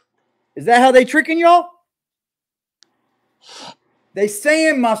 Is that how they tricking y'all? They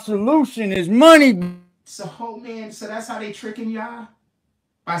saying my solution is money. So, man, so that's how they tricking y'all?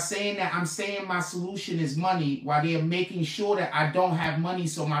 By saying that I'm saying my solution is money while they're making sure that I don't have money,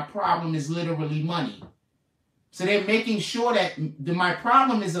 so my problem is literally money. So they're making sure that my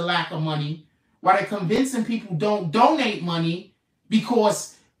problem is a lack of money while they're convincing people don't donate money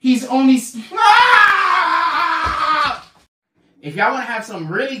because he's only... If y'all want to have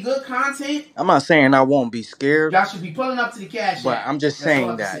some really good content, I'm not saying I won't be scared. Y'all should be pulling up to the cash. But I'm just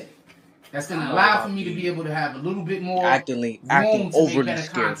saying that. That's going to allow for me to be able to have a little bit more acting overly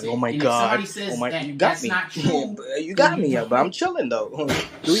scared. Oh my god! Oh my! You got me. You got me. But I'm chilling though.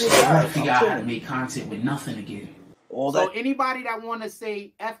 Do your job. Figure out how to make content with nothing again. So anybody that want to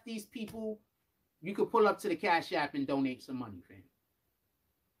say F these people, you could pull up to the Cash App and donate some money, fam.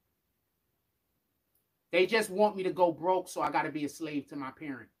 They just want me to go broke, so I got to be a slave to my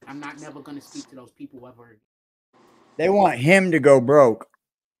parent. I'm never going to speak to those people ever again. They want him to go broke,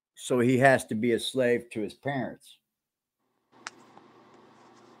 so he has to be a slave to his parents.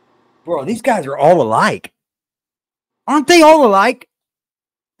 Bro, these guys are all alike. Aren't they all alike?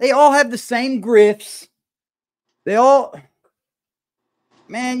 They all have the same grifts. They all...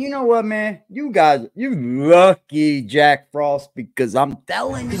 Man, you know what, man? You guys, you lucky, Jack Frost, because I'm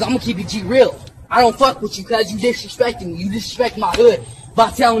telling you. Because I'm going to keep it G real. I don't fuck with you because you disrespecting me. You disrespect my hood by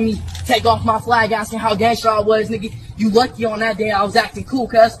telling me take off my flag, asking how gangster I was, nigga. You lucky on that day I was acting cool,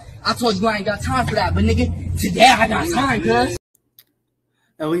 cuz. I told you I ain't got time for that, but nigga, today I got time, cuz.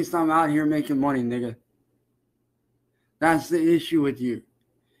 At least I'm out here making money, nigga. That's the issue with you.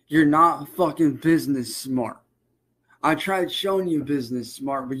 You're not fucking business smart. I tried showing you business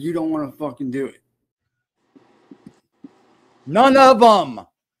smart, but you don't want to fucking do it. None of them.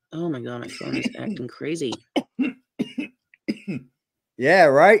 Oh my god, my phone is acting crazy. Yeah,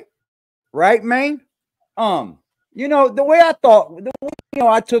 right? Right, man? You know, the way I thought,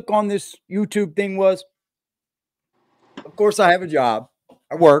 I took on this YouTube thing was, of course, I have a job.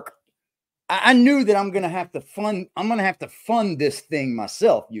 I work. I knew that I'm going to have to fund this thing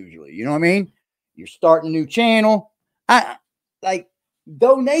myself usually. You know what I mean? You're starting a new channel. Like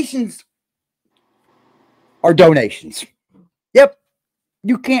donations are donations. Yep.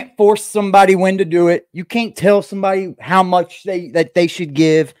 You can't force somebody when to do it. You can't tell somebody how much they should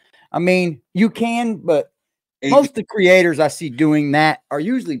give. I mean, you can, but most of the creators I see doing that are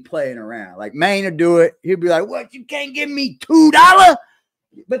usually playing around. Like Maine will do it. He'll be like, "What? You can't give me $2?"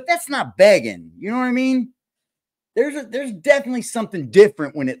 But that's not begging. You know what I mean? There's definitely something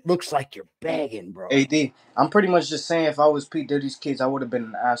different when it looks like you're begging, bro. AD, I'm pretty much just saying if I was P. Diddy's kids, I would have been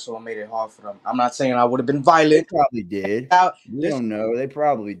an asshole and made it hard for them. I'm not saying I would have been violent. They probably did. We don't know. They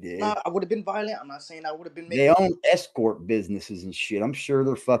probably did. I would have been violent. I'm not saying I would have been. They own escort businesses and shit. I'm sure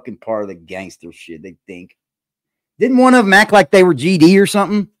they're fucking part of the gangster shit. They think. Didn't one of them act like they were GD or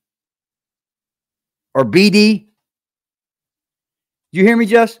something? Or BD? You hear me,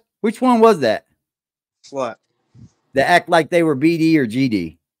 Just? Which one was that? What? That act like they were BD or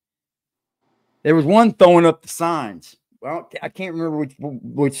GD. There was one throwing up the signs. Well, I can't remember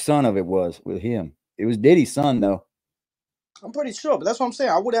which son of it was with him. It was Diddy's son, though. I'm pretty sure, but that's what I'm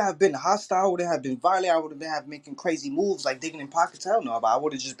saying. I wouldn't have been hostile. I wouldn't have been violent. I would have been making crazy moves like digging in pockets. Hell no, but I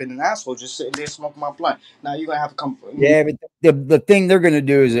would have just been an asshole, just sitting there smoking my blunt. Now you're gonna have to come. Yeah, but the thing they're gonna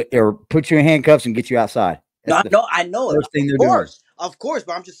do is put you in handcuffs and get you outside. I know. First thing they're doing. Of course,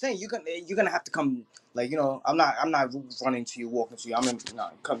 but I'm just saying you're gonna have to come. Like, I'm not running to you, walking to you.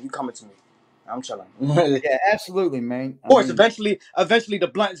 You coming to me. I'm chilling. Yeah, absolutely, man. Of course, eventually the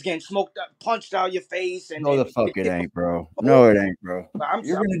blunt is getting smoked up, punched out your face. And no, the fuck it ain't, bro. No, it ain't, bro.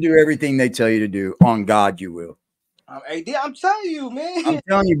 You're gonna do everything they tell you to do. On God, you will. I'm telling you, man. I'm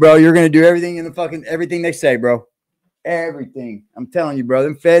telling you, bro. You're gonna do everything in the fucking everything they say, bro. Everything. I'm telling you, bro.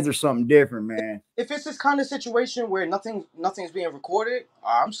 Them feds are something different, man. If it's this kind of situation where nothing's being recorded,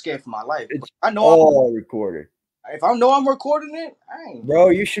 I'm scared for my life. I know all recorded. If I know I'm recording it, bro,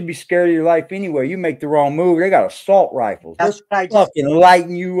 you should be scared of your life anyway. You make the wrong move. They got assault rifles. That's They're fucking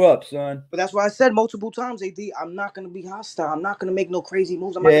lighting you up, son. But that's why I said multiple times, AD, I'm not gonna be hostile. I'm not gonna make no crazy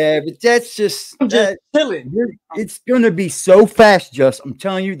moves. But that's just chilling. It's gonna be so fast, I'm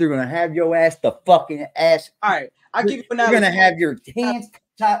telling you, they're gonna have your ass the fucking ass. All right, I give you an analogy. You're gonna have your hands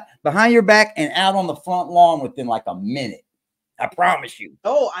behind your back and out on the front lawn within like a minute. I promise you.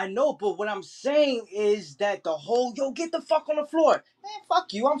 Oh, I know, but what I'm saying is that the whole get the fuck on the floor. Man,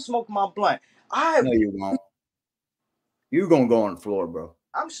 fuck you. I'm smoking my blunt. No, you won't. You're gonna go on the floor, bro.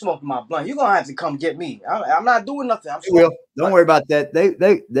 I'm smoking my blunt. You're gonna have to come get me. I'm not doing nothing. I'm will. Don't worry about that.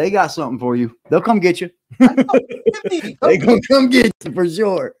 They got something for you. They'll come get you. They gonna come get you for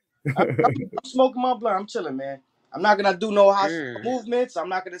sure. I'm smoking my blunt. I'm chilling, man. I'm not gonna do no hostile movements. I'm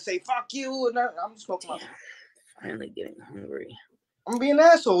not gonna say fuck you. I'm smoking my blunt. Finally getting hungry. I'm being an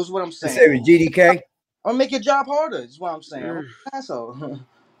asshole is what I'm saying. Say with GDK. I'm gonna make your job harder is what I'm saying. I'm an asshole. I'm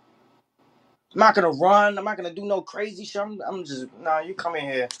not gonna run. I'm not gonna do no crazy shit. I'm just you come in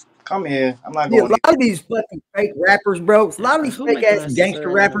here. Come here. I'm not going. A lot of these fucking fake rappers, bro. A lot of these fake ass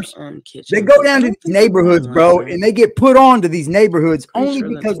gangster rappers. They go down to these neighborhoods, bro, and they get put on to these neighborhoods only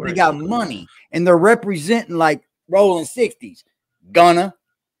because they got money and they're representing like rolling 60s. Gunna.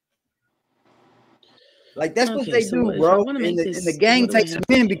 Like that's what they do, bro. And the gang takes them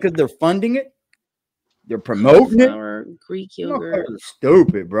in because they're funding it. They're promoting it. Greek yogurt.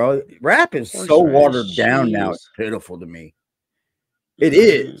 Stupid, bro. Rap is so watered down now. It's pitiful to me. It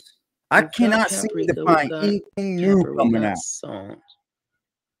is. I cannot seem to find anything new coming out.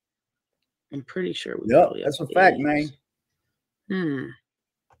 I'm pretty sure. That's a fact, man.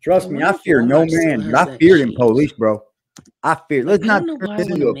 Trust me, I fear no man, but I fear them police, bro. I fear. Let's not turn this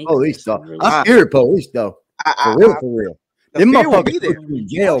into a police though. I fear the police though. For real. Them motherfuckers put you in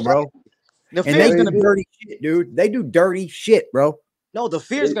jail, bro. And they do dirty shit, dude. They do dirty shit, bro. No, the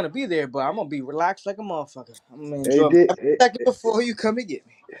fear is gonna be there, but I'm gonna be relaxed like a motherfucker. I'm gonna enjoy every second before you come and get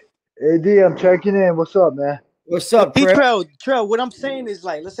me. AD, I'm checking in. What's up, man? What's up, Trail? What I'm saying is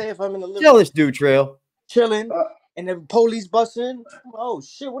like, let's say if I'm in the living tell this dude, Trail, chilling. And the police busting. Oh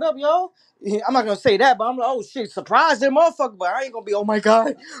shit, what up, y'all? I'm not gonna say that, but I'm like, oh shit, surprise them motherfucker. But I ain't gonna be, oh my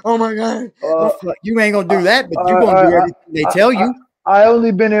god. You ain't gonna do that, but you gonna do everything they tell you. I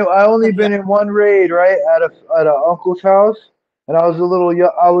only been in one raid, right, at an uncle's house, and I was a little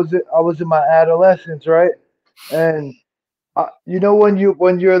young. I was in my adolescence, right, and when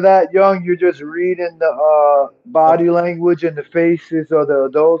you're that young, you're just reading the body language and the faces of the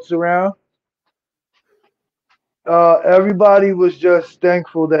adults around. Everybody was just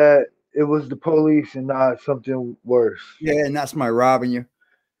thankful that it was the police and not something worse. Yeah, and that's my robbing you.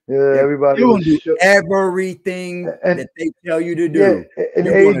 Yeah, everybody was do everything that they tell you to do. Yeah, and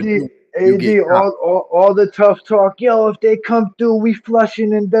AD, all the tough talk. Yo, if they come through, we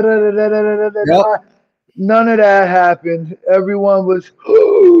flushing and da da da da da da da. None of that happened. Everyone was.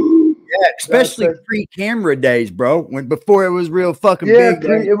 Yeah, especially pre-camera days, bro. Before it was real fucking big.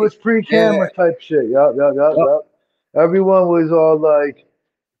 It was pre-camera type shit. Yup. Everyone was all like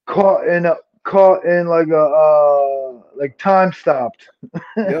caught in like a like time stopped.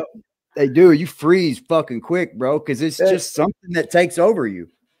 Yep. They do. You freeze fucking quick, bro, because it's just something that takes over you.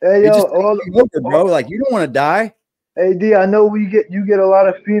 Hey, yo, bro, like you don't want to die. Hey D, I know you get a lot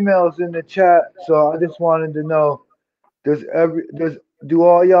of females in the chat, so I just wanted to know, do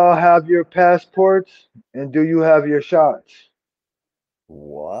all y'all have your passports and do you have your shots?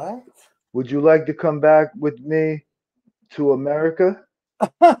 What? Would you like to come back with me to America?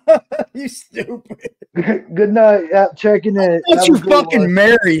 You stupid. Good night. Checking in. Once Have a you good one. fucking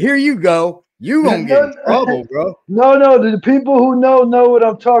married, here you go. You gonna get in trouble, bro. No. The people who know what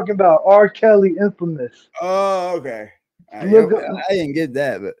I'm talking about. R. Kelly, infamous. Oh, okay. Look, I didn't get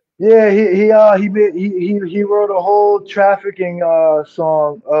that, but yeah, he wrote a whole trafficking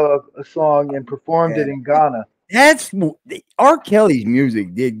song and performed yeah, it in Ghana. that's R. Kelly's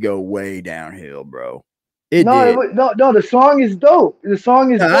music did go way downhill, bro. It did. No. The song is dope. The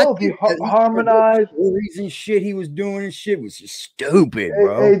song is No, I dope. He think that harmonized. stories and shit he was doing and shit was just stupid,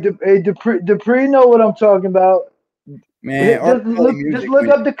 bro. Hey, Dupree know what I'm talking about. Man, R. Kelly music Just look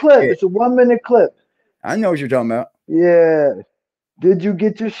went up the clip. shit. It's a 1-minute clip. I know what you're talking about. Yeah. Did you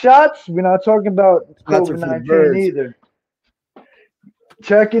get your shots? We're not talking about Shots are for the COVID-19 birds. either.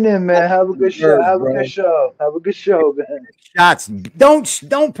 Checking in, man. Have a good show. Have a good show. Have a good show, man. Shots.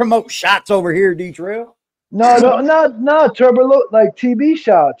 Don't promote shots over here, D-Trail. No, like TB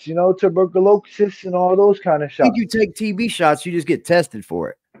shots, tuberculosis and all those kind of I think shots. you take TB shots, you just get tested for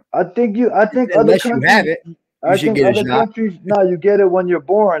it. I think other unless countries, you have it, you should get a shot. Countries, no, you get it when you're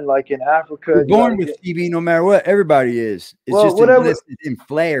born, like in Africa. You're born with TB no matter what. Everybody is. It's well, just whatever,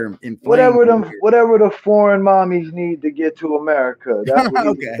 whatever the foreign mommies need to get to America. That's what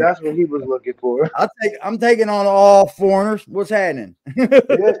okay. That's what he was looking for. I'm taking on all foreigners. What's happening?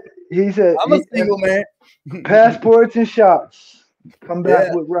 Yeah, he said I'm a single man. Passports and shots. Come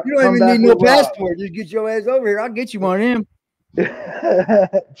back with. You don't even need no passport. Just get your ass over here. I'll get you one of them.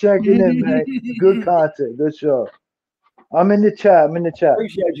 Checking in, man. Good content. Good show. I'm in the chat.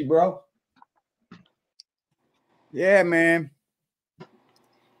 Appreciate you, bro. Yeah, man.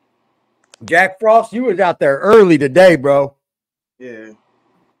 Jack Frost, you was out there early today, bro. Yeah.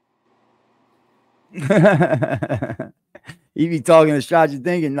 You be talking the shots, you're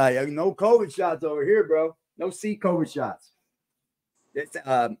thinking like no COVID shots over here, bro. No COVID shots.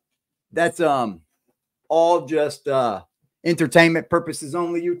 That's all just entertainment purposes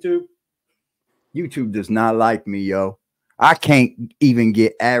only. YouTube does not like me, yo. I can't even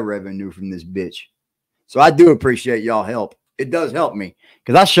get ad revenue from this bitch. So I do appreciate y'all help. It does help me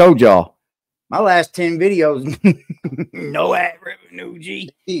because I showed y'all my last 10 videos. No ad revenue, G.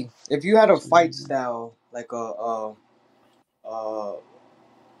 If you had a fight style, like a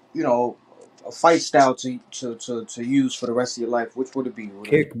fight style to use for the rest of your life, which would it be?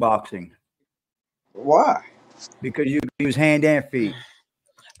 Kickboxing. Why? Because you use hand and feet.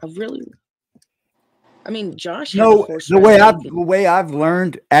 I mean, Josh. No, the way I've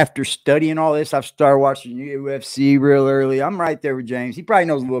learned after studying all this, I've started watching UFC real early. I'm right there with James. He probably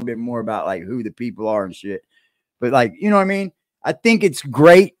knows a little bit more about like who the people are and shit. But like, you know what I mean? I think it's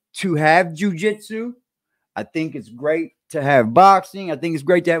great to have jujitsu. I think it's great to have boxing. I think it's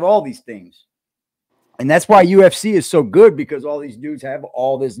great to have all these things. And that's why UFC is so good, because all these dudes have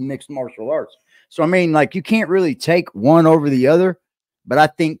all this mixed martial arts. So, I mean, like, you can't really take one over the other. But I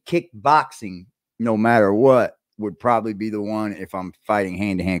think kickboxing, no matter what, would probably be the one if I'm fighting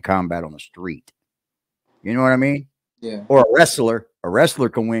hand-to-hand combat on the street. You know what I mean? Yeah. Or a wrestler. A wrestler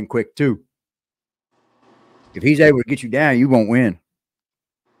can win quick, too. If he's able to get you down, you won't win.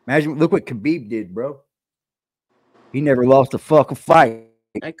 Imagine, look what Khabib did, bro. He never lost a fucking fight.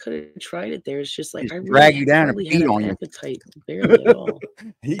 I could have tried it there. It's just like, I really drag you down and beat on you. Appetite, barely at all.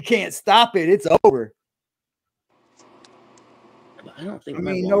 He can't stop it. It's over. I don't think. I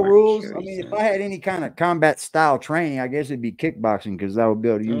mean, no rules. I mean, if I had any kind of combat style training, I guess it'd be kickboxing, because I would be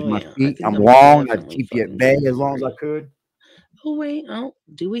able to use my feet. I'm long. I'd keep you at bay as long as I could. Oh wait,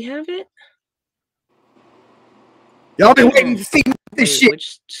 do we have it? Y'all been waiting to see this shit.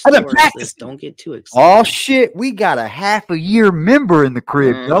 I've been practicing. Don't get too excited. Oh shit, we got a half-a-year member in the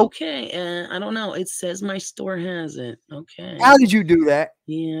crib, yo. Okay, I don't know. It says my store has it. Okay. How did you do that?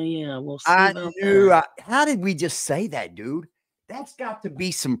 Yeah. We'll see. I knew. How did we just say that, dude? That's got to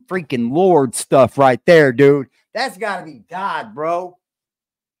be some freaking Lord stuff right there, dude. That's got to be God, bro.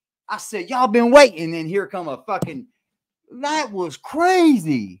 I said, y'all been waiting, and here come a fucking. That was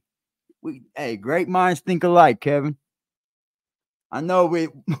crazy. Hey, great minds think alike, Kevin. I know we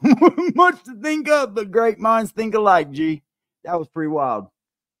much to think of, but great minds think alike, G. That was pretty wild.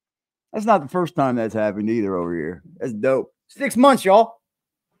 That's not the first time that's happened either over here. That's dope. 6 months, y'all.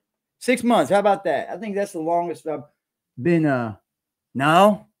 6 months. How about that? I think that's the longest I've been.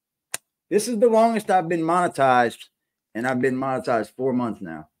 No, this is the longest I've been monetized, and I've been monetized 4 months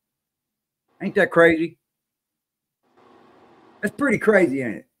now. Ain't that crazy? That's pretty crazy,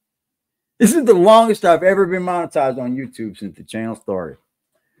 ain't it? This is the longest I've ever been monetized on YouTube since the channel started.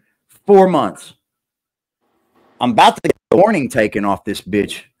 4 months. I'm about to get a warning taken off this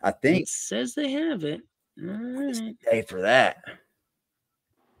bitch, I think. It says they have it. All right. Pay for that.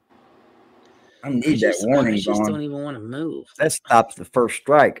 I need that warning I just gone. don't even want to move. That stops the first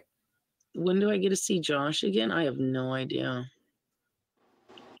strike. When do I get to see Josh again? I have no idea.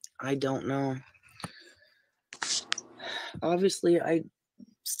 I don't know. Obviously, I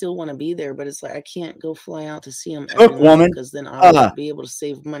still want to be there, but it's like I can't go fly out to see him every month because then I won't be able to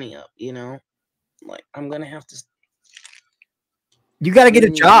save money up, you know? Like, I'm going to have to... You got to get a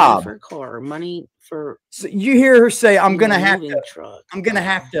job. Money for a car, money for... So you hear her say, I'm going to have to... Truck. I'm going to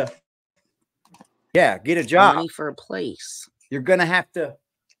have to... Yeah, get a job. Money for a place. You're going to have to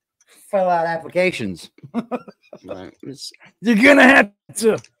fill out applications. You're going to have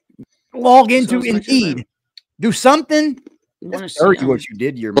to log into Indeed. Do something. That's dirty what you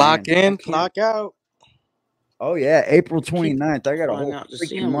did to your clock in, clock out. Oh, yeah. April 29th. I got a whole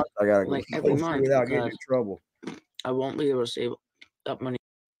freaking month. I got to go like every month without getting in trouble. I won't be able to save up money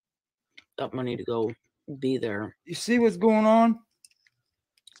to go be there. You see what's going on?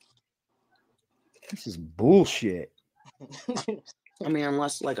 This is bullshit. I mean,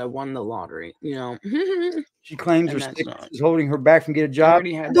 unless like I won the lottery, you know. She claims her sickness is holding her back from getting a job.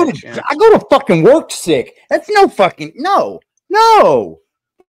 I go to fucking work sick. That's no fucking no.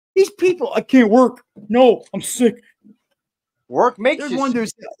 These people, I can't work. No, I'm sick. Work makes you one dude.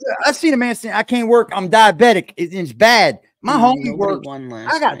 I seen a man saying, I can't work. I'm diabetic. It's bad. My homie works.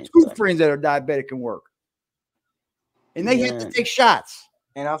 I got two friends that are diabetic and work. And they have to take shots.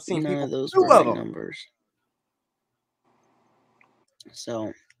 And I've seen people, those two of them. Numbers.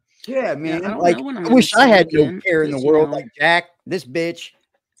 So yeah, man. I wish I had no care in the world like Jack, this bitch.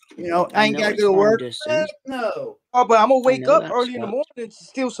 You know, I ain't gotta go to work. No. Oh, but I'm gonna wake up early in the morning to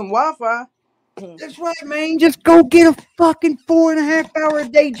steal some Wi-Fi. That's right, man. Just go get a fucking 4.5 hour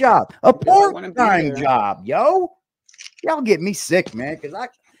day job, a part-time job, yo. Y'all get me sick, man. Because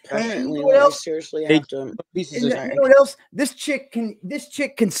apparently, I seriously have to. You know what else? This chick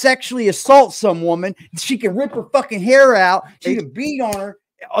can sexually assault some woman. She can rip her fucking hair out. She can beat on her,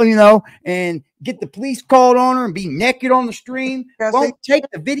 you know, and get the police called on her and be naked on the stream. Won't take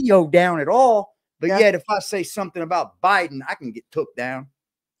the video down at all. But yet, if I say something about Biden, I can get took down.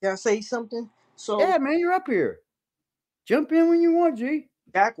 Can I say something? So yeah, man, you're up here. Jump in when you want, G.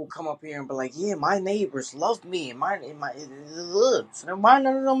 Jack will come up here and be like, "Yeah, my neighbors love me, and my so why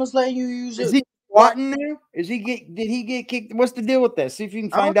none of them is letting you use it?" Is he squatting now? Did he get kicked? What's the deal with that? See if you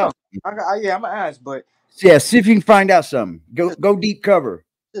can find out. Yeah, I'm gonna ask, but yeah, see if you can find out something. Go deep cover.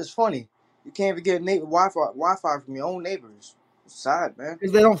 It's funny. You can't even get Wi-Fi from your own neighbors. It's sad, man.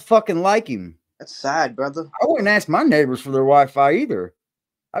 Because they don't fucking like him. That's sad, brother. I wouldn't ask my neighbors for their Wi-Fi either.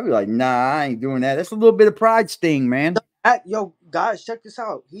 I'd be like, nah, I ain't doing that. That's a little bit of pride sting, man. Yo, guys, check this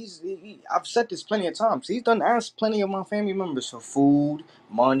out. I've said this plenty of times. He's done asked plenty of my family members for food,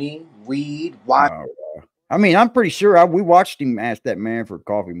 money, weed, Wi-Fi. I mean, I'm pretty sure we watched him ask that man for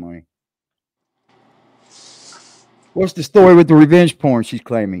coffee money. What's the story with the revenge porn she's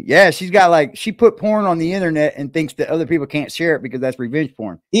claiming? Yeah, she put porn on the internet and thinks that other people can't share it because that's revenge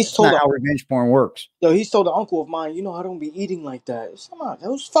porn. He's told how revenge porn works. Yo, he's told an uncle of mine, you know, I don't be eating like that. That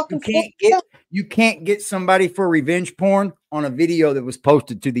was fucking. You can't get somebody for revenge porn on a video that was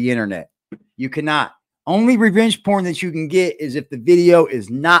posted to the internet. You cannot. Only revenge porn that you can get is if the video is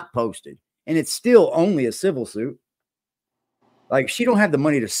not posted, and it's still only a civil suit. Like, she don't have the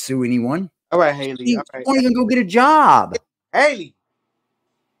money to sue anyone. All right, Haley. She won't even go get a job. Haley.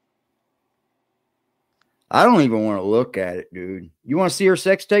 I don't even want to look at it, dude. You want to see her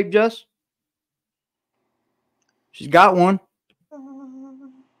sex tape, Jess? She's got one.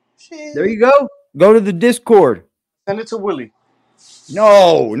 There you go. Go to the Discord. Send it to Willie.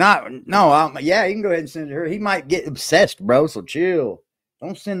 No. Yeah, you can go ahead and send it to her. He might get obsessed, bro. So chill.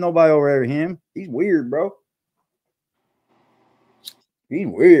 Don't send nobody over there to him. He's weird, bro. He's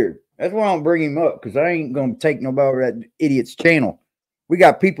weird. That's why I don't bring him up, because I ain't going to take nobody over that idiot's channel. We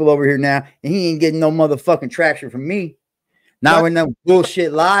got people over here now, and he ain't getting no motherfucking traction from me. Not with no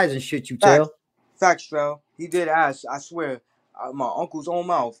bullshit lies and shit you tell. Facts, bro. He did ask, I swear, my uncle's own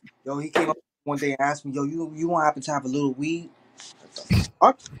mouth. Yo, he came up one day and asked me, yo, you won't happen to have a little weed?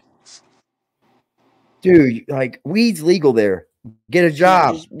 What? Dude, like, weed's legal there. Get a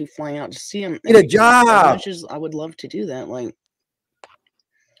job. Just be flying out to see him. Get a job. As much as I would love to do that, like,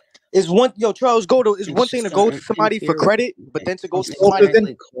 Charles, it's one thing to go to somebody for credit, but then to go to somebody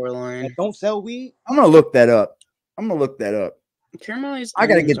that don't sell weed. I'm gonna look that up. I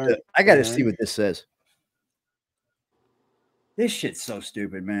gotta see what this says. This shit's so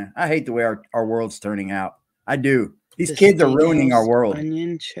stupid, man. I hate the way our world's turning out. I do. These kids are ruining our world.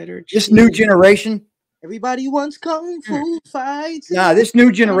 Onion, cheddar This cheese. new generation. Everybody wants kung fu fights. Nah, this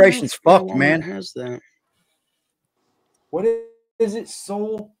new generation's fucked, man. Has that? What is it?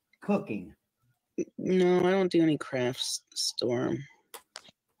 Soul cooking. No, I don't do any crafts store.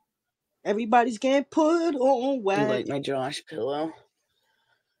 Everybody's getting put on wax. Like my Josh pillow.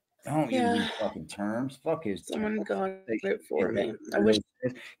 Don't use these fucking terms. Fuck his. Someone got it for me. I wish.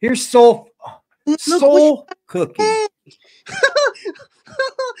 Here's soul cooking.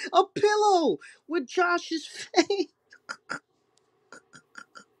 A pillow with Josh's face.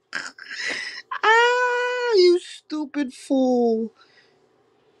 Ah, you stupid fool.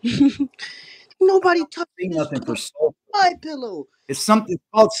 Nobody touched nothing for soul. My pillow. It's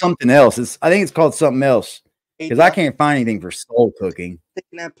called something else. I think it's called something else. Because I can't find anything for soul cooking.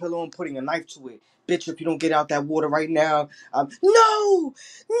 Taking that pillow and putting a knife to it. Bitch, if you don't get out that water right now, no.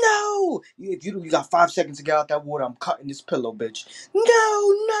 If you got 5 seconds to get out that water, I'm cutting this pillow, bitch.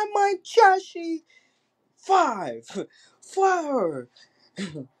 No, not my Joshy. 5, 4.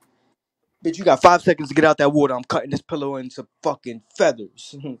 Bitch, you got 5 seconds to get out that water. I'm cutting this pillow into fucking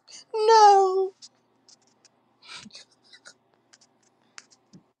feathers. No.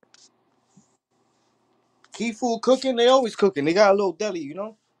 Key Food cooking, they always cooking. They got a little deli, you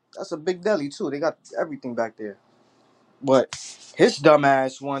know? That's a big deli, too. They got everything back there. But his dumb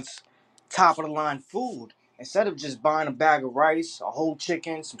ass wants top of the line food. Instead of just buying a bag of rice, a whole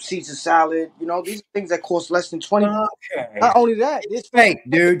chicken, some Caesar salad, you know, these are things that cost less than 20. Okay. Not only that, it's fake,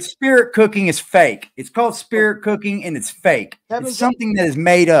 dude. Spirit cooking is fake. It's called spirit cooking and it's fake. It's something that is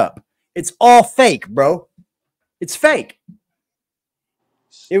made up. It's all fake, bro. It's fake.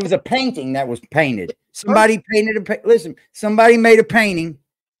 It was a painting that was painted. Somebody painted somebody made a painting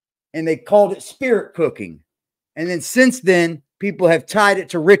and they called it spirit cooking. And then since then, people have tied it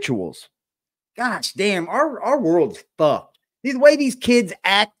to rituals. Gosh damn, our world's fucked. The way these kids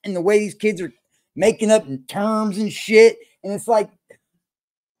act and the way these kids are making up terms and shit. And it's like,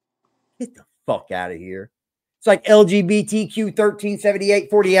 get the fuck out of here. It's like LGBTQ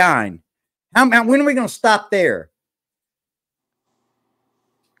 137849. When are we going to stop there?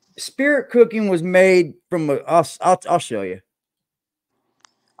 Spirit cooking was made from I'll show you.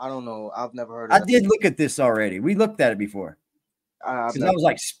 I don't know. I've never heard of that. I did look at this already. We looked at it before. Because I was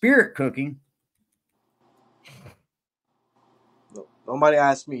like, spirit cooking. Nobody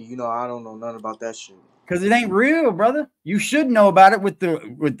asked me. You know, I don't know nothing about that shit. Because it ain't real, brother. You should know about it with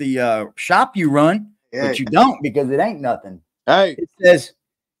the shop you run, but you don't because it ain't nothing. Hey,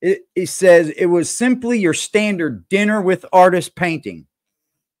 it says it was simply your standard dinner with artist painting.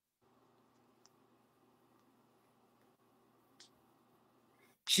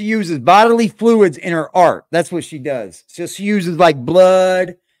 She uses bodily fluids in her art. That's what she does. So she uses like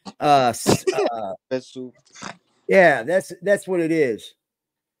blood. Yeah, that's what it is.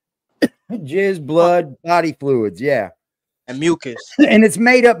 Jizz, blood, body fluids. Yeah, and mucus. And it's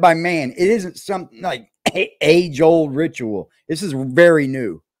made up by man. It isn't something like age-old ritual. This is very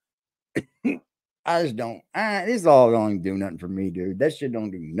new. I just don't. This all don't do nothing for me, dude. That shit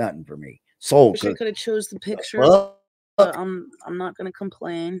don't do nothing for me. Soul. Wish I could have chose the picture. But I'm not gonna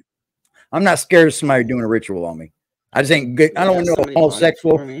complain. I'm not scared of somebody doing a ritual on me. I just ain't good. I don't know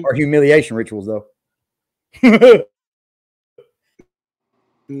homosexual or humiliation rituals though.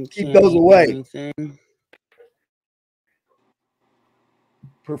 Keep those away.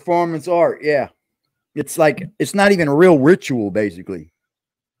 Performance art, yeah. It's like it's not even a real ritual, basically.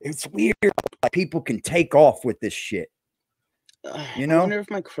 It's weird. Like people can take off with this shit. You know? I wonder if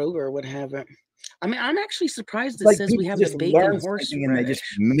my Kroger would have it. I mean, I'm actually surprised it says we have the bacon horseradish. And they just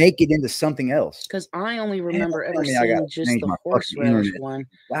make it into something else. Because I only remember ever seeing just the horseradish one.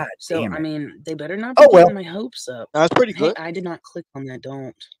 God so, damn it. I mean, they better not be getting my hopes up. That's pretty good. Hey, I did not click on that.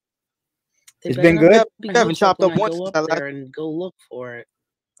 Don't. It's been good? I haven't chopped up once. Go up there and go look for it.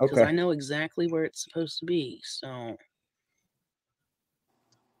 Because I know exactly where it's supposed to be. So.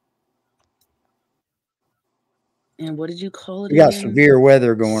 And what did you call it? We got severe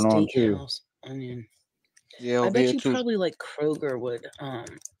weather going on too. Onion. Yeah, I bet you probably like Kroger would,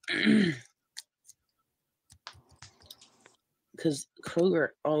 because Kroger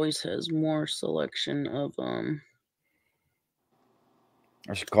always has more selection of I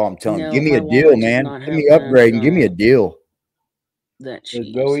should call him, tell him, give me a deal, man. Give me upgrade and give me a deal. That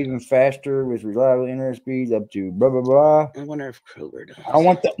go even faster with reliable internet speeds up to blah blah blah. I wonder if Kroger does. I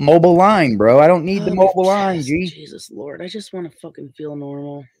want the mobile line, bro. I don't need the mobile line, G. Jesus Lord, I just want to fucking feel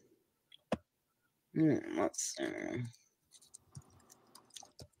normal. Let's see.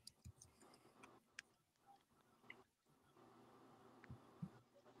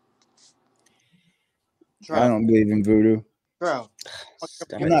 I don't believe in voodoo. Bro,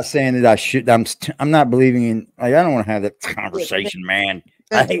 I'm not saying that I should. I'm not believing in. Like, I don't want to have that conversation, man.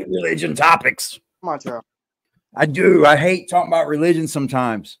 I hate religion topics. Come on, Charles. I do. I hate talking about religion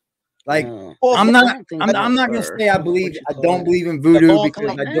sometimes. Like, I'm not gonna say I don't believe in voodoo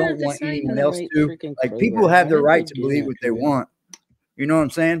because I don't want anyone else to. Like, people have the right to believe what they want. You know what I'm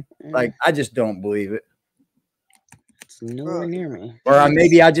saying? Like, I just don't believe it. It's nowhere near me. Or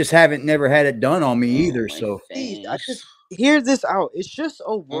maybe I just never had it done on me either. So I just hear this out. It's just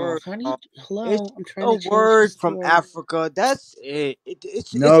a word. Hello, I'm trying to change word from Africa. That's it.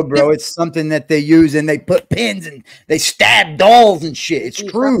 No, bro, it's something that they use and they put pins and they stab dolls and shit. It's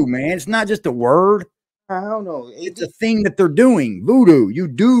true, man. It's not just a word. I don't know. AD, it's a thing that they're doing. Voodoo. You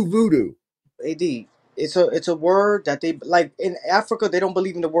do voodoo. AD. It's a word that they like in Africa. They don't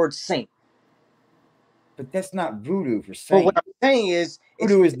believe in the word saint. But that's not voodoo for saint. But what I'm saying is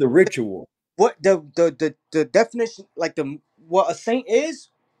voodoo is the ritual. What the definition, like what a saint is,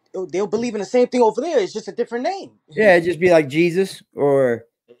 they'll believe in the same thing over there. It's just a different name. Yeah, it'd just be like Jesus or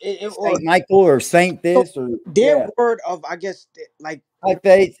Saint Michael or Saint this or their word of, I guess, like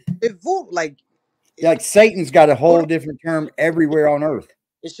faith. Like Satan's got a whole different term everywhere on earth.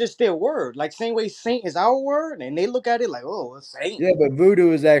 It's just their word. Like same way saint is our word, and they look at it like, oh, a saint. Yeah, but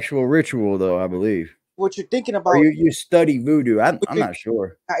voodoo is actual ritual, though, I believe. What you're thinking about? Or you study voodoo. I'm not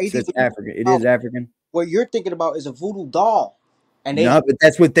sure. It's African. It is African. What you're thinking about is a voodoo doll. And no, but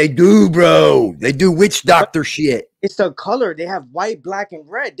that's what they do, bro. They do witch doctor shit. It's the color. They have white, black, and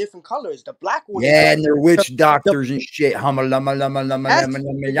red, different colors. The black one. Yeah, and they're witch doctors and shit. Hama lama lama lama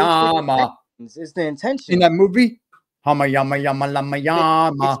lama yama. It's the intention. In that movie? Hama yama yama lama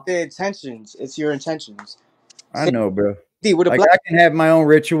yama. It's the intentions. It's your intentions. I know, bro. Like I can have my own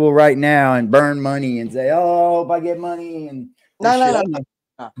ritual right now and burn money and say, oh, if I get money and no.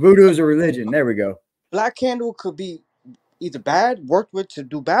 Voodoo is a religion. There we go. Black candle could be either bad, worked with to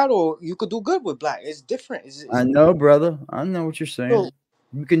do bad, or you could do good with black. It's different. I know, brother. I know what you're saying.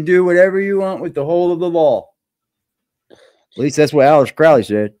 You can do whatever you want with the whole of the law. At least that's what Alex Crowley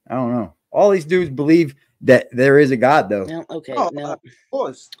said. I don't know. All these dudes believe that there is a God, though. No, okay, no. Of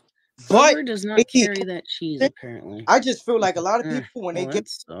course. But does not carry that cheese, apparently. I just feel like a lot of people, when they get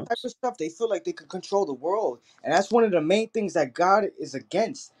type of stuff, they feel like they can control the world. And that's one of the main things that God is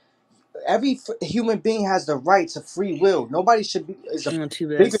against. Every human being has the right to free will. Nobody should be. Too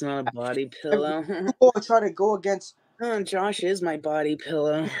bad it's not a body pillow. People try to go against. Josh is my body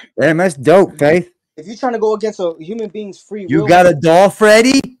pillow. Damn, that's dope, Faith. If you're trying to go against a human being's free will, you got a doll,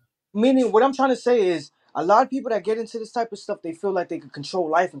 Freddy? Meaning, what I'm trying to say is, a lot of people that get into this type of stuff, they feel like they can control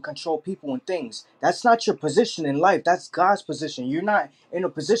life and control people and things. That's not your position in life. That's God's position. You're not in a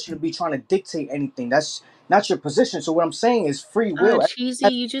position to be trying to dictate anything. That's not your position. So what I'm saying is free will.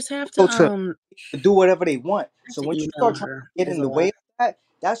 Cheesy, you just have to do whatever they want. So when you start trying to get in the way of that,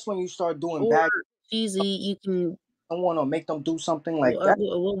 that's when you start doing bad. Cheesy, you can. I want to make them do something like that.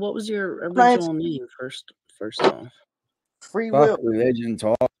 What was your original name first off? Free will. Religion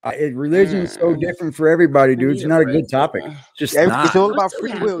talk. Religion is so different for everybody, dude. It's not a good topic. Just not. It's all about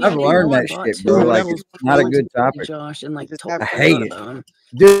free will. I've learned that shit, bro. Like, it's not a good topic. Josh, and like, I hate it,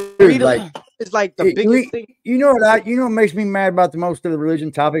 dude. Like, it's like the biggest thing. You know what? You know what makes me mad about the most of the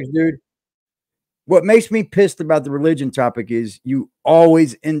religion topics, dude? What makes me pissed about the religion topic is you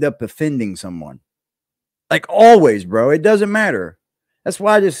always end up offending someone. Like, always, bro. It doesn't matter. That's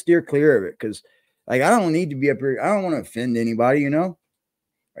why I just steer clear of it, because like, I don't need to be up here. I don't want to offend anybody, you know?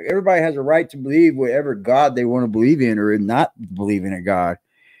 Like, everybody has a right to believe whatever God they want to believe in or not believe in a God.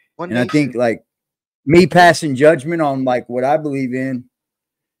 And I think, like, me passing judgment on, like, what I believe in,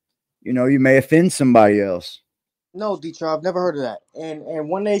 you know, you may offend somebody else. No, Detroit, I've never heard of that. And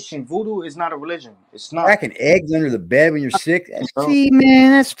One Nation, voodoo is not a religion. It's not. Cracking eggs under the bed when you're sick. See,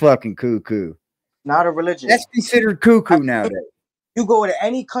 man, that's fucking cuckoo. Not a religion. That's considered cuckoo nowadays. You go to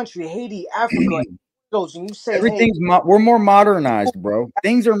any country, Haiti, Africa, and you say everything's we're more modernized, bro.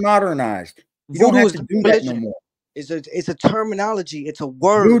 Things are modernized. You don't have to do that no more. It's a terminology. It's a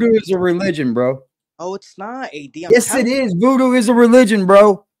word. Voodoo is a religion, bro. Oh, it's not, AD. Yes, it is. Voodoo is a religion,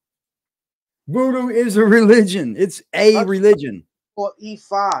 bro. Voodoo is a religion. It's a religion. It's called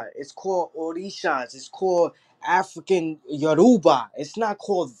Ifa. It's called Orishas. It's called African Yoruba. It's not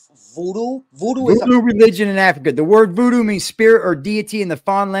called voodoo. Voodoo is a religion in Africa. The word voodoo means spirit or deity in the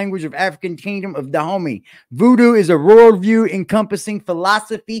Fon language of African kingdom of Dahomey. Voodoo is a worldview encompassing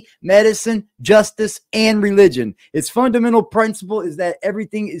philosophy, medicine, justice, and religion. Its fundamental principle is that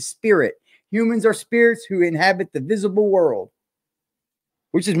everything is spirit. Humans are spirits who inhabit the visible world,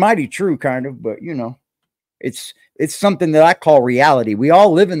 which is mighty true, kind of, but you know, it's something that I call reality. We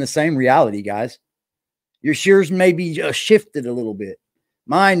all live in the same reality, guys. Your yours may be shifted a little bit.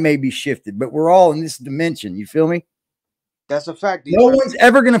 Mine may be shifted, but we're all in this dimension. You feel me? That's a fact. No one's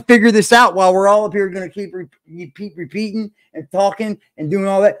ever going to figure this out while we're all up here going to keep repeating and talking and doing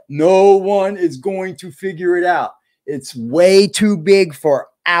all that. No one is going to figure it out. It's way too big for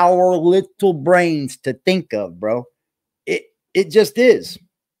our little brains to think of, bro. It just is.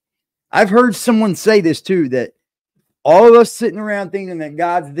 I've heard someone say this too, that all of us sitting around thinking that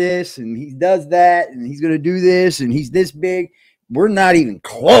God's this and he does that and he's going to do this and he's this big. We're not even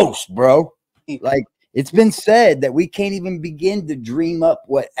close, bro. Like, it's been said that we can't even begin to dream up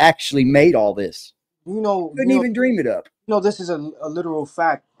what actually made all this. Couldn't even dream it up. This is a literal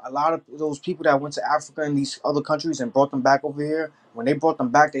fact. A lot of those people that went to Africa and these other countries and brought them back over here, when they brought them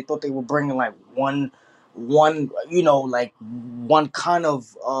back, they thought they were bringing like one kind of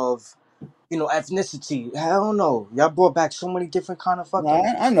ethnicity. Hell no. Y'all brought back so many different kind of fucking.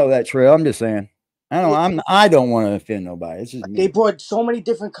 I know that, Trail. I'm just saying. I don't want to offend nobody. It's just me. They brought so many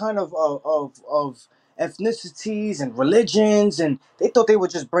different kind of ethnicities and religions, and they thought they were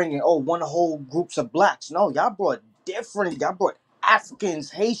just bringing one whole groups of blacks. No, y'all brought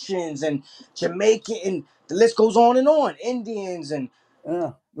Africans, Haitians, and Jamaican, and the list goes on and on. Indians and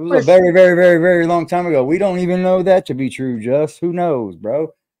it was a very, very, very, very long time ago. We don't even know that to be true. Just who knows,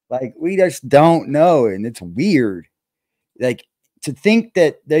 bro? Like, we just don't know, and it's weird. Like, to think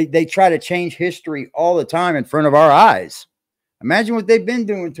that they try to change history all the time in front of our eyes. Imagine what they've been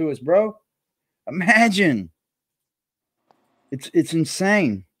doing to us, bro. Imagine. It's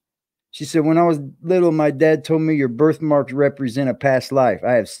insane. She said, when I was little, my dad told me your birthmarks represent a past life.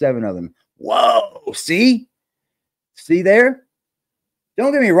 I have 7 of them. Whoa. See there?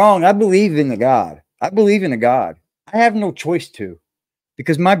 Don't get me wrong. I believe in the God. I believe in a God. I have no choice to,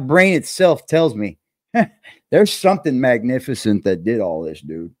 because my brain itself tells me there's something magnificent that did all this,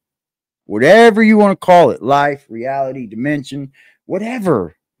 dude. Whatever you want to call it, life, reality, dimension,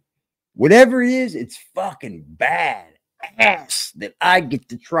 whatever it is, it's fucking bad ass that I get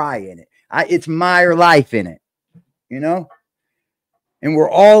to try in it. It's my life in it, you know? And we're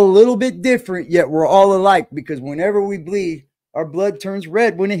all a little bit different, yet we're all alike, because whenever we bleed, our blood turns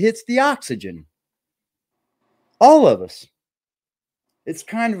red when it hits the oxygen. All of us. It's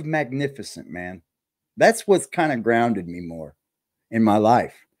kind of magnificent, man. That's what's kind of grounded me more in my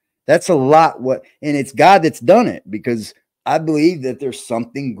life. That's a lot and it's God that's done it, because I believe that there's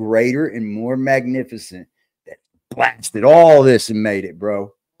something greater and more magnificent that blasted all this and made it,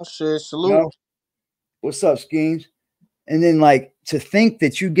 bro. Oh, shit, salute. You know? What's up, Schemes? And then, like, to think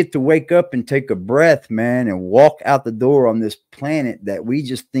that you get to wake up and take a breath, man, and walk out the door on this planet that we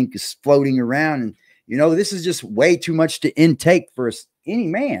just think is floating around. And, you know, this is just way too much to intake for any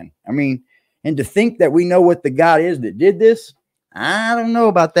man. I mean, and to think that we know what the God is that did this, I don't know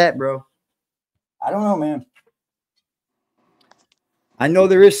about that, bro. I don't know, man. I know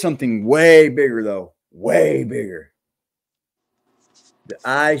there is something way bigger, though. Way bigger. The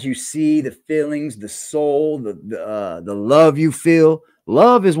eyes you see, the feelings, the soul, the love you feel.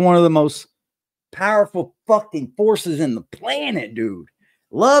 Love is one of the most powerful fucking forces in the planet, dude.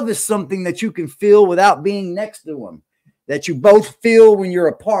 Love is something that you can feel without being next to them, that you both feel when you're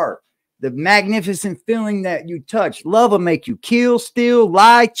apart. The magnificent feeling that you touch. Love will make you kill, steal,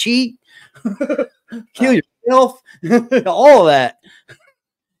 lie, cheat, kill yourself, all that.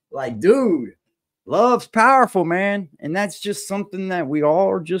 Like, dude, love's powerful, man. And that's just something that we all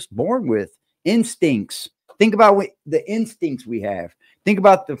are just born with. Instincts. Think about the instincts we have. Think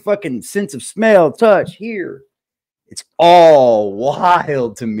about the fucking sense of smell, touch, hear. It's all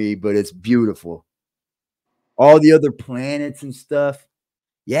wild to me, but it's beautiful. All the other planets and stuff.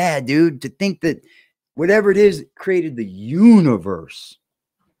 Yeah, dude, to think that whatever it is created the universe.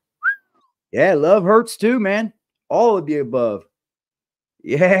 Yeah, love hurts too, man. All of the above.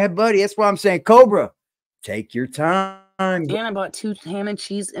 Yeah, buddy. That's why I'm saying, Cobra, take your time. And I bought 2 ham and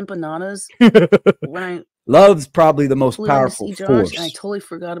cheese empanadas. Love's probably the most powerful force. And I totally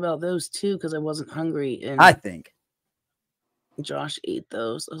forgot about those too because I wasn't hungry. And I think Josh ate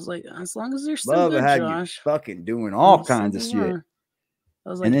those. I was like, as long as they're still Love good, had Josh. You fucking doing all kinds of shit. I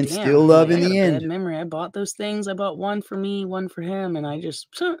was like, and then damn, still love in I got the a end. bad memory. I bought those things. I bought one for me, one for him, and I just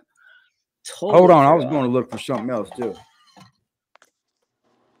totally Hold on, I was going to look for something else too.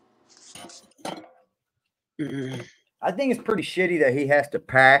 I think it's pretty shitty that he has to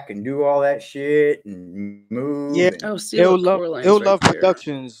pack and do all that shit and move. Yeah, and Ill Love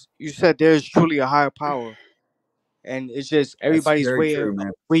Productions. You said there's truly a higher power, and it's just everybody's way of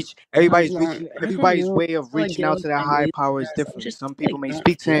reach. Everybody's way of reaching out to that higher power is different. Some people may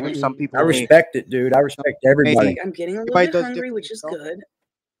speak to him. Some people. I respect it, dude. I respect everybody. I'm getting a little bit hungry, which is good.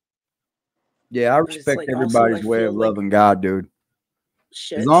 Yeah, I respect like, everybody's also, I way feel of like loving God, dude.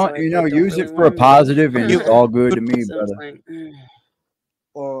 shit, As long so I you know, don't use really it for a wanna positive, and move. it's all good to me, So brother. it's like,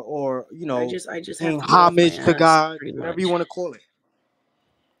 or you know, I just paying have to get off my homage to ass, God, pretty whatever much. you want to call it.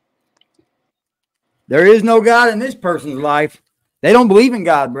 There is no God in this person's life. They don't believe in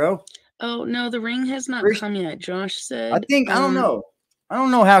God, bro. Oh no, the ring has not come yet. Josh said. I think I don't know. I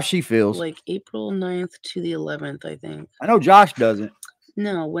don't know how she feels. Like April 9th to the 11th, I think. I know Josh doesn't.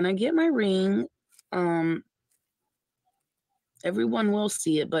 No, when I get my ring, everyone will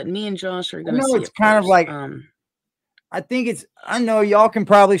see it, but me and Josh are gonna see it's it kind of first. like I think it's, I know y'all can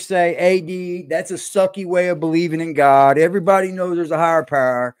probably say, AD, that's a sucky way of believing in God. Everybody knows there's a higher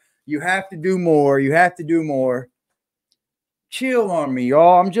power. You have to do more. You have to do more. Chill on me,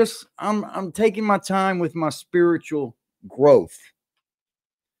 y'all. I'm taking my time with my spiritual growth.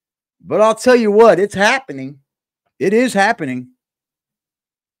 But I'll tell you what, it's happening. It is happening.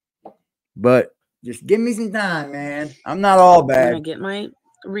 But just give me some time, man. I'm not all bad. When I get my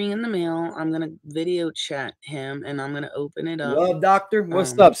ring in the mail, I'm gonna video chat him and I'm gonna open it up. Love Doctor,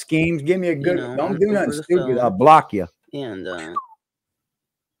 what's up, Schemes? Give me a good, don't do nothing stupid. I'll block you. And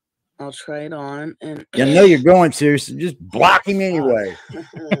I'll try it on, and I know you're going to, so just block him anyway.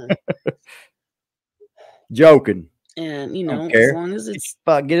 Joking. And you know, care. as long as it's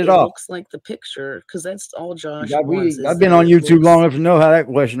get it off. looks like the picture, because that's all Josh I've wants. been on YouTube long enough to know how that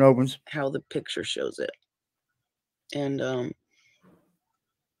question opens. How the picture shows it. And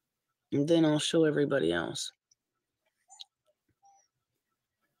then I'll show everybody else.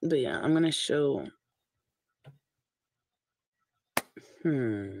 But yeah, I'm gonna show.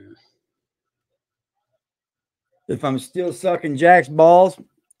 If I'm still sucking Jack's balls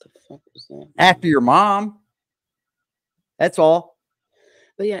after your mom, that's all.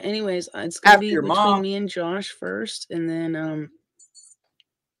 But yeah, anyways, it's gonna After be your between mom. me and Josh first, and then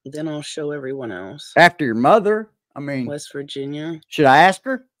I'll show everyone else. After your mother, I mean, West Virginia. Should I ask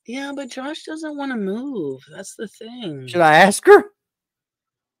her? Yeah, but Josh doesn't want to move. That's the thing. Should I ask her?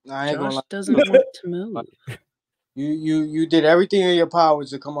 Josh doesn't want to move. You did everything in your power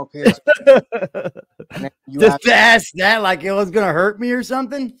to come up here. Just to ask that, like it was gonna hurt me or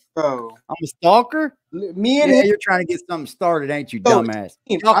something. Bro, I'm a stalker. Me and him, you're trying to get something started, ain't you, dumbass?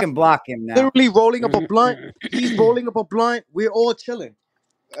 Y'all can block him now. Literally rolling up a blunt. He's rolling up a blunt. We're all chilling.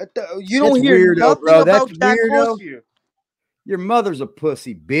 You don't That's hear weirdo, nothing bro. about That's Jack weirdo. Crossfield. Your mother's a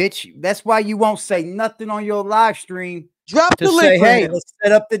pussy, bitch. That's why you won't say nothing on your live stream. Drop the link for him. Let's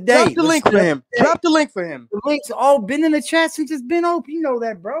set up the date. Drop the link for him. Drop the link for him. The link's all been in the chat since it's been open. You know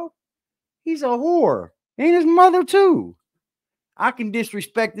that, bro. He's a whore. Ain't his mother too. I can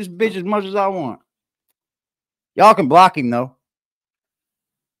disrespect this bitch as much as I want. Y'all can block him though.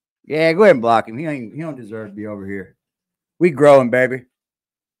 Yeah, go ahead and block him. He don't deserve to be over here. We growing, baby.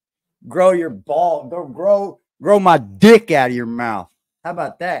 Grow your ball. Grow my dick out of your mouth. How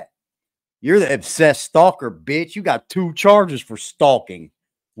about that? You're the obsessed stalker, bitch. You got 2 charges for stalking.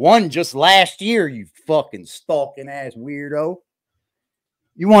 One just last year, you fucking stalking ass weirdo.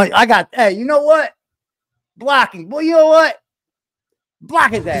 Hey, you know what? Blocking. Well, you know what?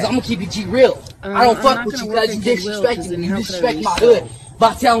 Block it that. Cause I'm gonna keep it G real. I don't fuck with you cause you disrespecting me. You disrespect my hood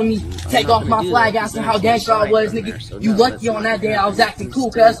by telling me take off my flag, asking how gangster I was, nigga. You lucky on that day I was acting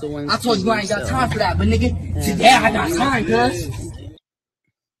cool, cuz. I told you I ain't got time for that, but nigga, today I got time, cuz.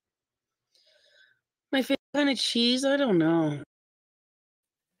 My favorite kind of cheese? I don't know.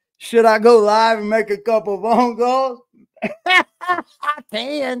 Should I go live and make a couple phone calls? I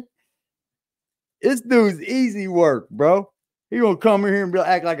can. This dude's easy work, bro. He gonna come in here and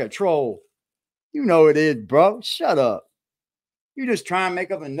act like a troll. You know it is, bro. Shut up. You just try and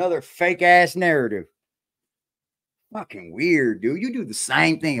make up another fake ass narrative. Fucking weird, dude. You do the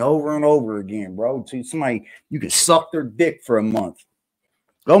same thing over and over again, bro. To somebody, you can suck their dick for a month.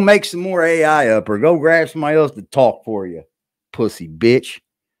 Go make some more AI up or go grab somebody else to talk for you, pussy bitch.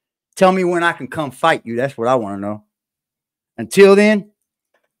 Tell me when I can come fight you. That's what I want to know. Until then,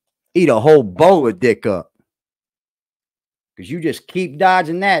 eat a whole bowl of dick up. Because you just keep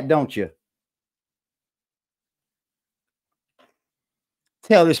dodging that, don't you?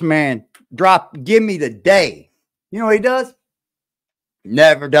 Tell this man, give me the day. You know what he does?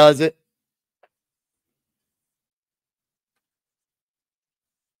 Never does it.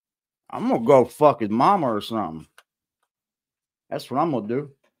 I'm going to go fuck his mama or something. That's what I'm going to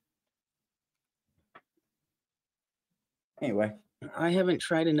do. Anyway. I haven't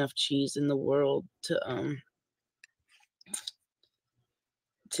tried enough cheese in the world to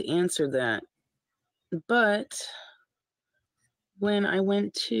answer that. But when I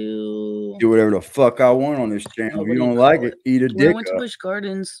went to do whatever the fuck I want on this channel. If you don't like it, eat a when I dick went to up. Busch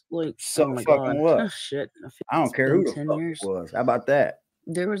Gardens, like So oh my fucking god, what? oh shit! I don't care who the 10 fuck years. it was. How about that?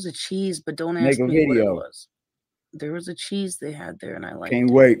 There was a cheese, but don't Make ask a me what it video. was. There was a cheese they had there, and I liked Can't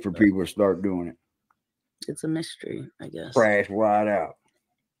it. wait for people to start doing it. It's a mystery, I guess. Crash right out.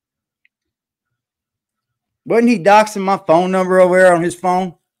 Wasn't he doxing my phone number over there on his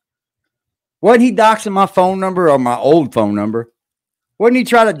phone? Wasn't he doxing my phone number or my old phone number? Wasn't he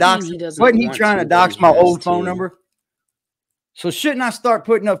trying to dox? Wasn't he trying to dox my old phone number? So shouldn't I start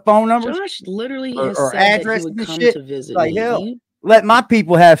putting up phone numbers? Josh literally or, has or said that he addresses would and come shit? to visit Like me. hell. You, Let my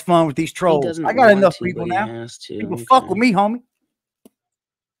people have fun with these he trolls. doesn't I got want enough to, people but now. he has to. People fuck with me, homie.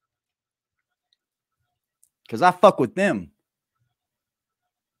 Because I fuck with them.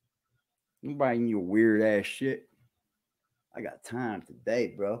 Nobody in your weird ass shit. I got time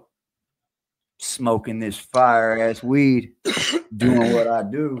today, bro. Smoking this fire ass weed, doing what I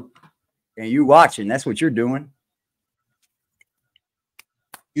do, and you watching. That's what you're doing.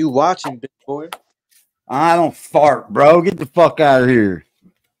 You watching, big boy? I don't fart, bro. Get the fuck out of here.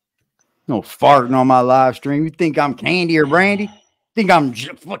 No farting on my live stream. You think I'm Candy or Brandy? Think I'm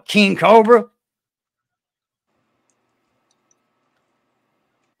King Cobra?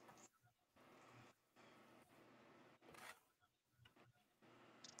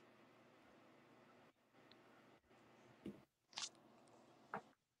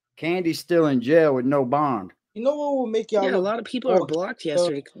 Candy's still in jail with no bond. You know what will make y'all Yeah, a look lot of people are blocked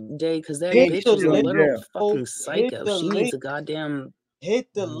yesterday because that Hit bitch the is a link, literal fucking hit psycho. the She needs link. a goddamn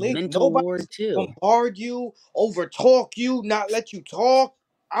Hit the link. mental Nobody's ward too. bombard you, overtalk you, not let you talk.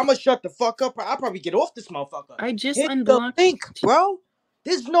 I'ma shut the fuck up. I'll probably get off this motherfucker. I just Hit unblocked the link, bro.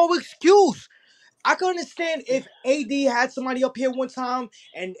 There's no excuse. I can understand if AD had somebody up here one time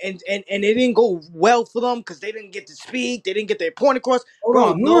and it didn't go well for them because they didn't get to speak, they didn't get their point across. Hold Bro,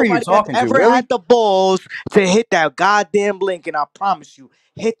 on, who are you nobody has talking to, ever Willie? had the balls to hit that goddamn link, and I promise you,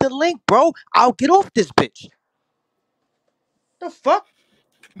 hit the link, bro. I'll get off this bitch. The fuck?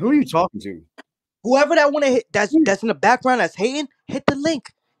 Who are you talking to? Whoever that want to hit, that's in the background, that's hating. Hit the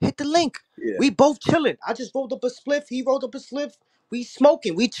link. Hit the link. Yeah. We both chilling. I just rolled up a spliff. He rolled up a spliff. We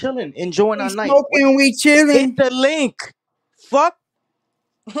smoking. We chilling. Enjoying We our night. smoking, we chilling. Hit the link. Fuck.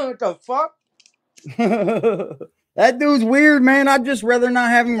 What the fuck? That dude's weird, man. I'd just rather not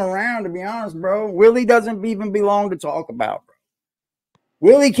have him around, to be honest, bro. Willie doesn't even belong to talk about, bro.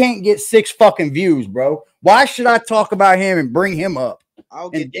 Willie can't get 6 fucking views, bro. Why should I talk about him and bring him up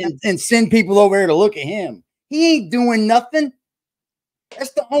and send people over there to look at him? He ain't doing nothing.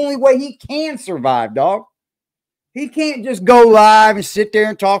 That's the only way he can survive, dog. He can't just go live and sit there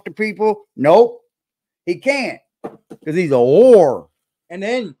and talk to people. Nope. He can't because he's a whore. And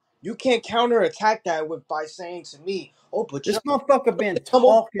then you can't counterattack that by saying to me, "Oh, but this motherfucker been come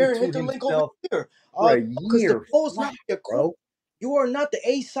over talking here and to hit the link over himself here." for a Because year. the poll's not your core. You are not the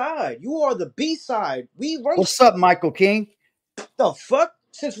A side. You are the B side. We run. What's up, Michael King? The fuck?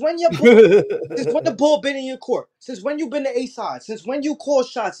 Since when your bull, since when the bull been in your court? Since when you been the A side? Since when you call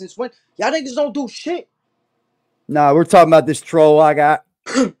shots? Since when y'all niggas don't do shit? Nah, we're talking about this troll I got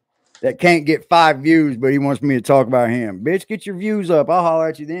that can't get 5 views, but he wants me to talk about him. Bitch, get your views up. I'll holler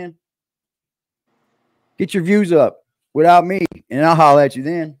at you then. Get your views up without me, and I'll holler at you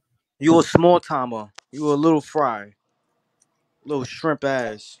then. You a small timer. You a little fry. Little shrimp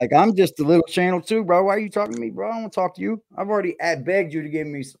ass. Like, I'm just a little channel too, bro. Why are you talking to me, bro? I don't want to talk to you. I've already begged you to give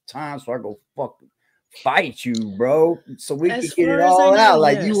me some time so I go fucking fight you, bro, so we can get it all out.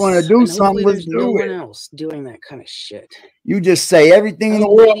 Like, you want to do something, let's do no it. one else doing that kind of shit. You just say everything in the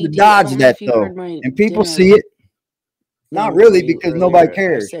world to dodge that, though, and people see it. Not really, because nobody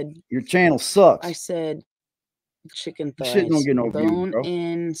cares. Your channel sucks. I said chicken thighs, Shit don't get no views, bone bro.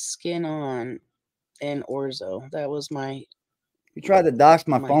 in, skin on, and orzo. That was my. You tried to dox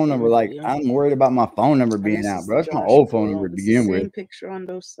my phone number. Like, I'm worried about my phone number being out, bro. That's my old phone number to begin with. Same picture on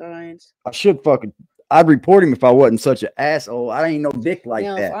both sides. I should fucking. I'd report him if I wasn't such an asshole. I ain't no dick like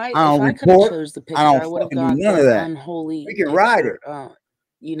now, that. I don't report. I don't fucking do none of that. Unholy we can ride it.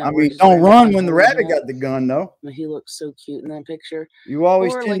 You know, I mean, don't run when the rabbit got the gun, though. He looks so cute in that picture. You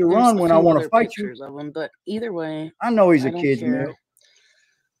always tend to run when I want to fight you. Of him, but either way, I know he's a kid's man.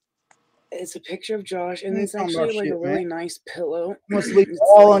 It's a picture of Josh, and it's actually like a really nice pillow. You must sleep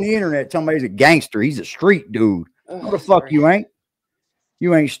all on the internet telling me he's a gangster. He's a street dude. What the fuck you ain't?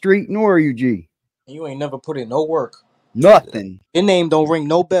 You ain't street, nor are you G. You ain't never put in no work. Nothing. Your name don't ring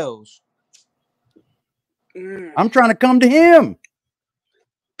no bells. I'm trying to come to him.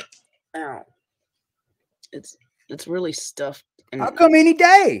 Ow. It's really stuffed. I'll come any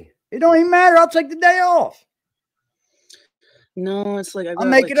day. It don't even matter. I'll take the day off. No, it's like I I'll got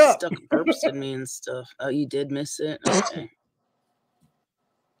make like it up. stuck burps in me and stuff. Oh, you did miss it? Okay.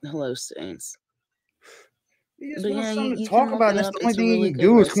 Hello, Saints. You just But want yeah, something to you talk can look about. it That's up. the only It's a thing really you can good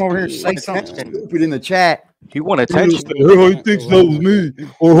do is come over here and say recipe. something stupid in the chat. He want And attention. say, oh, he thinks that was me.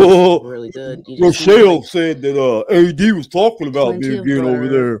 It's really good. You just need Rochelle like said that AD was talking about me plenty of again over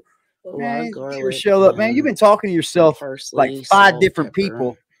butter, there. a lot Man, of get garlic, Rochelle up, man. You've been talking to yourself like parsley, 5 salt, different pepper.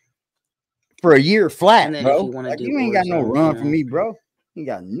 people for a year flat, And then if bro. you want to Like, do you ain't got no orzo, run you from know. me, bro. You ain't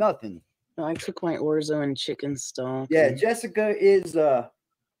got nothing. No, I took my orzo and chicken stock. Yeah, and Jessica is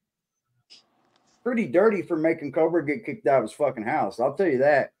pretty dirty for making Cobra get kicked out of his fucking house. I'll tell you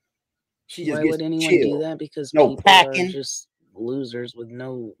that. She just why gets would anyone chill. do that? Because No people packing. are just losers with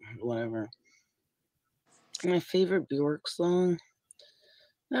no whatever. My favorite Bjork song?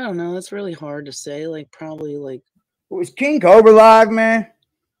 I don't know. It's really hard to say. Like, probably like. Was King Cobra live, man?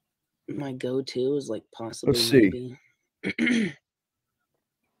 My go-to is like possibly Let's see. maybe.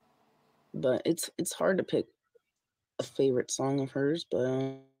 But it's hard to pick a favorite song of hers.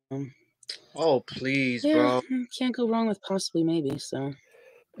 But oh please, yeah, bro. Can't go wrong with possibly maybe. So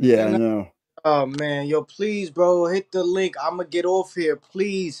yeah, I know. Oh man, yo, please, bro, hit the link. I'm gonna get off here,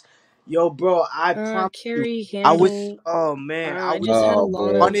 please. Yo, bro, I promise Carrie you, I was. Handel. Oh man, I I would just had a send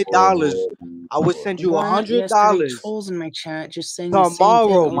lot you of $100. I would send you $100 trolls in my chat just saying the same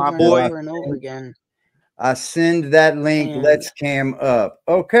tomorrow, thing my over boy. and over and over again. I send that link. And Let's cam up.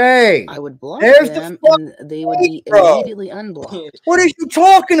 Okay. I would block There's them, the and they would be bro. immediately unblocked. What are you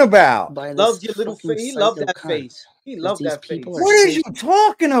talking about? By this Loved your little fucking face. He loved psycho that cunt. face. He loved These that people face. are What so are you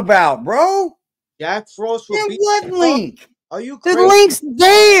talking about, bro? Jack Frost will And be. what link? Are you The crazy? link's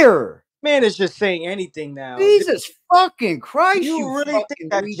there. Man is just saying anything now. Jesus fucking Christ, You you really fucking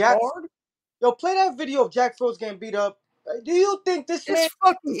think that Jack? retard. Yo, play that video of Jack Frost getting beat up. Do you think this man? This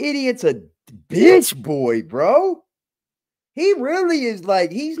fucking idiot's a bitch boy, bro. He really is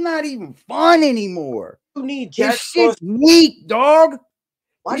like, he's not even fun anymore. You need Jack His shit's Frost. weak, dog.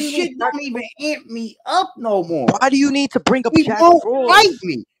 Why do His you need shit Jack don't even amp me up no more. Why do you need to bring up He Jack won't Frost? fight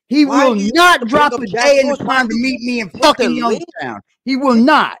me. He Why will do you not need to bring drop up a Jack day in the Frost? Why time do to you meet me in hit the fucking link? Youngstown. He will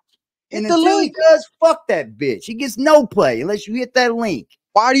not. And Hit the until link. he does, fuck that bitch. He gets no play unless you hit that link.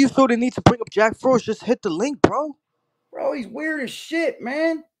 Why do you feel the need to bring up Jack Frost? Just hit the link, bro. Bro, he's weird as shit,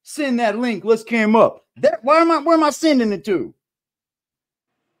 man. Send that link. Let's cam up. Where am I sending it to?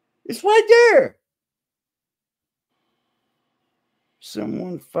 It's right there.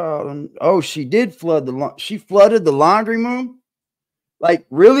 Someone filed. Oh, she did flood she flooded the laundry room? Like,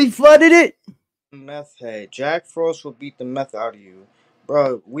 really flooded it? Meth head. Jack Frost will beat the meth out of you.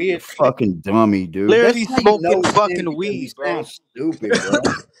 Bro, You're fucking dummy, dude. Clearly That's how you know smoking it's him, fucking because he weed, bro. sounds stupid, bro.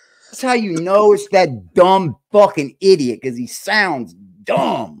 That's how you know it's that dumb fucking idiot, because he sounds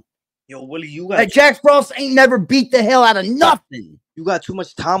dumb. Yo, Willie, you got like Jack Frost ain't never beat the hell out of nothing. You got too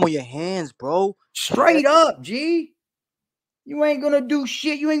much time on your hands, bro. Straight up, G. You ain't gonna do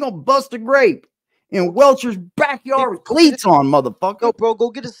shit. You ain't gonna bust a grape in Welcher's backyard with cleats on, motherfucker. Yo, bro, go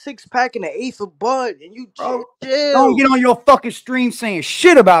get a 6-pack and an 1/8 of bud, and you chill. Don't get on your fucking stream saying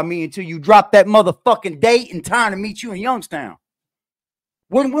shit about me until you drop that motherfucking date and time to meet you in Youngstown.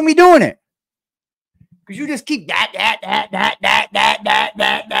 When we doing it? Because you just keep that,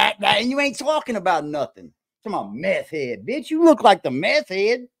 and you ain't talking about nothing. Talking about meth head, bitch. You look like the meth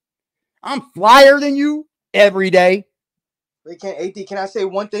head. I'm flyer than you every day. Wait, can I say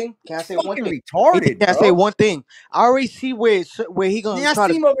one thing? Can I say one thing? Retarded, can I say one thing? I already see where he gonna try to. I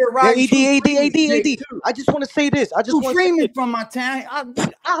see him over there riding AD. I just want to say this. I just want to say this. From my town.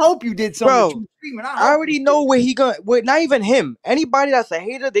 I hope you did something. Bro, I already know where he gonna. Wait, not even him. Anybody that's a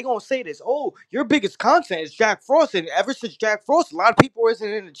hater, they gonna say this. Oh, your biggest content is Jack Frost, and ever since Jack Frost, a lot of people isn't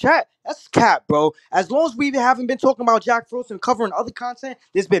in the chat. That's cap, bro. As long as we haven't been talking about Jack Frost and covering other content,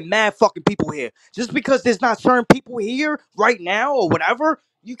 there's been mad fucking people here. Just because there's not certain people here right now or whatever,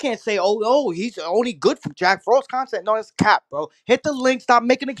 you can't say, oh, he's only good for Jack Frost content. No, that's cap, bro. Hit the link. Stop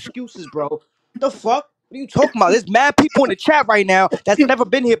making excuses, bro. The fuck? What are you talking about? There's mad people in the chat right now that's never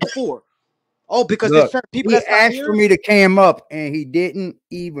been here before. Oh, because there's certain people that's not asked here? for me to cam up, and he didn't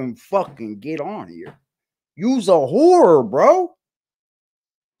even fucking get on here. You's a whore, bro.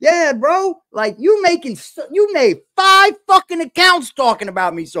 Yeah, bro. Like, you made 5 fucking accounts talking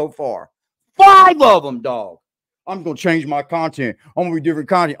about me so far. 5 of them, dog. I'm gonna change my content. I'm gonna be different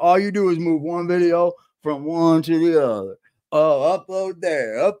content. All you do is move one video from one to the other. Oh, upload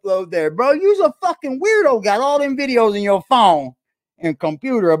there. Bro, you's a fucking weirdo. Got all them videos in your phone and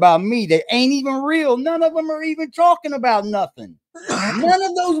computer about me that ain't even real. None of them are even talking about nothing. None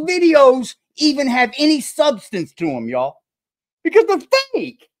of those videos even have any substance to them, y'all. Because they're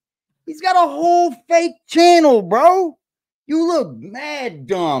fake. He's got a whole fake channel, bro. You look mad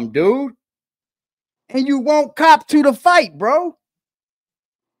dumb, dude. And you won't cop to the fight, bro.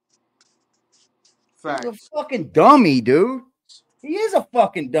 Fact. He's a fucking dummy, dude. He is a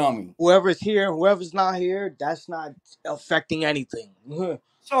fucking dummy. Whoever's here, whoever's not here, that's not affecting anything.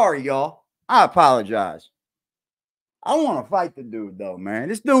 Sorry, y'all. I apologize. I want to fight the dude, though, man.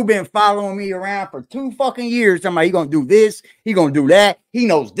 This dude been following me around for 2 fucking years. Talking about he gonna do this, he gonna do that. He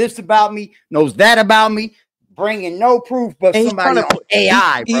knows this about me, knows that about me. Bringing no proof, but somebody on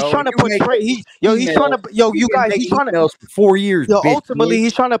AI, he's bro. trying to portray. He's trying to. You guys. He's trying to. For 4 years. Yo, bitch, ultimately, dude.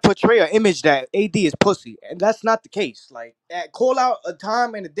 he's trying to portray an image that AD is pussy, and that's not the case. Like, call out a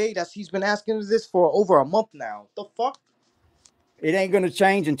time and a day that he's been asking this for over a month now. The fuck? It ain't gonna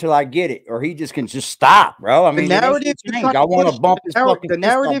change until I get it, or he just can just stop, bro. I mean, the narrative I want to bump his fucking. The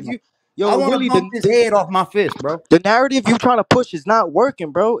narrative I want to bump his head off my fist, bro. The narrative you trying to push is not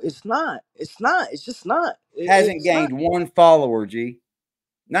working, bro. It's not. It's not. It's just not. Hasn't gained 1 follower, G.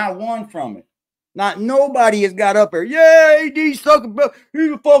 Not one from it. Not nobody has got up there. Yeah, AD sucking, bro.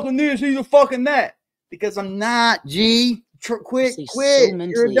 He's a fucking this. He's a fucking that. Because I'm not, G. Quit.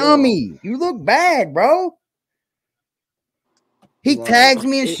 You're a dummy. You look bad, bro. He tags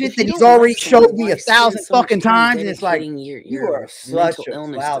me and shit that he's already showed me 1,000 fucking times, and it's like, you are such a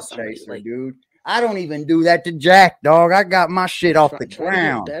clout chaser, dude. I don't even do that to Jack, dog. I got my shit off the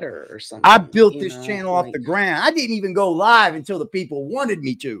ground. Better or something. I built this channel off the ground. I didn't even go live until the people wanted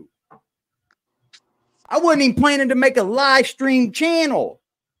me to. I wasn't even planning to make a live stream channel,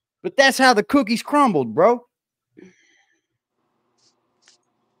 but that's how the cookies crumbled, bro.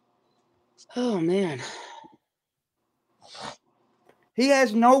 Oh man. He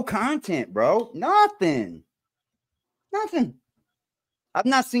has no content, bro. Nothing. I've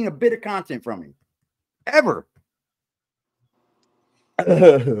not seen a bit of content from him. Ever.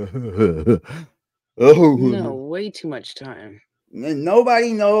 No, way too much time.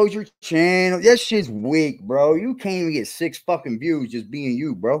 Nobody knows your channel. That shit's weak, bro. You can't even get 6 fucking views just being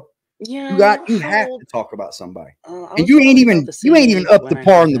you, bro. Yeah. You have to talk about somebody. And you ain't even up to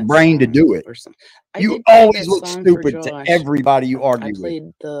par in the brain to do it. You always look stupid to everybody you argue with. I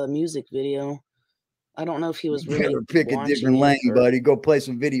played the music video. I don't know if he was really better pick a different lane, buddy. Go play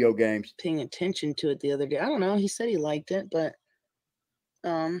some video games. Paying attention to it the other day. I don't know. He said he liked it, but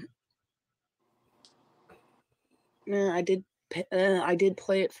yeah, I did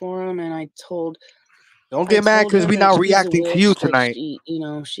play it for him, and I told. Don't get mad because we're not reacting to you tonight.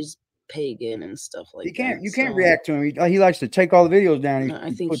 She's pagan and stuff like that. You can't react to him. He likes to take all the videos down. No,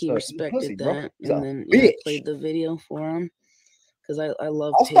 I think he respected that, and then I played the video for him. Because I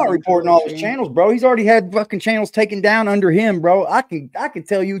love. I'll start reporting all his channels, bro. He's already had fucking channels taken down under him, bro. I can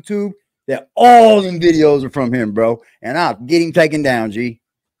tell YouTube that all them videos are from him, bro, and I'll get him taken down, G.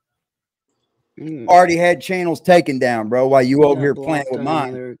 Already had channels taken down, bro. While you over here playing with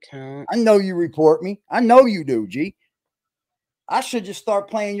mine. I know you report me. I know you do, G. I should just start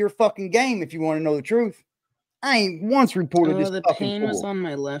playing your fucking game if you want to know the truth. I ain't once reported this. The fucking pain was on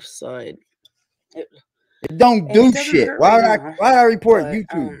my left side. It don't do shit. Why would I report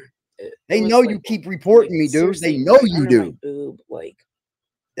YouTube? They know you keep reporting me, dude. They know you do. Boob, like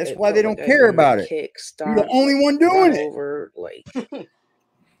that's why they don't care about it. You're the only one doing it. Over, like,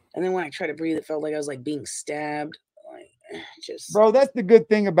 and then when I tried to breathe, it felt like I was like being stabbed. Like, just bro, that's the good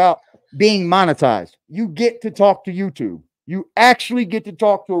thing about being monetized. You get to talk to YouTube. You actually get to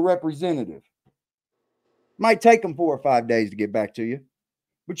talk to a representative. Might take them 4 or 5 days to get back to you,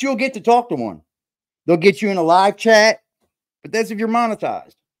 but you'll get to talk to one. They'll get you in a live chat, but that's if you're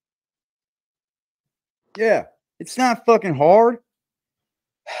monetized. Yeah, it's not fucking hard.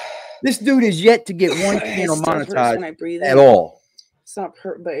 This dude is yet to get one channel monetized at all. It's not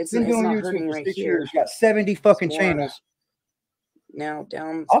but it's not hurting right here. He's got 70 fucking channels. Now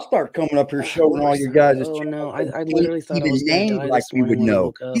down. I'll start coming up here showing all your guys. Oh no, I literally thought I was named like you would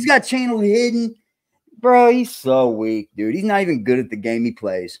know. He's got channel hidden, bro. He's so weak, dude. He's not even good at the game he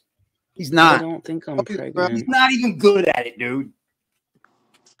plays. He's not. I don't think I'm pregnant. He's not even good at it, dude.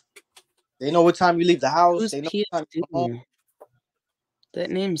 They know what time you leave the house. Who's they know what time you come home.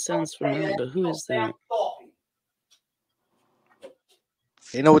 That name sounds familiar, but who is that?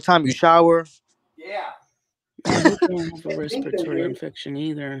 They know what time you shower. Yeah. I hope I don't have a respiratory infection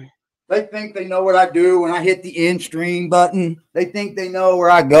either. They think they know what I do when I hit the end stream button. They think they know where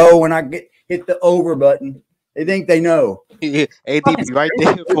I go when I hit the over button. They think they know. AD be right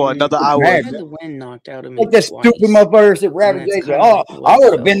there for another hour. I had the wind knocked out of me. Like that stupid motherfucker said, Rabbit J said, I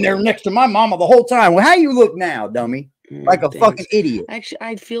would have been there next to my mama the whole time. Well, how you look now, dummy? like a fucking idiot. Actually,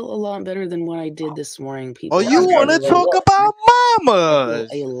 I feel a lot better than what I did this morning, people. Oh, you want to talk about mamas?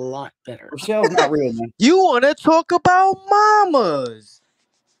 A lot better. Rochelle's not real, man. You want to talk about mamas?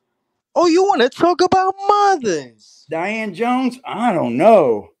 Oh, you want to talk about mothers? Diane Jones? I don't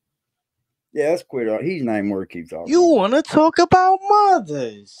know. Yeah, let's quit it. He's not even worth keep talking. You want to talk about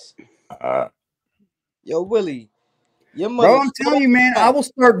mothers? Yo, Willie. Your mother. Bro, I'm telling you, man, I will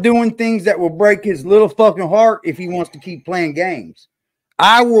start doing things that will break his little fucking heart if he wants to keep playing games.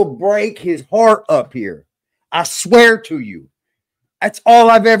 I will break his heart up here. I swear to you. That's all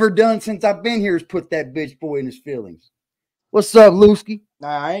I've ever done since I've been here is put that bitch boy in his feelings. What's up, Lusky? Nah,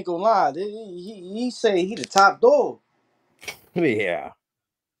 I ain't gonna lie. He say he the top dog. Yeah.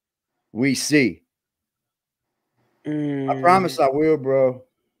 We see. I promise I will, bro.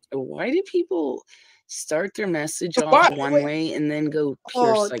 Why do people start their message off one way and then go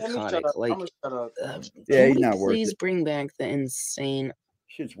pure psychotic? Like, yeah, he's can not we worth please it. bring back the insane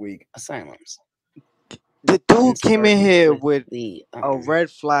shit's weak asylums? The dude came in here with a red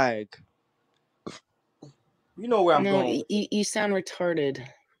flag. You know where I'm no, going. You sound retarded.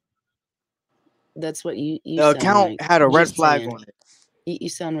 That's what you The sound account like. had a red Just flag saying. on it. You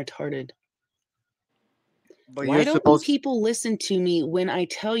sound retarded. But Why you're don't supposed people listen to me when I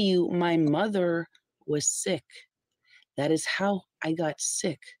tell you my mother was sick? That is how I got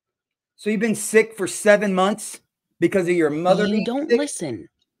sick. So you've been sick for 7 months because of your mother? You don't listen.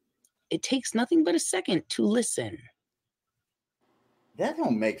 It takes nothing but a second to listen. That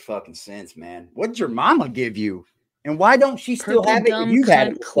don't make fucking sense, man. What did your mama give you? And why don't she still Purple have it? dumb You've had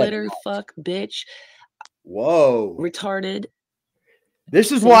it cunt, for 7 clitter, months. fuck, bitch. Whoa. Retarded.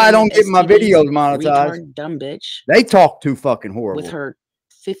 This is why I don't get my videos monetized. Retard, dumb bitch. They talk too fucking horrible. With her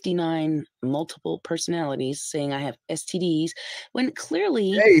 59 multiple personalities saying I have STDs when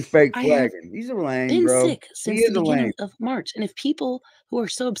clearly Hey, fake I have flagging. He's a lame, been bro. sick since the beginning of March. And if people who are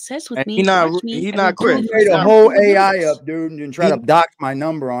so obsessed with And me he's not watch me Chris. You made a whole AI up, dude, and try to dox my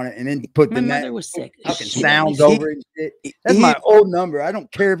number on it and then put my mother was sick. fucking She sounds let me over it and shit. That's my old number. I don't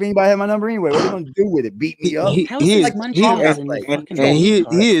care if anybody had my number anyway. What are they going to do with it? Beat me up? He is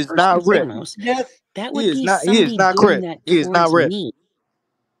not Rip. That would He is be not. He somebody is not doing Chris. that He is not towards Rip. me.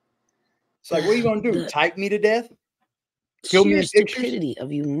 It's like, what are you going to do? Type me to death? Kill me Sheer in pictures? stupidity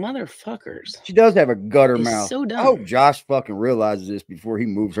of you motherfuckers. She does have a gutter It's mouth. so dumb. I hope Josh fucking realizes this before he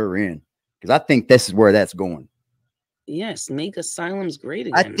moves her in, because I think this is where that's going. Yes, make asylums great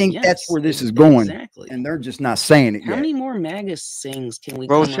again. I think yes, that's where this is going, exactly. and they're just not saying it How yet. many more MAGA sings can we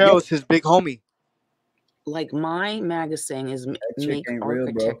come up Rochelle with? is his big homie. Like my MAGA sing is make ain't real,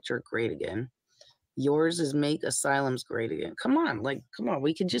 bro. architecture great again. Yours is make asylums great again. Come on, come on.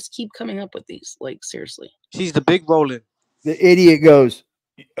 We can just keep coming up with these. Like, seriously. She's the big Roland. The idiot goes,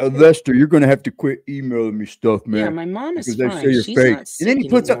 Lester, you're going to have to quit emailing me stuff, man. Yeah, my mom is because they fine. say you're She's fake. not And then he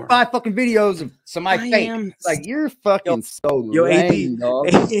sick puts anymore. up 5 fucking videos of somebody fake. It's like, you're fucking Yo, lame, AD, dog.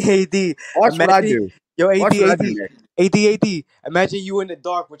 AD. Watch what I do. Yo, AD, Watch what I AD, do next. AD. Imagine you in the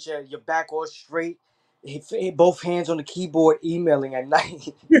dark with your back all straight, both hands on the keyboard, emailing at night.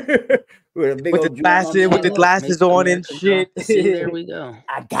 with a big with old the glasses on and shit. See, there we go.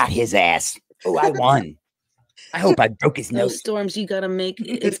 I got his ass. Oh, I won. I hope I broke his No nose. Storms, you gotta make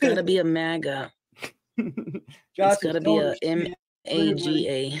it's gotta be a MAGA. Josh, It's gotta be a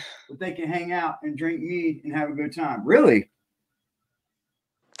MAGA. But they can hang out and drink mead and have a good time. Really?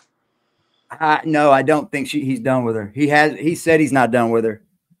 No, I don't think he's done with her. He said he's not done with her.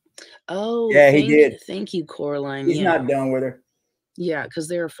 Oh, yeah, he did. Thank you, Coraline. He's not done with her. Yeah, because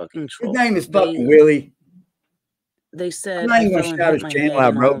they're fucking trolls. His name is fucking Willie. They said I'm not even gonna shout his channel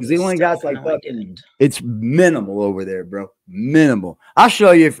out, bro, because he only got like fucking. It's minimal over there, bro. Minimal. I'll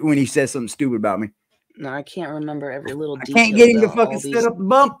show you when he says something stupid about me. No, I can't remember every little detail. I can't get him to fucking set up the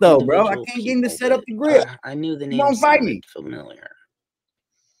bump though, bro. I can't get him to set up the grip. I knew the name. Don't fight me. Familiar.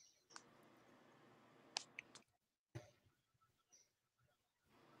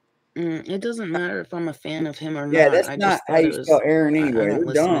 It doesn't matter if I'm a fan of him or not. Yeah, that's not how you spell Aaron anyway.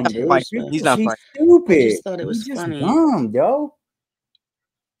 You're dumb, dude. He's not funny. Stupid. I just thought it was funny. Dumb, yo.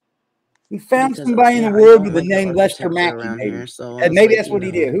 He found somebody in the world with the name Lester Mackey, maybe. And maybe that's what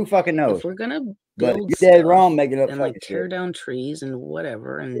he did. Who fucking knows? If we're gonna but build you're dead wrong making up and fucking tear shit. down trees and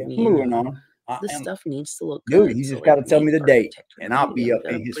whatever, and Moving on. This stuff needs to look Dude, good. you just got to tell me the date, and I'll be up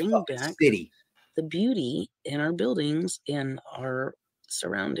gotta in his bring fucking back city. The beauty in our buildings and our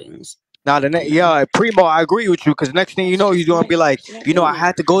surroundings. Now, Primo, I agree with you, because next thing you know, you're going to be like, I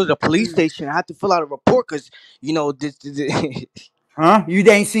had to go to the police station. I had to fill out a report because, this. Huh? You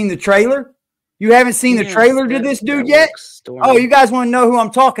ain't seen the trailer? You haven't seen the trailer to this dude yet? Oh, you guys want to know who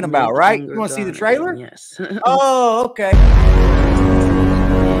I'm talking about, right? You want to see the trailer? Yes. Oh, okay.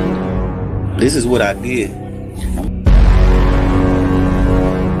 This is what I did.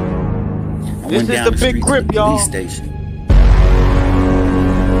 This is the big grip, y'all. The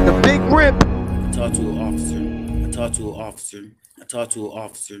big grip. I talked to an officer. I talked to an officer. I talked to an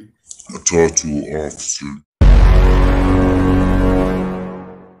officer. I talked to an officer.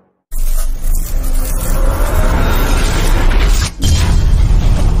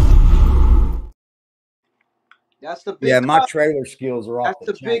 That's the big. Yeah, my trailer skills are off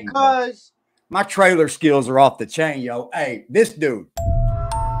the chain. Because my trailer skills are off the chain, yo. Hey, this dude.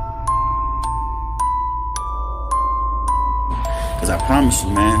 Cause I promise you,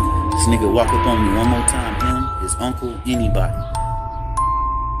 man, this nigga walk up on me one more time, him, his uncle, anybody. I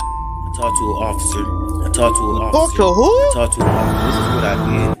talked to an officer. I talked to an officer. Talk to who? I talked to an officer. This is what I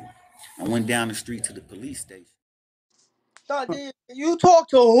did. I went down the street to the police station. You talk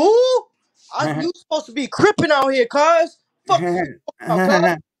to who? You supposed to be cripping out here, cuz. Fuck you.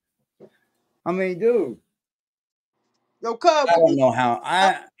 I mean, dude. Yo, cuz. I don't know how.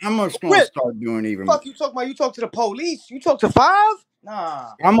 I'm just gonna start doing even. Fuck you talking about? You talk to the police? You talk to 5?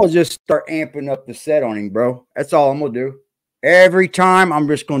 Nah. I'm gonna just start amping up the set on him, bro. That's all I'm gonna do. Every time I'm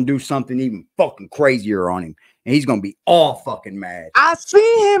just gonna do something even fucking crazier on him, and he's gonna be all fucking mad. I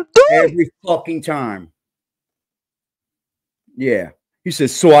see him do it every fucking time. Yeah. He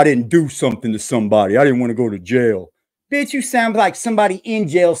says, so I didn't do something to somebody. I didn't want to go to jail. Bitch, you sound like somebody in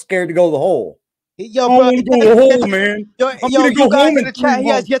jail scared to go to the hole. Yo, bro, I'm going to go hole, man. Yo, you guys in the chat, he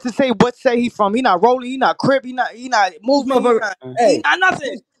has yet to say what say he from. He not rolling, he not crip, he not moving, he not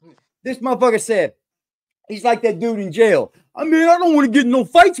nothing. This motherfucker said, he's like that dude in jail. I mean, I don't want to get in no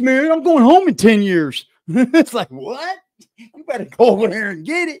fights, man. I'm going home in 10 years. It's like, what? You better go over there and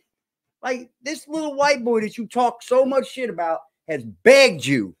get it. Like, this little white boy that you talk so much shit about has begged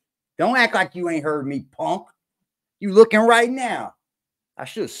you. Don't act like you ain't heard me, punk. You looking right now. I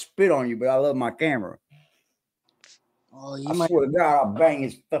should have spit on you, but I love my camera. Oh, I swear to God, I'll bang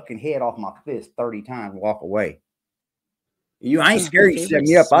his fucking head off my fist 30 times and walk away. I ain't scared you set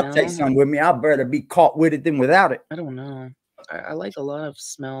me up. I'll take something with me. I'll better be caught with it than without it. I don't know. I like a lot of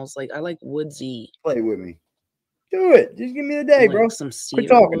smells. Like, I like woodsy. Play with me. Do it. Just give me a day, bro. Some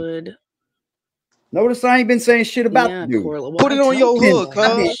cedar wood. Notice I ain't been saying shit about the dude. Put it on your hood,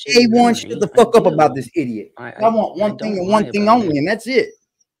 cuz. A1 shut the fuck up about this idiot. I want one thing and one thing only, and that's it.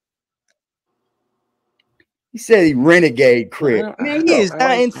 He said he renegade crib. Man, he is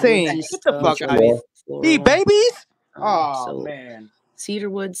not insane. Get the fuck out of here. He babies? Oh, man.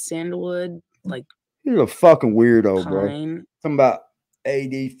 Cedarwood, sandalwood, like. He's a fucking weirdo, bro. Talking about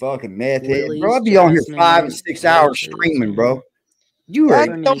AD fucking meth head. Bro, I'll be on here 5 and 6 hours streaming, bro. You are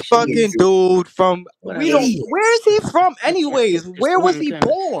the fucking dude from where is he from anyways? Where was he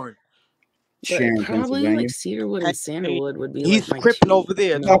born? Probably like Cedarwood and Sandalwood would be. He's cripping over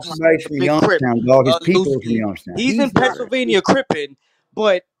there. Somebody from Youngstown, dog. His people from Youngstown. He's in Pennsylvania cripping,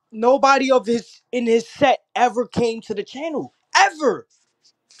 but nobody of his in his set ever came to the channel. Ever.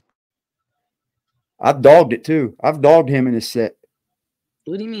 I've dogged it too. I've dogged him in his set.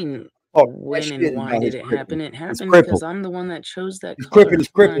 What do you mean? Oh, when and why did it happen? It happened because I'm the one that chose that color. He's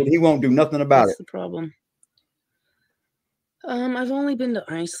crippled. He won't do nothing about it. That's the problem. I've only been to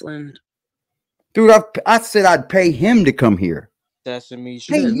Iceland. Dude, I said I'd pay him to come here. Sesame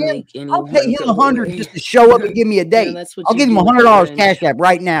Street. I'll pay him $100 just to show up and give me a date. Yeah, I'll give him $100 cash app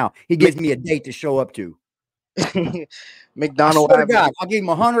right now. He gives me a date to show up to. McDonald's. God, I'll give him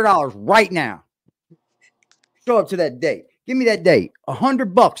 $100 right now. Show up to that date. Give me that date.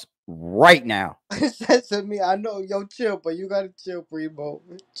 $100 right now. Sesame, I know. Yo, chill, but you gotta chill, Primo.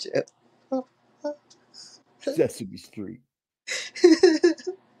 Chill. Sesame Street.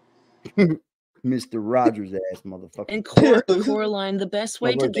 Mr. Rogers ass motherfucker. And Coraline, the best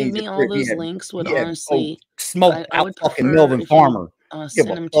way to give me all those links would honestly smoke out fucking Melvin Farmer. Send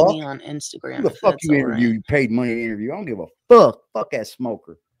them to me on Instagram. Who the fuck you interview? You paid money to interview. I don't give a fuck. Fuck that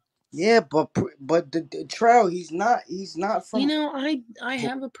smoker. Yeah, but the trail, he's not from. You know, I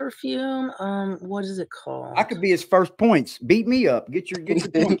have a perfume. What is it called? I could be his first points. Beat me up. Get your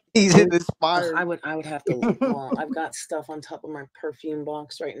points. He's inspired. I would have to. Well, I've got stuff on top of my perfume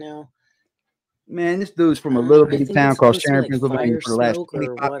box right now. Man, this dude's from a little bitty town called Sharon, Pennsylvania for the last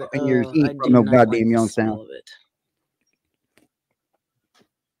 25 years. He ain't from no goddamn Youngstown.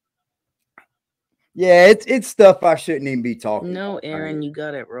 Yeah, it's stuff I shouldn't even be talking No, about. Aaron, you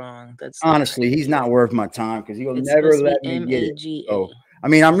got it wrong. That's honestly, he's not worth my time because he'll never let me get it. So, I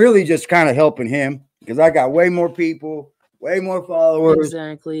mean, I'm really just kind of helping him because I got way more people Way more followers.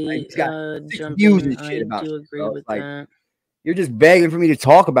 Exactly. Like, he's got 6 Jumping. views and I shit about do you, agree bro. with Like, that. you're just begging for me to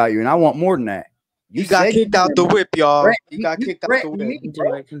talk about you, and I want more than that. You He got said kicked out the whip, y'all. He got you kicked out the threatened whip. me, Do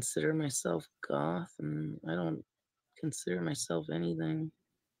bro. I consider myself goth? I don't consider myself anything.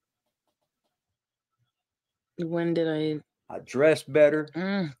 When did I dress better.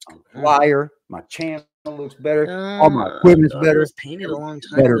 I'm flyer. My channel looks better. All my God, equipment's it better. was painted a long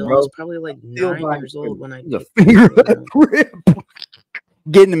time Better, ago. I bro. was probably like 9 years old when I the picked finger it, of grip.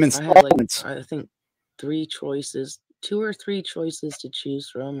 Getting them I had like, installments. I think 3 choices, 2 or 3 choices to choose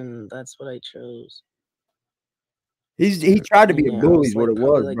from, and that's what I chose. He tried to be a Yeah, I bully, was is what like it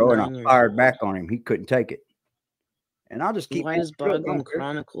probably was, like bro, and 9 I years fired old. back on him. He couldn't take it. And I'll just keep. Why does real, Bogum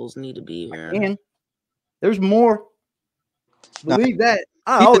Chronicles need to be here? And there's more. Believe that.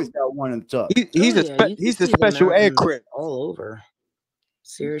 I always got one in the tuck. He's Oh, yeah, you he's can a see the special ed mountains crib. all over.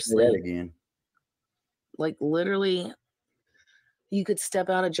 Say Seriously. that again. Like literally, you could step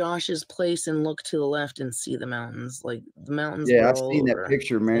out of Josh's place and look to the left and see the mountains. Like the mountains Yeah, were I've all seen that over,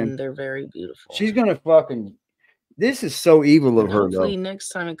 picture, man. and they're very beautiful. She's gonna fucking. This is so evil of And her, hopefully though. next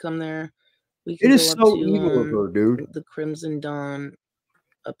time I come there, we can It go is up so to evil of her, dude. the Crimson Dawn.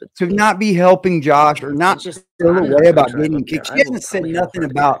 Up at To not be helping Josh or not just feel a I'm not way gonna about drive getting up there. kicked. She I will hasn't said probably have a nothing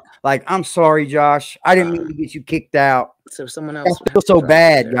heart about like, I'm sorry, Josh. I didn't mean to get you kicked out. So someone I else would feel have to so drive up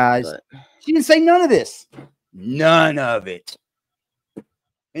bad, there, guys. but She didn't say none of this. None of it.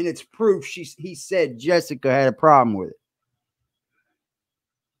 And it's proof he said Jessica had a problem with it.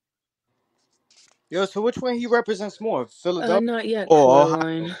 Yo, so which one he represents more, Philadelphia not yet, or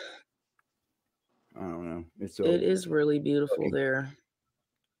Coraline. Ohio? I don't know. It is really beautiful there.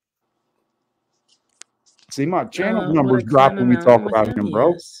 See, my channel Would numbers I drop climb a when we mountain talk with about him? him,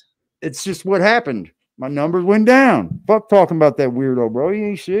 bro. Yes. It's just what happened. My numbers went down. Fuck talking about that weirdo, bro. He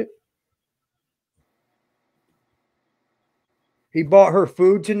ain't shit. He bought her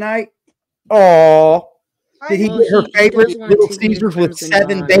food tonight. Oh, did he get her favorite Little Caesars with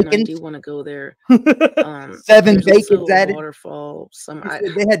 7 bacons? I do want to go there. 7 there's bacons also a added. waterfall.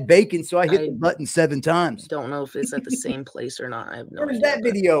 They had bacon, so I hit the button 7 times. Don't know if it's at the same place or not. I have no Where's idea. that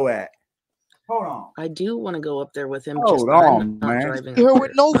video at? Hold on. I do want to go up there with him. Hold I'm on, not man. driving Here up with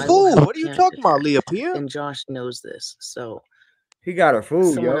there. no I will food. have What are you camp talking about, there. Leah Pierre? And Josh knows this, so he got her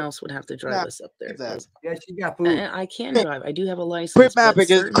food. Someone yo. else would have to drive us up there. Yeah, she got food. I can drive. I do have a license. Crip but Mapic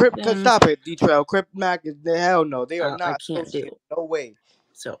is certain Crip. things, Stop it, D-Trail. Crip Mac is the hell no. They are I not. can't do. No way.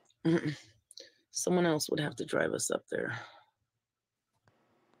 So someone else would have to drive us up there.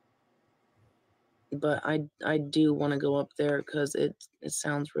 But I do want to go up there because it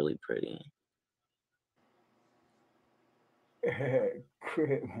sounds really pretty.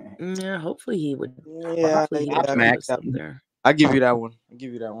 Yeah, hopefully he would. Yeah, drive us up there. I give you that one.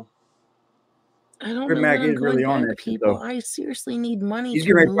 I don't Crip know Mac when I'm is going really on back, that shit, people. though. I seriously need money. He's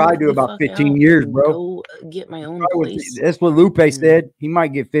to getting ready to probably move do the about fuck 15 out years, and bro. Go get my own place. That's what Lupe said. He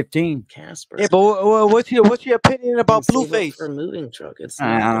might get 15. Casper. Yeah, but what's your opinion about Save up Blueface? for a moving truck. It's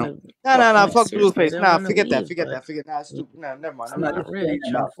not gonna. No. Fuck seriously, I Blueface. don't Nah, wanna forget leave, that. Forget that. Nah, stupid. Nah, never mind. I'm not rich,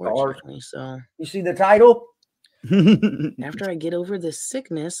 unfortunately. So you see the title? After I get over this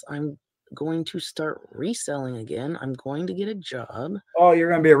sickness, I'm going to start reselling again. I'm going to get a job. Oh,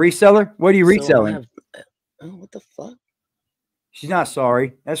 you're gonna be a reseller? What are you reselling? What the fuck? She's not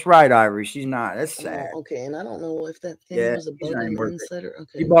sorry. That's right, Ivory. She's not. That's sad. Oh, okay, and I don't know if that thing was a bug on the inside or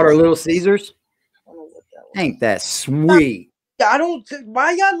okay. You bought her Little Caesars? Ain't that sweet? I don't.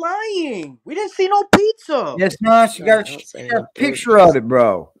 Why y'all lying? We didn't see no pizza. Yes, no. She got a picture of it,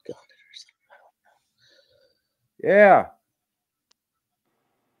 bro. Yeah.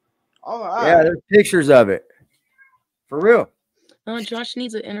 All right. Yeah, there's pictures of it. For real. Josh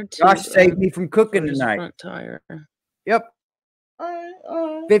needs an inner tube. Josh saved me from cooking tonight. Front tire. Yep.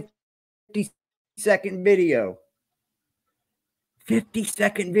 50-second video.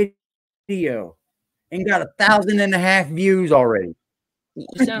 50-second video. And got 1,500 views already.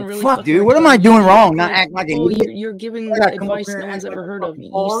 You sound really fuck, dude. What am I doing wrong? Not act like an idiot. You're giving advice no one's ever heard of.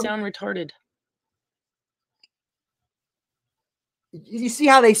 You sound retarded. You see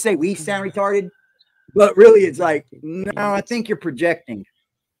how they say we sound retarded? But really, it's like, no, I think you're projecting.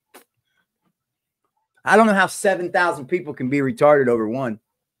 I don't know how 7,000 people can be retarded over one.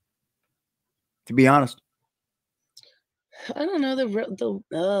 To be honest. I don't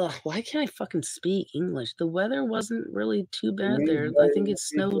know. Why can't I fucking speak English? The weather wasn't really too bad there. I think it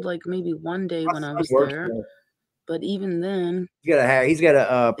snowed like maybe one day when I was there. But even then, he's got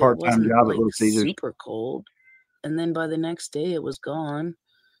a part-time job at Little Caesars. Super cold. And then by the next day, it was gone.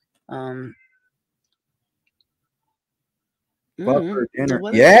 For dinner.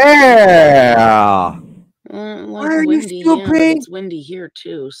 Yeah. Like Why are you windy, still yeah, but paying? it's windy here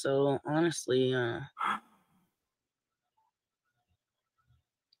too. So honestly, and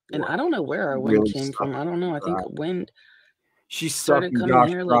I don't know where our wind Really came from. I don't know. I think dry. wind She's started sucking coming Josh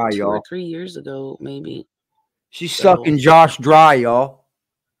here dry, like 2 or y'all. 3 years ago, maybe. She's So, sucking Josh dry, y'all.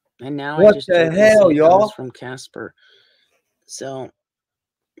 and now What I just the jokingly hell, say it comes y'all? from Casper. So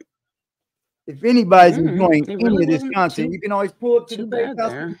if anybody's enjoying it any really of this wasn't content, you can always pull up to the too bad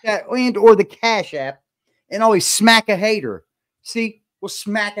Breakhouse there. chat and or the Cash App and always smack a hater. See, we'll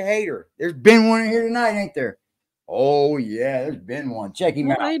smack a hater. There's been one in here tonight, ain't there? Oh yeah, there's been one. Check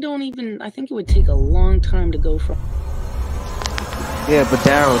him out. I think it would take a long time to go from. Yeah, but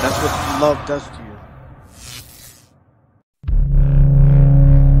Daryl, that's what love does to you.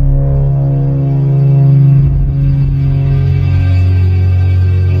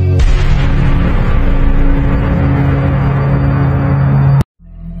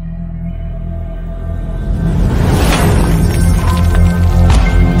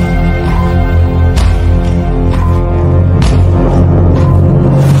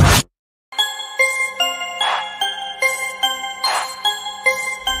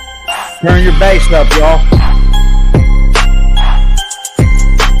 Turn your bass up, y'all.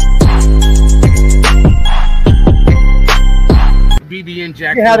 BB and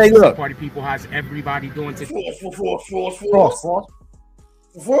Jack. Look at how they look. Party people, how's everybody doing today? Force. Dope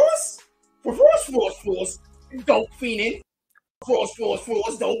fiending. Force.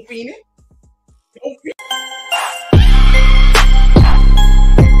 Dope fiending.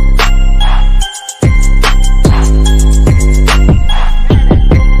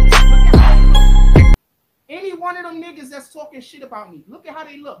 Any one of them niggas that's talking shit about me, look at how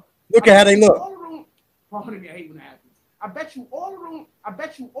they look. Look at how they look. All around, I hate when that happens. I bet you all around.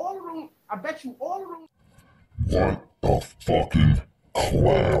 What the fucking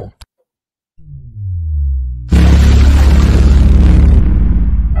clown?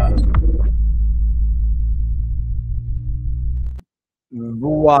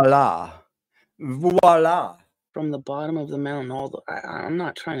 Voila. From the bottom of the mountain, I'm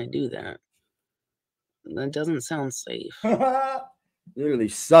not trying to do that. That doesn't sound safe. Literally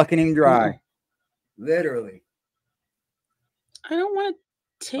sucking him dry. Literally. I don't want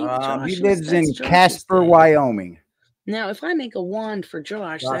to take Josh. He lives in Casper, Wyoming. Now, if I make a wand for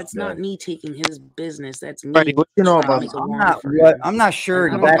Josh, that's not me taking his business. That's me. Freddie, what you know about I'm not sure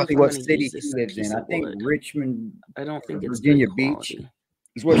exactly what city he lives in. I think Richmond. I don't think it's Virginia Beach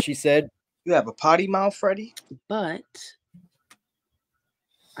is what she said. You have a potty mouth, Freddie? But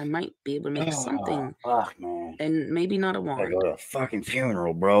I might be able to make something. Fuck, man. And maybe not a wand. I go to a fucking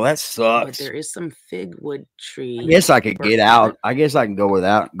funeral, bro. That sucks. But there is some fig wood tree. I guess I could get out. I guess I can go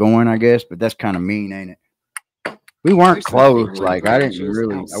without going, I guess. But that's kind of mean, ain't it? We weren't close. Like, I didn't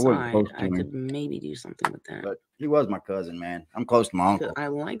really. I wasn't close to him. I could maybe do something with that. But he was my cousin, man. I'm close to my uncle. I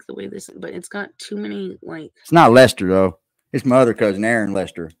like the way this is, but it's got too many, like. It's not Lester, though. It's my other cousin, Aaron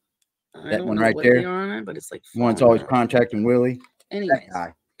Lester. That one right there. On, but it's like one that's always contacting Willie. Anyway, that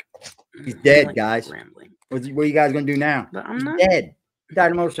guy. He's dead, guys. What are you guys gonna do now? But I'm not dead. He died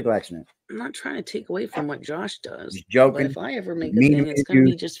in a motorcycle accident. I'm not trying to take away from what Josh does. He's joking. But if I ever make a thing, it's gonna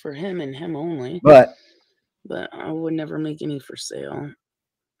be just for him and him only. But I would never make any for sale.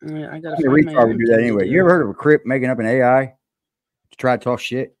 I gotta find my own do that anyway. You ever heard of a Crip making up an AI to try to talk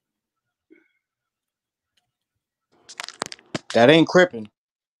shit? That ain't cripping.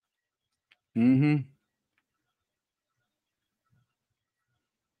 Mm-hmm.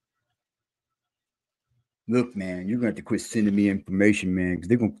 Look, man, you're gonna have to quit sending me information, man, because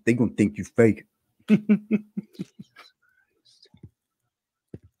they're gonna think you fake. You're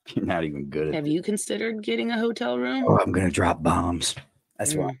not even good at it. Have you considered getting a hotel room? Oh, I'm gonna drop bombs.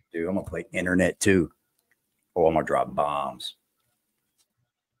 That's what I'm gonna do. I'm gonna play internet too. Oh, I'm gonna drop bombs.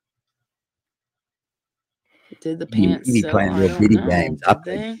 Did the pants you be sell? playing I real don't bitty know. games. I Did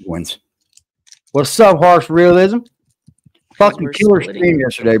play they? big ones. What's up, harsh realism? Fucking We're killer splitting stream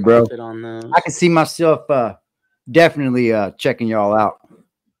yesterday, bro. profit on those. I can see myself definitely checking y'all out.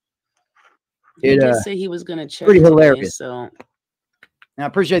 He did say he was gonna check. Pretty today, hilarious. So And I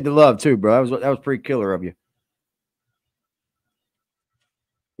appreciate the love too, bro. That was pretty killer of you.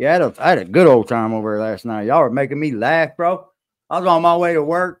 Yeah, I had a good old time over there last night. Y'all were making me laugh, bro. I was on my way to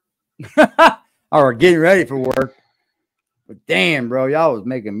work. Or getting ready for work. But damn, bro, y'all was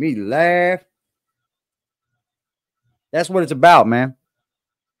making me laugh. That's what it's about, man.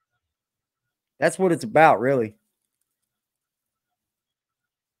 That's what it's about, really.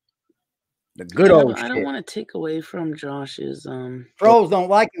 The good old shit. I don't want to take away from Josh's Trolls don't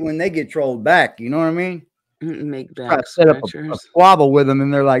like it when they get trolled back. You know what I mean? make Try back to set up a scratchers. squabble with them,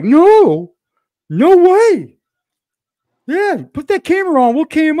 and they're like, "No, No way. Yeah, put that camera on. We'll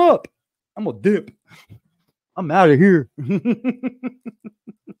cam up. I'm gonna dip. I'm out of here. You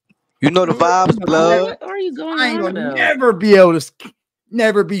know the vibes, blood. What are you going I ain't on gonna about? never be able to,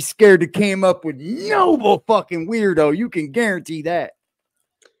 never be scared to cam up with no fucking weirdo. You can guarantee that.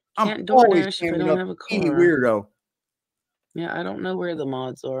 Can't I'm always DoorDash if I camming don't up have a any car. weirdo. Yeah, I don't know where the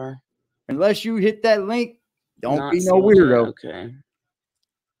mods are. Unless you hit that link, don't Not be no CLJ. weirdo. Okay.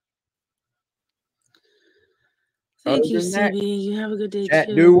 Thank you, CB. You have a good day Chat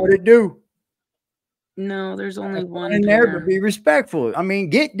too. do what it do. No, there's only one in there, pair. but be respectful. I mean,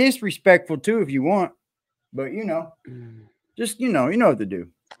 get disrespectful too if you want, but you know, just you know what to do.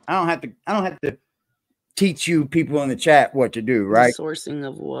 I don't have to teach you people in the chat what to do, right? The sourcing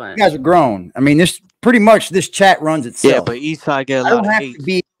of what? You guys are grown. I mean, this pretty much this chat runs itself. Yeah, but Eastside get a I lot don't of have hate. to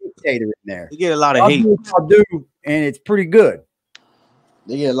be a dictator in there. They get a lot of I'll hate. do what I'll do, and it's pretty good.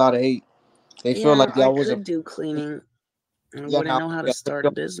 They get a lot of hate. They feel like I y'all was could do cleaning. I Yeah, wouldn't nah, know how to yeah, start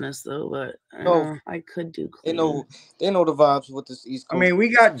a business though, but No. I could do They cleaning. know the vibes with this East I Coast. mean, we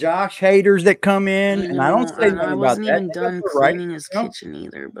got Josh haters that come in, I and I don't know, say and nothing I about wasn't that. even They got done their right, cleaning his you know? kitchen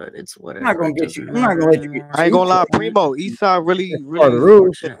either, but it's I'm whatever. not gonna It get you. doesn't I'm not gonna matter let you get anymore. I ain't gonna lie, too Primo. Eastside really part of the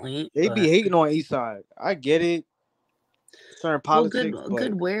rules. Unfortunately, they be but- hating on Eastside. I get it. Certain politics, well, but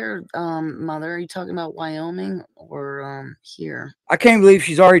good. Where, mother? Are you talking about Wyoming or here? I can't believe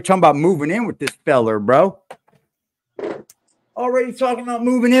she's already talking about moving in with this feller, bro. Already talking about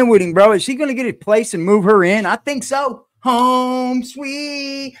moving in with him, bro. Is he gonna get his place and move her in? I think so. Home,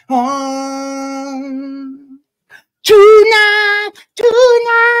 sweet home. Tonight,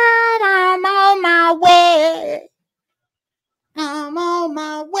 I'm on my way. I'm on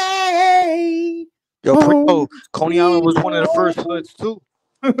my way. yo, Primo, Coney Island was one of the first hoods too.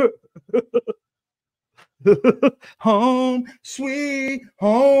 Home, sweet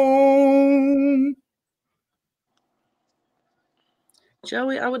home.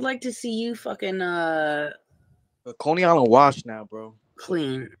 Joey, I would like to see you fucking Coney Island washed now, bro.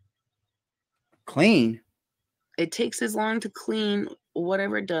 clean. Clean? It takes as long to clean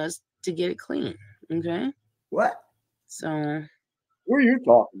whatever it does to get it clean. Okay? What? So who are you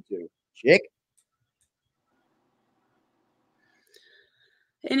talking to? Chick?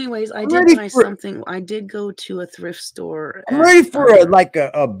 anyways, I I'm did ready buy for- something. I did go to a thrift store. I'm ready for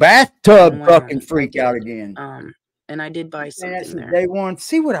a bathtub fucking freak out again. And I did buy something there. Day one.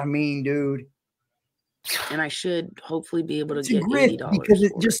 See what I mean, dude? And I should hopefully be able to It's a get grift $80 because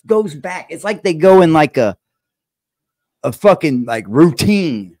it for just goes back. It's like they go in like a fucking like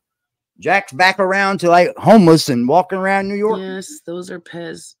routine. Jack's back around to like homeless and walking around New York. Yes, those are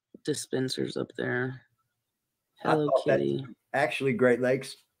Pez dispensers up there. Hello I thought that Kitty. too. Actually, Great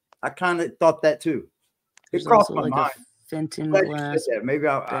Lakes. I kind of thought that too. There's It crossed also my like mind. a Fenton Glad you glass. said that. Maybe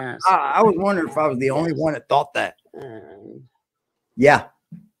I was wondering if I was the only one that thought that. Yeah,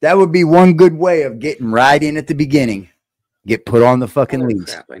 that would be one good way of getting right in at the beginning. Get put on the fucking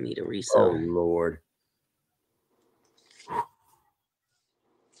lease. Crap, I need a resell. Oh Lord.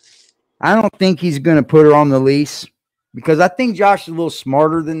 I don't think he's going to put her on the lease because I think Josh is a little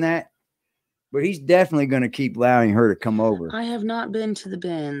smarter than that. But he's definitely going to keep allowing her to come over. I have not been to the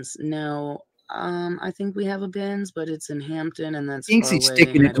Benz. No. I think we have a Benz, but it's in Hampton, and that's Thinks far he's away,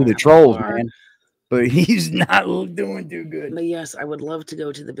 sticking and I it to don't the have a trolls, car. man. But he's not doing too good. But yes, I would love to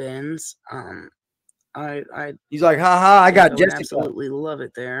go to the Benz. He's like, haha, I got would Jessica. absolutely love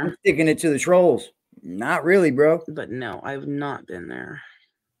it there. I'm sticking it to the trolls. Not really, bro. But no, I've not been there.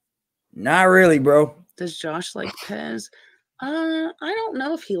 Not really, bro. Does Josh like Pez? I don't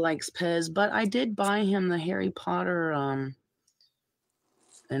know if he likes Pez, but I did buy him the Harry Potter,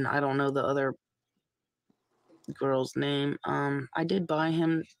 and I don't know the other girl's name. I did buy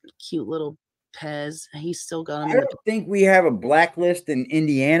him cute little Pez. He's still got him. I don't think we have a blacklist in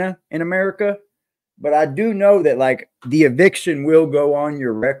Indiana in America, but I do know that like the eviction will go on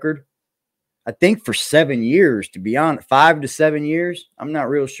your record. I think for 7 years, to be honest, 5 to 7 years. I'm not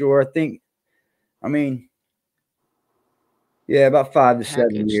real sure. I mean, yeah, about 5 to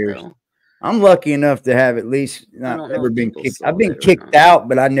 7 years. Though. I'm lucky enough to have at least never been kicked. I've been kicked out,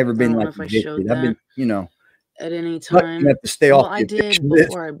 but I've never been like evicted. I've been, you know, at any lucky time. enough to stay off. I did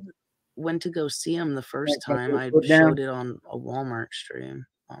before I went to go see him the first time. I showed it on a Walmart stream.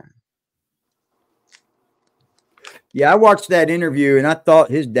 Yeah, I watched that interview and I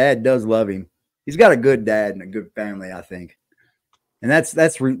thought his dad does love him. He's got a good dad and a good family, I think. And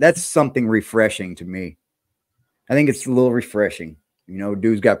that's something refreshing to me. I think it's a little refreshing. You know,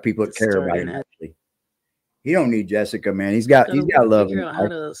 dude's got people that care about him. Actually, he don't need Jessica, man. He's got love. Figure out how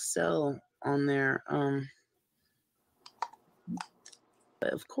to sell on there.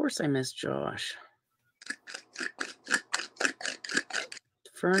 Of course I miss Josh.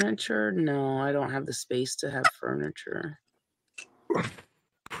 Furniture? No, I don't have the space to have furniture.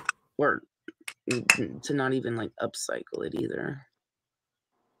 Or to not even like upcycle it either.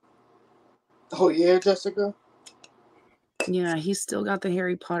 Oh yeah, Jessica? Yeah, he's still got the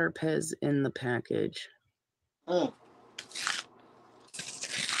Harry Potter Pez in the package. Mm.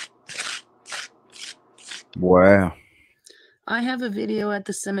 Wow. I have a video at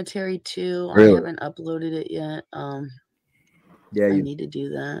the cemetery too. Really? I haven't uploaded it yet. Yeah, I you need to do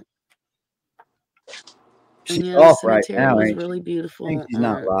that. she's And yeah, off the right cemetery now, was ain't she? really I beautiful. think she's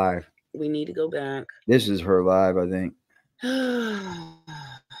not live. We need to go back. This is her live, I think.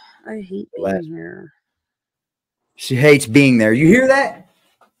 I hate being here. She hates being there. You hear that?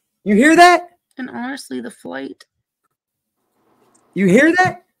 You hear that? And honestly, the flight. You hear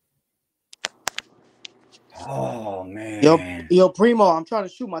that? Oh man. Yo, Primo, I'm trying to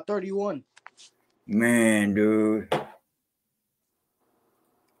shoot my 31. Man, dude.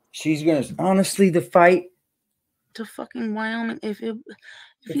 She's gonna honestly the fight To fucking Wyoming. If you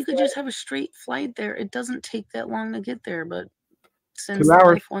could just have a straight flight there, it doesn't take that long to get there. But since 2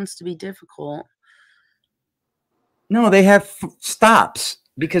 hours. life wants to be difficult. No, they have stops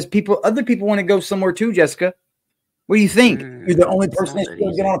because other people want to go somewhere too, Jessica. What do you think? You're the only person that's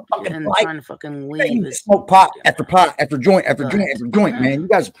going to get on a fucking and flight. trying to fucking leave is smoke pot after joint after joint after joint, man.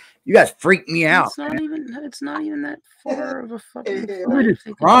 You guys freak me out. It's not even that far of a fucking We're flight.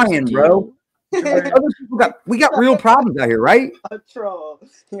 just crying, bro. Other people we got real problems out here, right? Troll.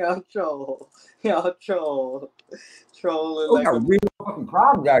 Troll. Trolling We got real fucking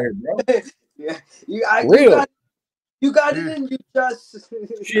problems out here, bro. Yeah, you got it in. You just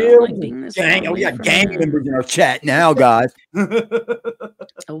chill. Gang, we got gang members in our chat now, guys.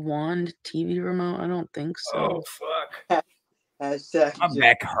 A wand, TV remote? I don't think so. Oh fuck! My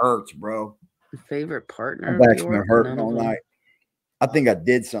back hurts, bro. Favorite partner? My back's been hurting all night. I think I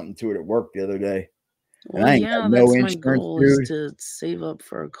did something to it at work the other day. Well, I ain't got no insurance, my goal dude. is to save up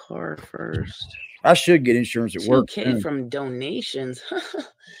for a car first. I should get insurance at work. $2K from donations.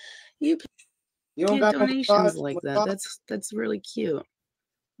 You don't get got donations no like that. That's really cute.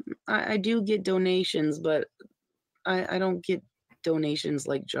 I do get donations, but I don't get donations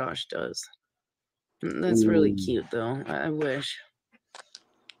like Josh does. That's really cute, though. I wish.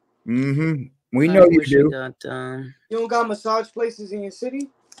 Mm-hmm. We know you do. You don't got massage places in your city?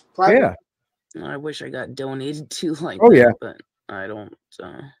 Private? Yeah. I wish I got donated to like that, yeah. But I don't.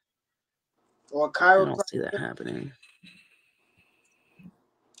 Or I don't see that happening.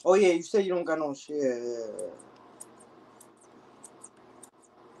 Oh yeah, you said you don't got no shit.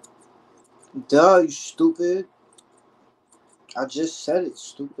 Duh, you stupid. I just said it,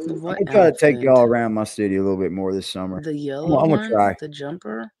 stupid. I'm gonna try to take y'all around my city a little bit more this summer. The yellow I'm one, gonna try. the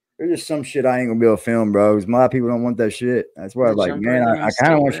jumper. There's just some shit I ain't gonna be able to film, bro. Because a lot of people don't want that shit. That's why I'm like, man, I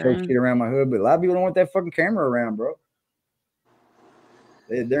kind of want to show shit around my hood, but a lot of people don't want that fucking camera around, bro.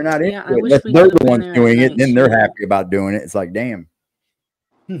 They're not into it. Unless they're the ones doing it, then they're happy about doing it. It's like, damn.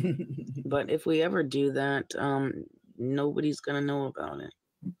 But if we ever do that, nobody's gonna know about it.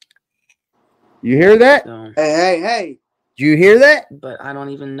 You hear that? So, hey. Do you hear that? But I don't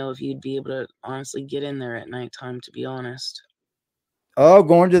even know if you'd be able to honestly get in there at nighttime, to be honest. Oh,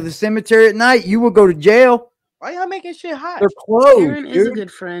 going to the cemetery at night? You will go to jail. Why y'all making shit hot? They're closed. Aaron is a good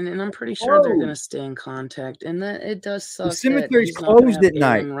friend, and I'm pretty sure they're gonna stay in contact. And that it does suck. The cemetery's that he's closed at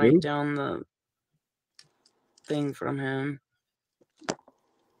night. Write down the thing from him.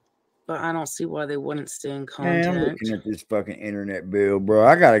 But I don't see why they wouldn't stay in contact. Man, I'm looking at this fucking internet bill, bro.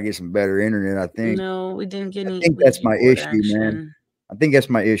 I gotta get some better internet, I think. No, we didn't get any. I think that's my issue, man. I think that's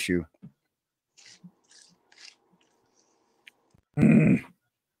my issue.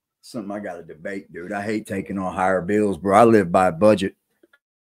 Something I gotta debate, dude. I hate taking on higher bills, bro. I live by a budget.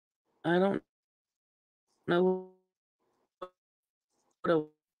 I don't know what a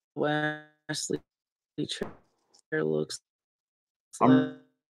Wesley chair looks like.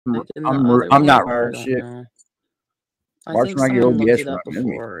 I'm not wearing shit. I think someone looked it up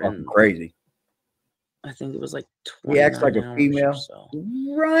before, and crazy. I think it was like 20. He acts like a female. So.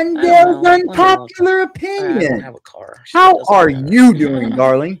 Rundell's unpopular opinion. I don't have a car. How are you doing,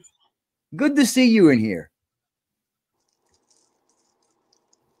 darling? Good to see you in here.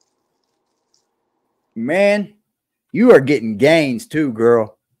 Man, you are getting gains too,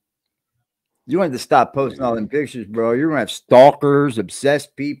 girl. You want to stop posting all them pictures, bro. You're going to have stalkers,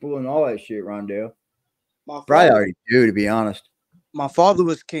 obsessed people, and all that shit, Rondell. Probably already do, to be honest. My father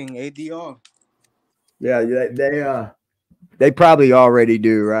was king, ADR. Yeah, they probably already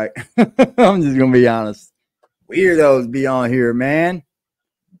do, right? I'm just going to be honest. Weirdos be on here, man.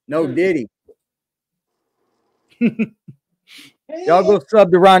 No Diddy. Y'all go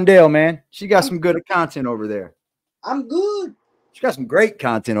sub to Rondell, man. She got some good content over there. I'm good. She got some great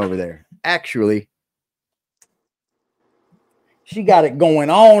content over there. Actually, she got it going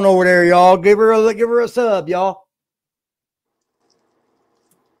on over there, y'all. Give her a sub, y'all.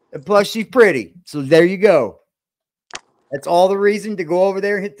 And plus, she's pretty. So there you go. That's all the reason to go over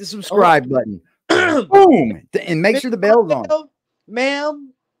there and hit the subscribe button. Boom. And make sure the bell's on.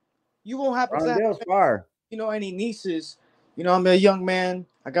 Ma'am, you won't happen to have, fire. you know, any nieces. You know, I'm a young man.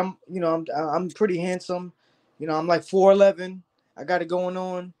 Like I'm pretty handsome. You know, I'm like 4'11". I got it going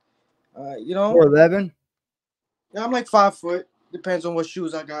on. You know, 4'11". Yeah, I'm like 5 foot. Depends on what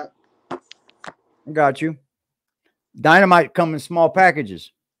shoes I got. I got you. Dynamite come in small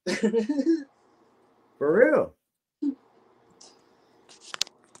packages. For real.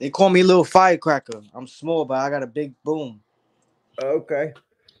 They call me Little Firecracker. I'm small, but I got a big boom. Okay.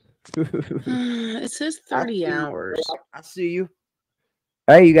 It says 30 hours. I see you.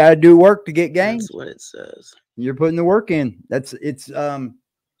 Hey, you gotta do work to get gains. That's what it says. You're putting the work in. It's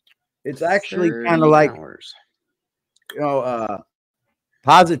actually kind of like hours. You know,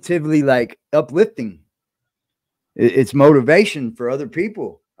 positively like uplifting. It's motivation for other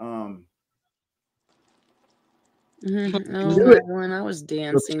people. When I was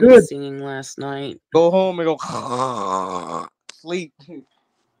dancing and singing last night. Go home and go sleep.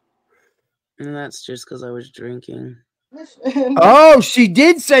 And that's just because I was drinking. Oh, she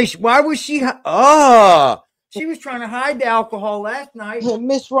did say. Why was she? Oh, she was trying to hide the alcohol last night.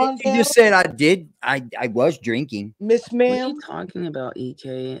 Miss Rondell. She just said, "I did. I was drinking." Miss Ma'am. What are you talking about,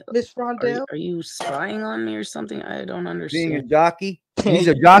 EK? Miss Rondell. Are you spying on me or something? I don't understand. Being a jockey. He's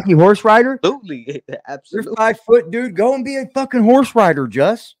a jockey horse rider. Absolutely. You're 5 foot, dude. Go and be a fucking horse rider,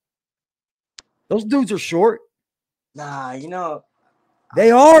 Just. Those dudes are short. Nah, you know.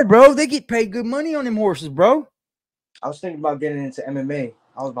 They are, bro. They get paid good money on them horses, bro. I was thinking about getting into MMA.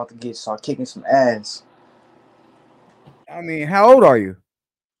 I was about to start kicking some ass. I mean, how old are you?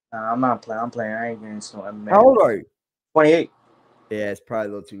 Nah, I'm not playing. I'm playing. I ain't getting into MMA. How old are you? 28. Yeah, it's probably a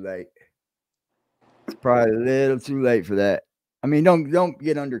little too late. It's probably a little too late for that. I mean, don't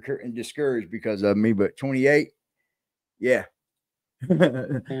get discouraged because of me, but 28, yeah.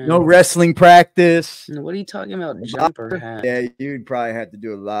 No wrestling practice. What are you talking about? Jumper hat? Yeah, you'd probably have to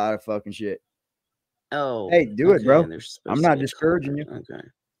do a lot of fucking shit. Oh, hey, do it, bro. I'm not discouraging you. Okay.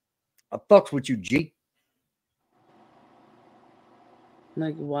 I fucks with you, G.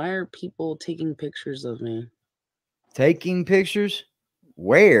 Like, why are people taking pictures of me? Taking pictures?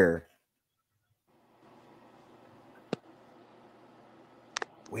 Where?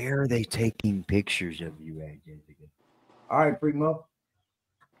 Where are they taking pictures of you at, Jessica? All right, Primo.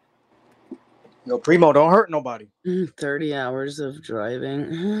 Yo, Primo, don't hurt nobody. 30 hours of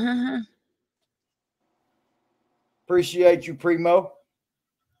driving. Appreciate you, Primo.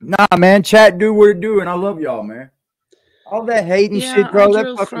 Nah, man, chat do what it do, and I love y'all, man. All that hating shit, bro. I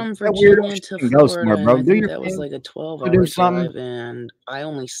drove from Virginia to Florida, bro. Do that was like a 12-hour drive, and I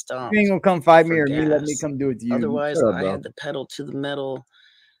only stopped. You ain't gonna come fight me or me let me come do it to you. Otherwise, I had the pedal to the metal.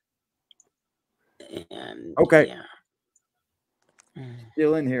 And okay. Yeah.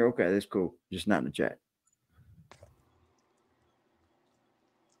 Still in here. Okay, that's cool. Just not in the chat.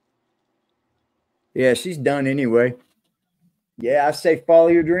 Yeah, she's done anyway. Yeah, I say follow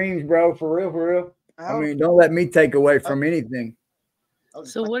your dreams, bro. For real, for real. I mean, don't let me take away from anything.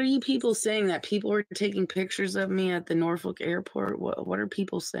 So what are you people saying? That people are taking pictures of me at the Norfolk airport? What are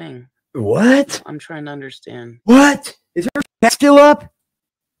people saying? What? I'm trying to understand. What? Is her still up?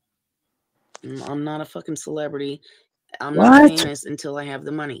 I'm not a fucking celebrity. I'm not famous until I have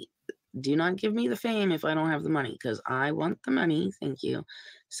the money. Do not give me the fame if I don't have the money, because I want the money, thank you,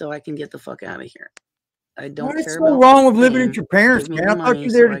 so I can get the fuck out of here. I don't care about what's wrong with living at your parents, man? I thought you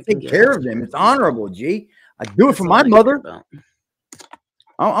were there to take care of them. It's honorable, G. I do it for my mother.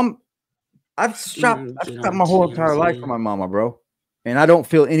 I've stopped my whole entire life for my mama, bro, and I don't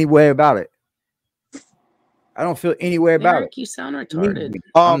feel any way about it. I don't feel any way about it. You sound retarded.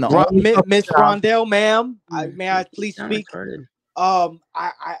 Miss Rondell, ma'am, may I please speak? Retarded.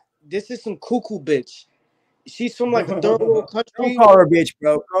 This is some cuckoo bitch. She's from like a third world country. Don't call her a bitch,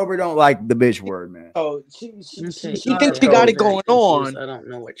 bro. Cobra don't like the bitch word, man. Oh, she thinks she got it going on. I don't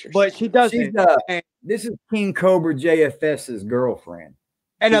know what you're but saying. She doesn't. This is KingCobraJFS's girlfriend.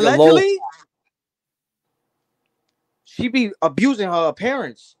 And allegedly, she be abusing her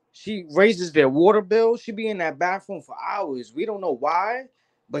parents. She raises their water bill. She be in that bathroom for hours. We don't know why,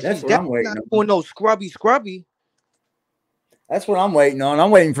 but she's definitely not doing no scrubby. That's what I'm waiting on.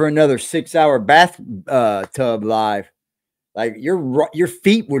 I'm waiting for another 6-hour bath tub live. Like your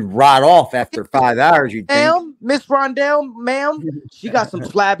feet would rot off after 5 hours. You'd think. Ma'am, Miss Rondell, ma'am, she got some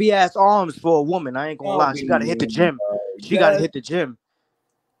flabby ass arms for a woman. I ain't gonna lie. She gotta hit the gym. She gotta hit the gym.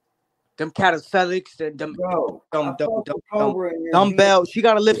 Them calisthenics and them dumbbells. She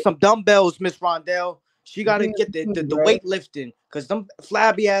gotta lift some dumbbells, Miss Rondell. She gotta get the weightlifting because them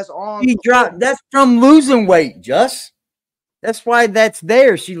flabby ass arms. She dropped. That's from losing weight, Just. That's why that's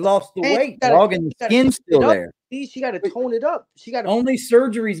there. She lost the weight, dog, and the skin's still there. She gotta tone it up. She gotta. Only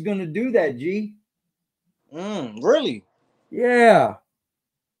surgery's gonna do that, G. Really? Yeah.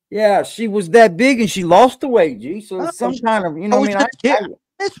 Yeah, she was that big and she lost the weight, G. So it's some kind of, you know,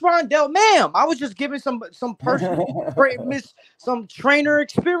 Miss Rondell, ma'am, I was just giving some personal some trainer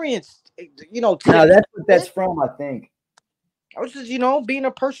experience, you know. No, that's what that's from, I think. I was just, being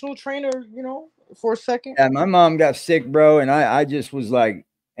a personal trainer, for a second. Yeah, my mom got sick, bro, and I just was like,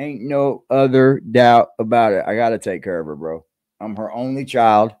 ain't no other doubt about it. I gotta take care of her, bro. I'm her only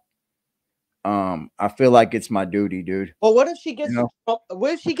child. I feel like it's my duty, dude. Well, what if she gets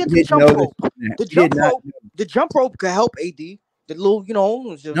what if she gets the jump rope? The jump rope could help AD. The little,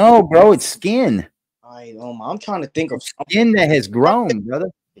 no, bro, it's skin. I'm trying to think of skin that has grown, brother.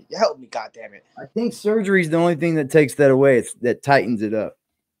 Help me, goddammit. I think surgery is the only thing that takes that away. That tightens it up.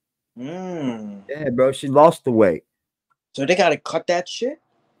 Yeah, bro, she lost the weight. So they gotta cut that shit.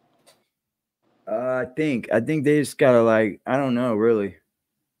 I think they just gotta, like, I don't know, really.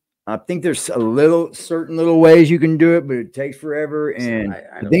 I think there's certain little ways you can do it, but it takes forever, and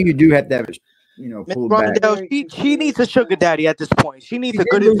I think you do have to have it, pull back. She needs a sugar daddy at this point. She needs a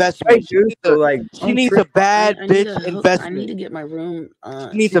good investment. She needs a bad bitch investment. I need to get my room.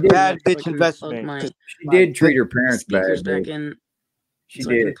 She needs a bad bitch investment. She did treat her parents bad. Back in. She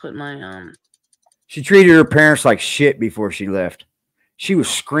so did. I can put my She treated her parents like shit before she left. She was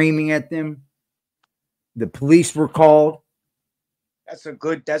screaming at them. The police were called. That's a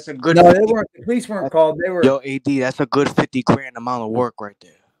good. No, they weren't. The police weren't called. They were. Yo, AD, that's a good 50 grand amount of work right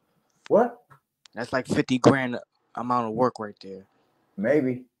there. What? That's like 50 grand amount of work right there.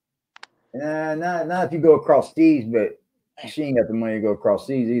 Maybe. Not if you go across seas, but she ain't got the money to go across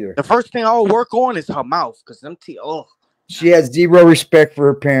seas either. The first thing I'll work on is her mouth, because them she has zero respect for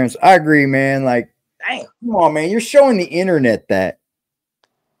her parents. I agree, man. Like, damn. Come on, man. You're showing the internet that.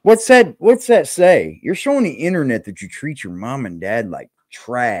 What's that say? You're showing the internet that you treat your mom and dad like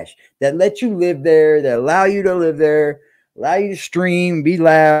trash. That let you live there, that allow you to live there, allow you to stream, be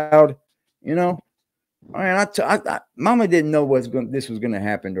loud. I mean, Mama didn't know this was gonna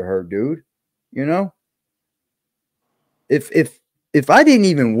happen to her, dude. If I didn't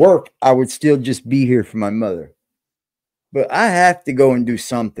even work, I would still just be here for my mother. But I have to go and do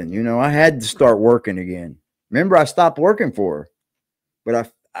something. I had to start working again. Remember, I stopped working for her,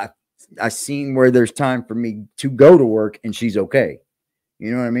 but I seen where there's time for me to go to work and she's okay.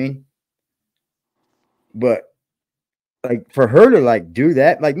 You know what I mean? But like for her to like do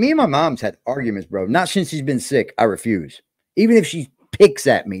that, like me and my mom's had arguments, bro. Not since she's been sick. I refuse. Even if she picks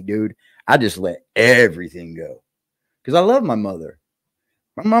at me, dude, I just let everything go. Because I love my mother.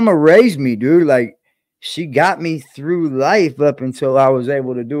 My mama raised me, dude. Like she got me through life up until I was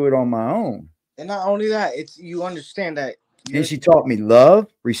able to do it on my own. And not only that, you understand that. And she taught me love,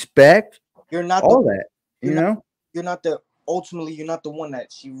 respect. You're not all that. You're not the one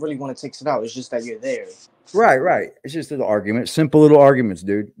that she really want to takes it out. It's just that you're there. Right. It's just a little argument, simple little arguments,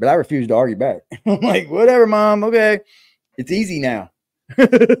 dude. But I refuse to argue back. I'm like, whatever, mom. Okay, it's easy now.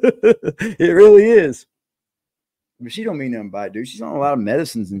 It really is. But she don't mean nothing by it, dude. She's on a lot of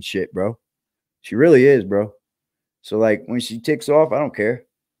medicines and shit, bro. She really is, bro. So like when she ticks off, I don't care.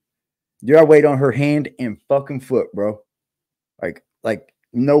 Dude, I wait on her hand and fucking foot, bro. Like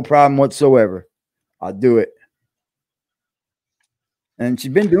no problem whatsoever. I'll do it. And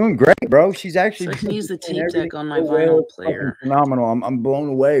she's been doing great, bro. She's actually. So I can use the tape deck on my vinyl player. Phenomenal. I'm blown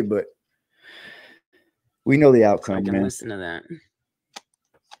away, but we know the outcome. I can man. listen to that.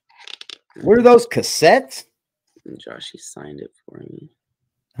 What are those cassettes? Josh, he signed it for me.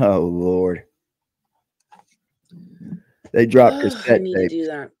 Oh Lord. They dropped cassette I need tape. to do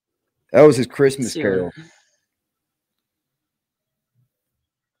that. That was his Christmas carol.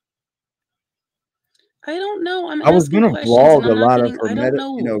 I don't know. I was gonna vlog a lot of her,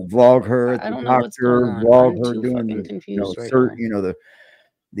 vlog her at the doctor, vlog her doing the,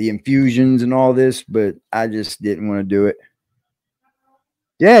 the infusions and all this, but I just didn't want to do it.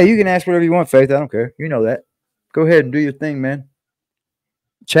 Yeah, you can ask whatever you want, Faith. I don't care. You know that. Go ahead and do your thing, man.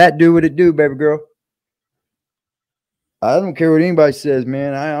 Chat, do what it do, baby girl. I don't care what anybody says,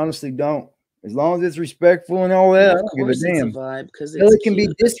 man. I honestly don't. As long as it's respectful and all that, I Of don't give a course, it's a damn. vibe because Hell, it's it can be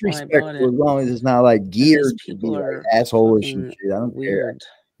cute. That's why I bought disrespectful it. as long as it's not like Because geared to be people like are assholish and fucking shit. I don't care. weird.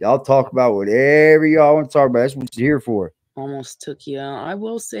 Y'all talk about whatever y'all want to talk about. That's what you're here for. Almost took you out. I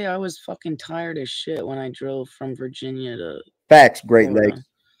will say I was fucking tired as shit when I drove from Virginia to Facts, Great Florida. Lakes.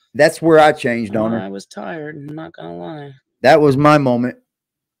 That's where I changed on her. I was tired. I'm not gonna lie. That was my moment.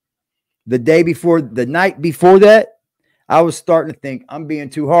 The night before that, I was starting to think I'm being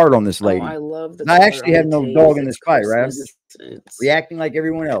too hard on this lady. Oh, I love the I actually have no dog in this fight, right? I'm just reacting like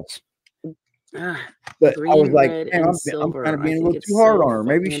everyone else. But green, I was like, red, man, and I'm silver. kind of I being a think little it's too hard so on her.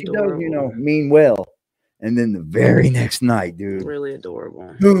 Maybe fucking she does, adorable. mean well. And then the very next night, dude, Really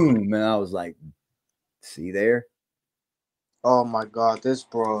adorable. boom, and I was like, see there? Oh my God, this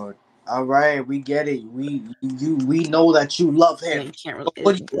bro. All right, we get it. We know that you love him. You can't really.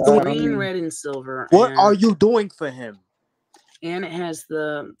 What It's green, red, and silver. What are you doing for him? And it has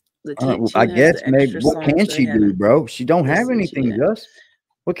the tape I has guess the maybe extra what can songs she I do, hadn't bro? She don't have listened to anything, yet. Gus.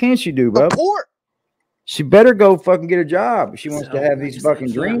 What can she do, bro? Support. She better go fucking get a job if she wants to So, have these I fucking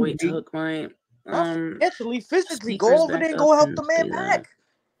can't dreams. wait to hook my Financially, physically, speakers go over back there and up go help and the man do that. back.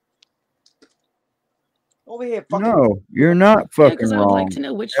 Over here, fucking. No, you're not fucking because I would wrong like to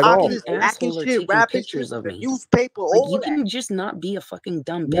know which at all. fucking asshole are shit, taking rapping pictures shit, of me. newspaper, Like, all you that. can just not be a fucking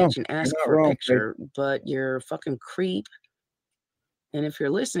dumb No, bitch and ask you're not for a wrong, picture, but you're a fucking creep. And if you're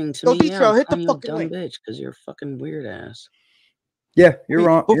listening to Yo, me, D-Trail, I'm hit the calling you a fucking dumb link. bitch because you're a fucking weird ass. Yeah, you're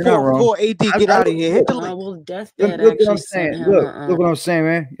wrong. You're not wrong. Before AD get out of here, hit the link. Well, Deathbed Look what actually I'm sent saying. him Look what I'm saying,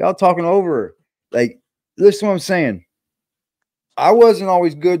 man. Y'all talking over her. Like, listen what I'm saying. I wasn't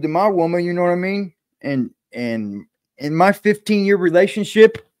always good to my woman, you know what I mean? And in my 15-year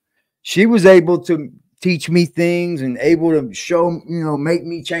relationship, she was able to teach me things and able to show, make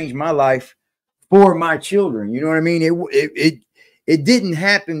me change my life for my children. You know what I mean? It didn't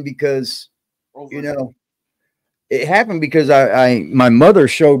happen because, it happened because my mother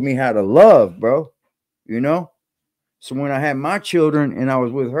showed me how to love, bro. So when I had my children and I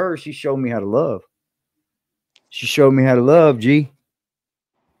was with her, she showed me how to love. She showed me how to love, G.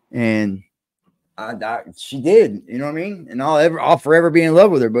 And she did, you know what I mean? And I'll forever be in love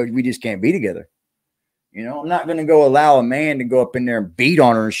with her, but we just can't be together. I'm not going to go allow a man to go up in there and beat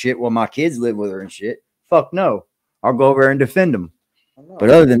on her and shit while my kids live with her and shit. Fuck no. I'll go over there and defend them. But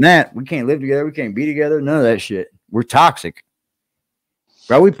other than that, we can't live together. We can't be together. None of that shit. We're toxic.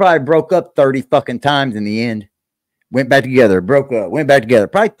 Bro, we probably broke up 30 fucking times in the end. Went back together, broke up, went back together.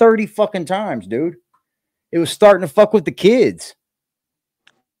 Probably 30 fucking times, dude. It was starting to fuck with the kids.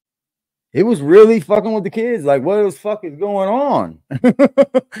 It was really fucking with the kids. Like, what the fuck is going on?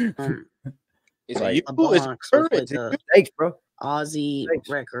 It's like a box with like a thanks, bro. Aussie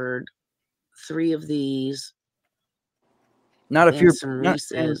record, 3 of these. Not if you're some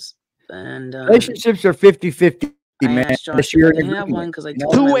Reese's. And relationships are 50-50, man. Unless you're in agreement.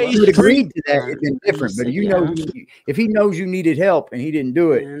 Two-way street. Agreed to that. It's been different, but if he knows you needed help and he didn't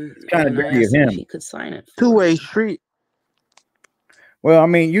do it, it's kind of dirty of him. He could sign it. Two-way street. Well, I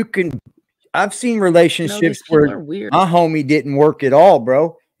mean, I've seen relationships where my homie didn't work at all,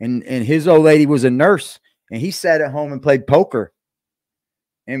 bro. And his old lady was a nurse, and he sat at home and played poker.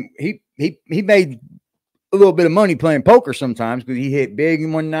 And he made a little bit of money playing poker sometimes because he hit big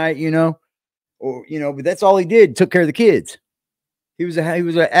in one night, but that's all he did. Took care of the kids. He was an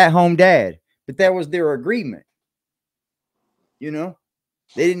at-home dad, but that was their agreement. They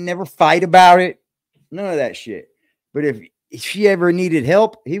didn't never fight about it. None of that shit. But if she ever needed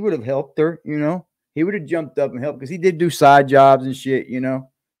help, he would have helped her, he would have jumped up and helped because he did do side jobs and shit,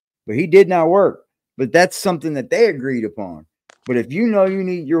 but he did not work. But that's something that they agreed upon. But if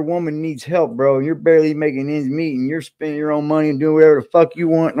your woman needs help, bro, and you're barely making ends meet and you're spending your own money and doing whatever the fuck you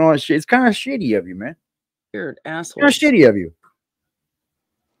want and all that shit, it's kind of shitty of you, man. Weird asshole. Kind of shitty of you.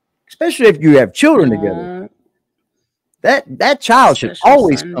 Especially if you have children together. That child should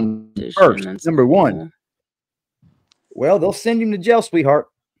always come first, number one. Well, they'll send him to jail, sweetheart.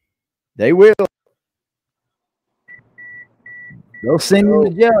 They will. They'll send you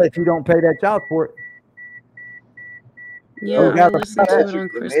to jail if you don't pay that child support. Yeah, I listened to it on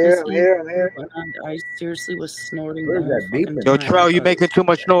Christmas Eve. I seriously was snorting the whole fucking time. Yo, Trell, you making too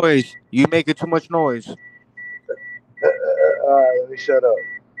much noise. You making too much noise. All right, let me shut up.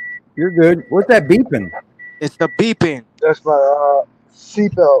 You're good. What's that beeping? It's the beeping. That's my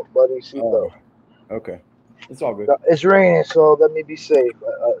seatbelt, buddy. Seatbelt. Okay. It's all good. It's raining, so let me be safe.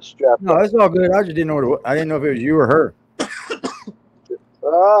 Strapped. No, it's all good. I just didn't know I didn't know if it was you or her.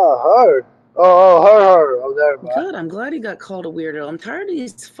 Her. Her. Oh, there. Good. I'm glad he got called a weirdo. I'm tired of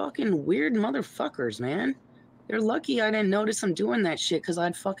these fucking weird motherfuckers, man. They're lucky I didn't notice them doing that shit because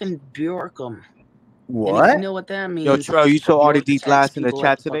I'd fucking Bjork them. What? And if you know what that means. Yo, Trell, you saw Bjork RDD's attacks last in the people at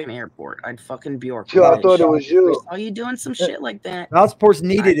chat the today? fucking airport. I'd fucking Bjork. Yo, I thought it was you. I saw you doing some shit like that. Child support's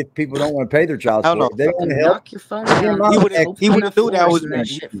needed if people don't want to pay their child Hell no. support. If they don't want to help. Knock your phone down. He would have knew that was that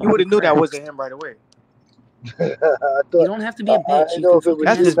shit. he would have knew that wasn't him right away. You don't have to be a bitch. I know if it was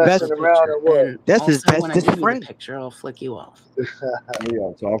That's you his best messing around or what. And That's his also, when I bestest give you the friend. picture, I'll flick you off. What are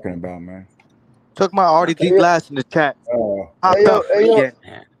y'all talking about, man? Took my RDD glass in the chat. Oh.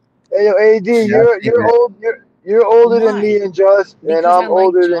 Hey yo, AD, Yeah, you're older than me and Just, and I'm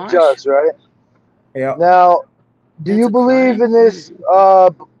older than Just, right? Yeah. Now, do you believe in this?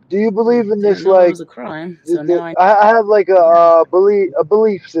 Do you believe in this? It Like, was a crime. So now I have like a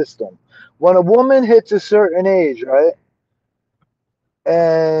belief system. When a woman hits a certain age, right,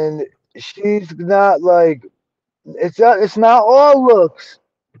 and she's not like, it's not all looks.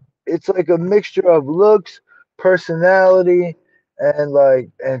 It's like a mixture of looks, personality, and like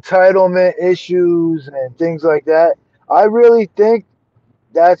entitlement issues and things like that. I really think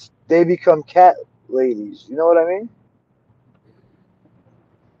they become cat ladies. You know what I mean?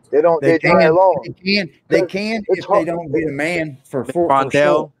 They die alone. They can if they don't get a man for Rondell,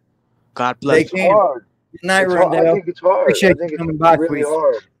 sure. God bless. They can. Good night, Rondell. I think it's hard. Appreciate I think you it's coming by, really please.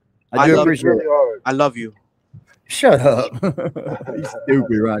 hard. I do love appreciate really it. hard. I love you. Shut up. You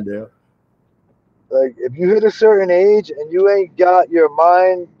stupid, Rondell. Like if you hit a certain age and you ain't got your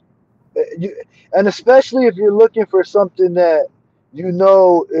mind, and especially if you're looking for something that you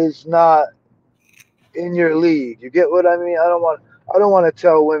know is not in your league. You get what I mean? I don't want to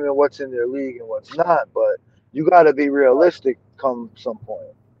tell women what's in their league and what's not, but you got to be realistic come some point.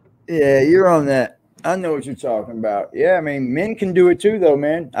 Yeah, you're on that. I know what you're talking about. Yeah, I mean, men can do it too, though,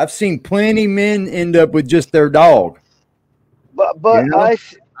 man. I've seen plenty men end up with just their dog. But You know? I've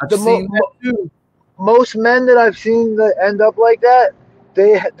seen that too. Most men that I've seen that end up like that,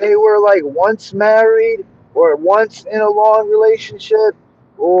 they were like once married or once in a long relationship,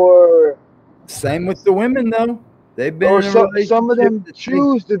 or same with the women though. They've been in a relationship. Some of them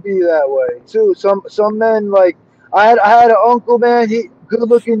choose to be that way too. Some men, like I had an uncle, man. He good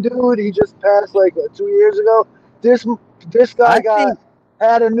looking dude. He just passed like 2 years ago. This guy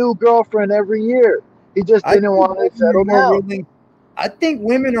had a new girlfriend every year. He just didn't want to settle down. I think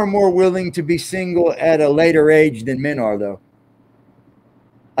women are more willing to be single at a later age than men are, though.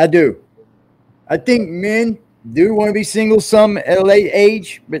 I do. I think men do want to be single some at a late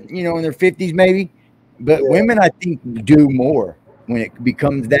age, but in their 50s maybe. But women, I think, do more when it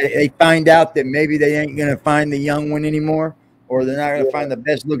becomes that they find out that maybe they ain't gonna find the young one anymore, or they're not gonna find the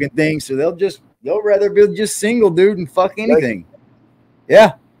best looking thing. So they'll rather be just single, dude, and fuck anything.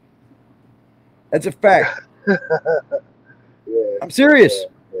 Yeah, that's a fact. I'm serious.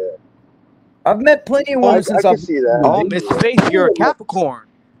 Yeah. I've met plenty of women since I've see that. Oh, Miss Faith, you're a Capricorn.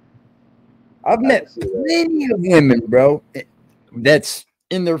 I've met plenty of women, bro, that's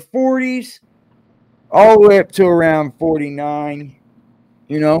in their 40s, all the way up to around 49,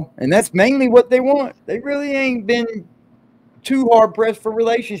 and that's mainly what they want. They really ain't been too hard pressed for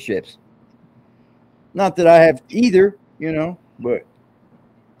relationships. Not that I have either, but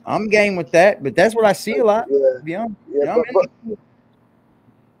I'm game with that. But that's what I see a lot.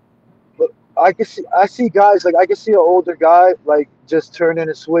 But I see guys, like I can see an older guy like just turn in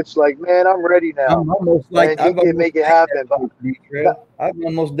a switch, like, man, I'm ready now. I'm almost like and he can make it happen. I've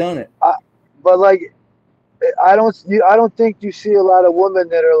almost done it. But like, I don't think you see a lot of women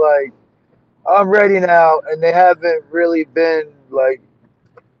that are like, I'm ready now, and they haven't really been like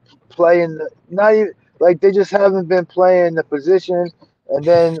playing. Not even like they just haven't been playing the position. And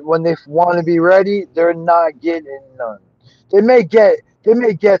then when they want to be ready, they're not getting none. They may get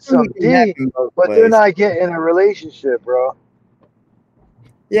some D, but they're not getting a relationship, bro.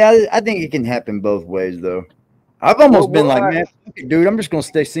 Yeah, I think it can happen both ways, though. I've almost been like, man, dude, I'm just gonna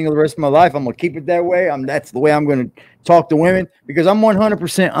stay single the rest of my life. I'm gonna keep it that way. That's the way I'm gonna talk to women because I'm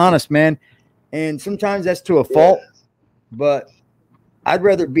 100% honest, man. And sometimes that's to a fault, but I'd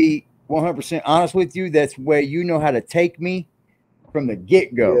rather be 100% honest with you. That's the way you know how to take me from the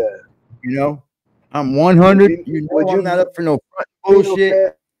get-go. I'm 100. I'm not up for no front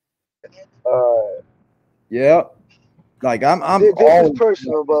bullshit. Yeah, like I'm this is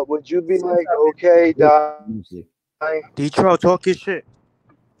personal, but would you be like, okay, Detroit, talk your shit.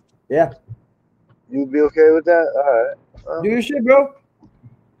 Yeah, you'd be okay with that? All right, do your shit, bro.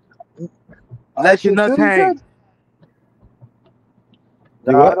 Let your nuts hang.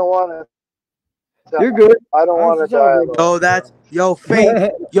 No, I don't want to. You're good. I don't want to die.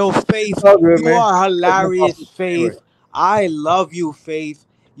 Faith, Faith, good, you man. are hilarious, Faith. I love you, Faith.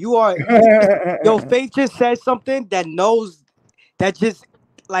 You are yo, Faith just said something that knows that just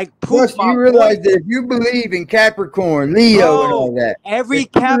like proves Plus, my you realize point. that if you believe in Capricorn, Leo, and all that, Every if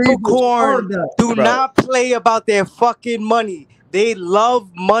you believe in Capricorn Stardust, do bro. not play about their fucking money. They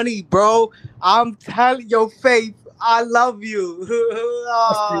love money, bro. I'm telling your Faith, I love you.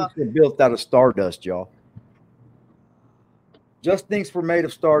 Just things were built out of stardust, y'all. Just things were made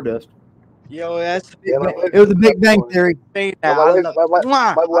of stardust. Yo, that's Yeah, my it was a Big Bang Theory. Saying Well, that.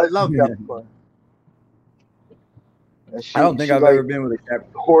 my I wife love is you. Capricorn. And I don't think she I've like ever been with a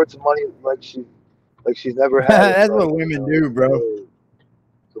Capricorn. hoards money like she's never had it. That's Bro. what women do, bro.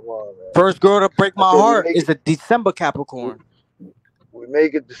 Come on, man. First girl to break my I said, heart is a December Capricorn. We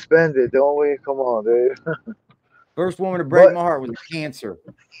make it to spend it, don't we? Come on, dude. First woman to break my heart was Cancer.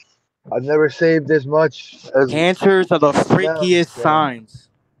 I've never saved this much as Cancers are the now, freakiest so. signs.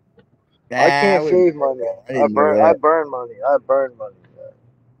 I can't save money. I burn money. I burn money.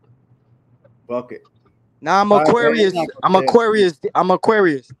 Fuck it. Now I'm All right, man, Aquarius. it's not I'm gonna Aquarius. I'm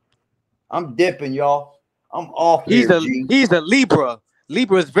Aquarius. I'm dipping, y'all. I'm off He's here, a G. he's a Libra.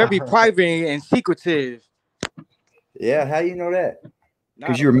 Libra is very private and secretive. Yeah, how you know that?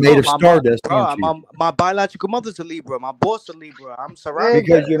 Because I you're don't made know, of stardust, aren't you? my biological mother's a Libra. My boss a Libra. I'm surrounded.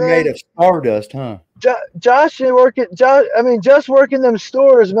 Because you're made of stardust, huh? Josh ain't working. Just working them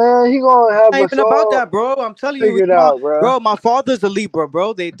stores, man. He gonna have Not us even about all that, bro. I'm telling you, figured out, bro. my father's a Libra,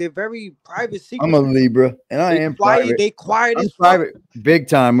 bro. They're very private, secret. I'm a Libra, and I am private. They quiet I'm as fuck. private, big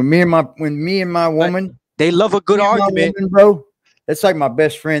time. When me and my woman, they love a good argument, bro. That's like my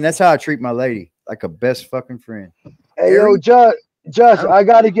best friend. That's how I treat my lady, like a best fucking friend. Hey, yo, Josh, I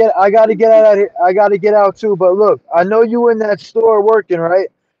gotta get out of here. I gotta get out too. But look, I know you in that store working, right?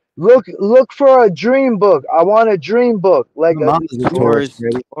 Look for a dream book. I want a dream book, like my mom's a Taurus. a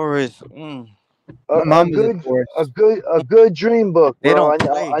good dream book, They bro. don't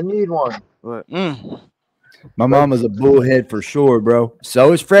play. I need one. But, My mama's a bullhead for sure, bro.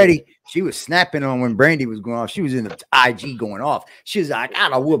 So is Freddie. She was snapping on when Brandy was going off. She was in the IG going off. She was like,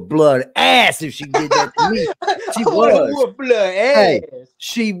 I'd have whooped blood ass if she did that to me. She was. Hey,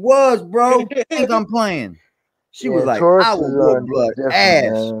 she was, bro. Think I'm playing. She was like, I will whoop blood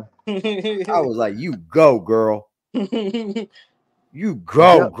ass. I was like, you go, girl. You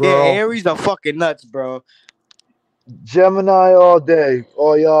go, girl. Yeah, Aries are fucking nuts, bro. Gemini all day.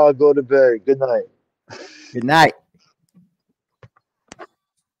 All y'all go to bed. Good night. Good night.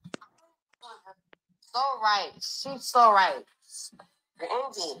 So right. She's so right. Your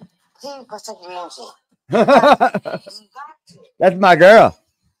energy. Please protect your energy. That's my girl.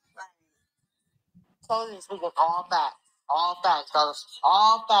 Totally speaking all facts. All facts, fellas.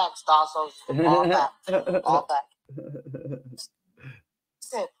 All facts, Dawson. All facts. All facts. She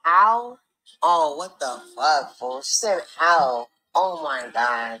said, ow. Oh, what the fuck, fool? She said, ow. Oh my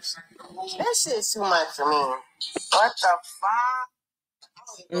gosh. That shit's too much for me. What the fuck? I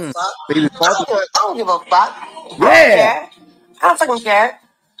don't give a fuck. Baby father. I don't give a fuck. Yeah. I don't care. I don't fucking care.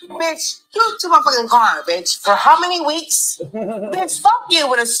 Bitch, you took my fucking car, bitch. For how many weeks? Bitch, fuck you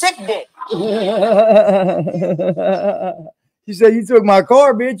with a sick dick. She said, you took my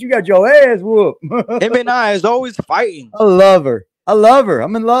car, bitch. You got your ass whooped. Him and I is always fighting. I love her. I love her.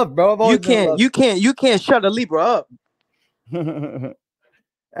 I'm in love, bro. You can't shut a Libra up.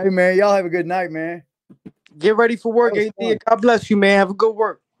 Hey, man, y'all have a good night, man. Get ready for work. God bless you, man. Have a good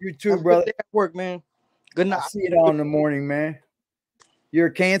work. You too, brother. Good day at work, man. Good night. I'll see you all in the morning, man. You're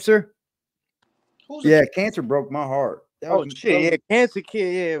a Cancer? Yeah, Cancer broke my heart. Yeah, Cancer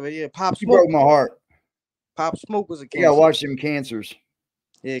kid, yeah, Pop She Smoke broke my heart. Pop Smoke was a Cancer. Yeah, I watched them Cancers.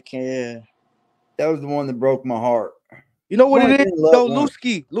 Yeah. That was the one that broke my heart. You know what it is? No,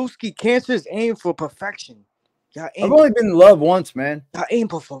 Lusky, Cancers aim for perfection. I've only been in love once, man. I aim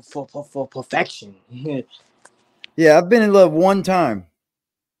for perfection. Yeah, I've been in love one time.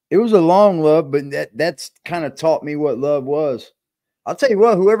 It was a long love, but that's kind of taught me what love was. I'll tell you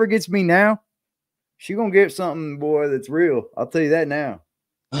what, whoever gets me now, she gonna get something, boy, that's real. I'll tell you that now.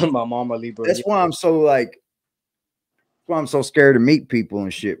 My mama Libra. That's why I'm so scared to meet people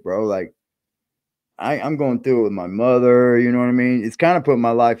and shit, bro. Like, I'm going through it with my mother, you know what I mean? It's kind of put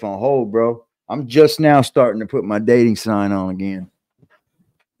my life on hold, bro. I'm just now starting to put my dating sign on again.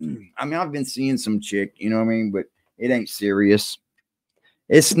 I mean, I've been seeing some chick, you know what I mean? But it ain't serious.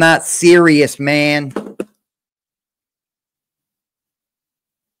 It's not serious, man.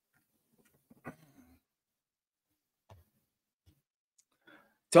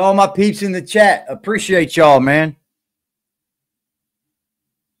 To all my peeps in the chat, appreciate y'all, man.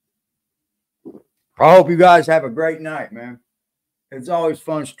 I hope you guys have a great night, man. It's always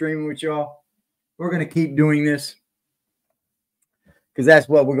fun streaming with y'all. We're going to keep doing this. because that's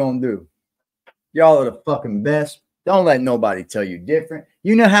what we're going to do. Y'all are the fucking best. Don't let nobody tell you different.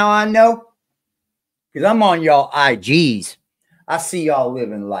 You know how I know? Because I'm on y'all IGs. I see y'all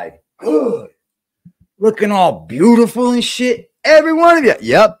living life good. Looking all beautiful and shit. Every one of you.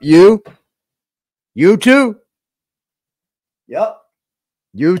 Yep, you. You too. Yep.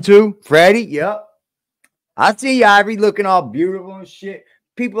 You too. Freddie, yep. I see you, Ivory, looking all beautiful and shit.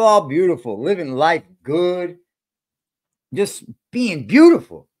 People all beautiful. Living life good. Just being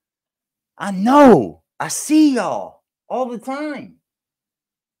beautiful. I know. I see y'all all the time.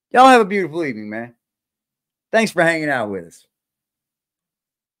 Y'all have a beautiful evening, man. Thanks for hanging out with us.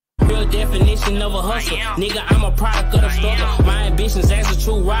 Real definition of a hustle. Nigga, I'm a product of the struggle. My ambitions as a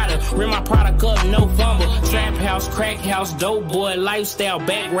true rider. Rim my product up, no fumble. Trap house, crack house, dope boy, lifestyle,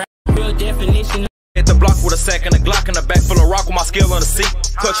 background. Real definition. Hit the block with a sack and a Glock and a back full of rock with my skill on the seat.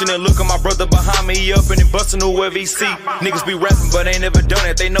 Touching and looking my brother behind me, he up and he busting whoever he see. Niggas be rapping, but ain't never done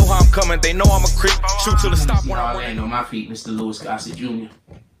it. They know how I'm coming, they know I'm a creep. Shoot till the stop when I land on my feet, Mr. Louis Gossett Jr.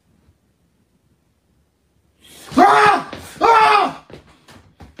 Ah! Ah!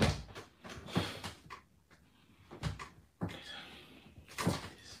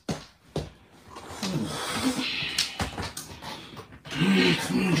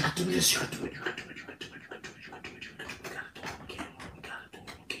 You can do this, you can do it, you can do it, you can do it, you can do it, you can do it, you can do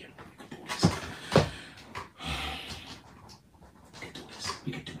it, you can do it,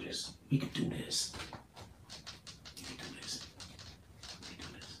 we can do this, we can do this, we can do this, we can do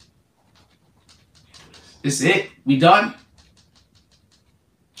this. This is it? We done?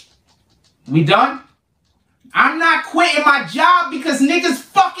 We done? I'm not quitting my job because niggas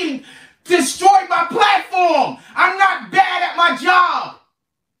fucking destroyed my platform. I'm not bad at my job.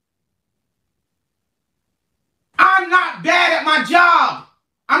 I'm not bad at my job.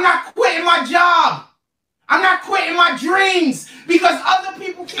 I'm not quitting my job. I'm not quitting my dreams because other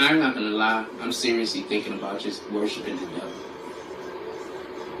people can. I'm not gonna lie. I'm seriously thinking about just worshiping the devil.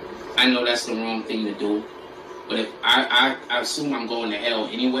 I know that's the wrong thing to do, but if I assume I'm going to hell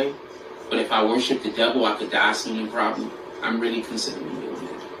anyway. But if I worship the devil, I could die soon and probably. I'm really considering doing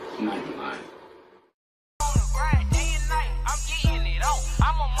it. I'm not even lying.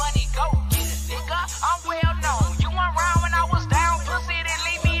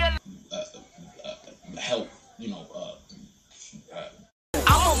 Help, you know,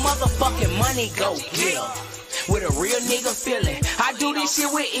 I'm a motherfucking money go getter with a real nigga feeling. I do this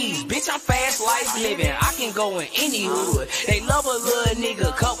shit with ease, bitch. I'm fast life living. I can go in any hood. They love a little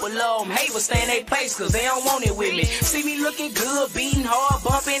nigga, couple of them hate but stay in their place cause they don't want it with me. See me looking good, beating hard,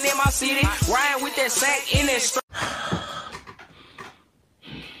 bumping in my city, riding with that sack in that strap.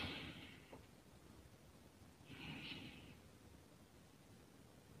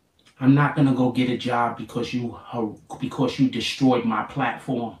 I'm not gonna go get a job because you destroyed my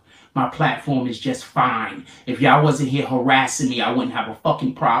platform. My platform is just fine. If y'all wasn't here harassing me, I wouldn't have a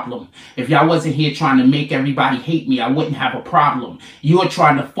fucking problem. If y'all wasn't here trying to make everybody hate me, I wouldn't have a problem. You're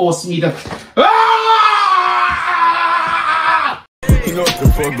trying to force me to. Ah! You know what the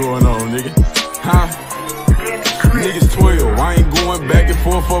fuck going on, nigga? Huh? Niggas 12, I ain't going back and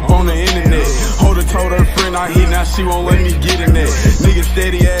forth up on the internet. Holder told her friend I hit, now she won't let me get in there. Niggas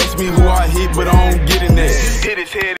steady ask me who I hit, but I don't get in there. Hit his head.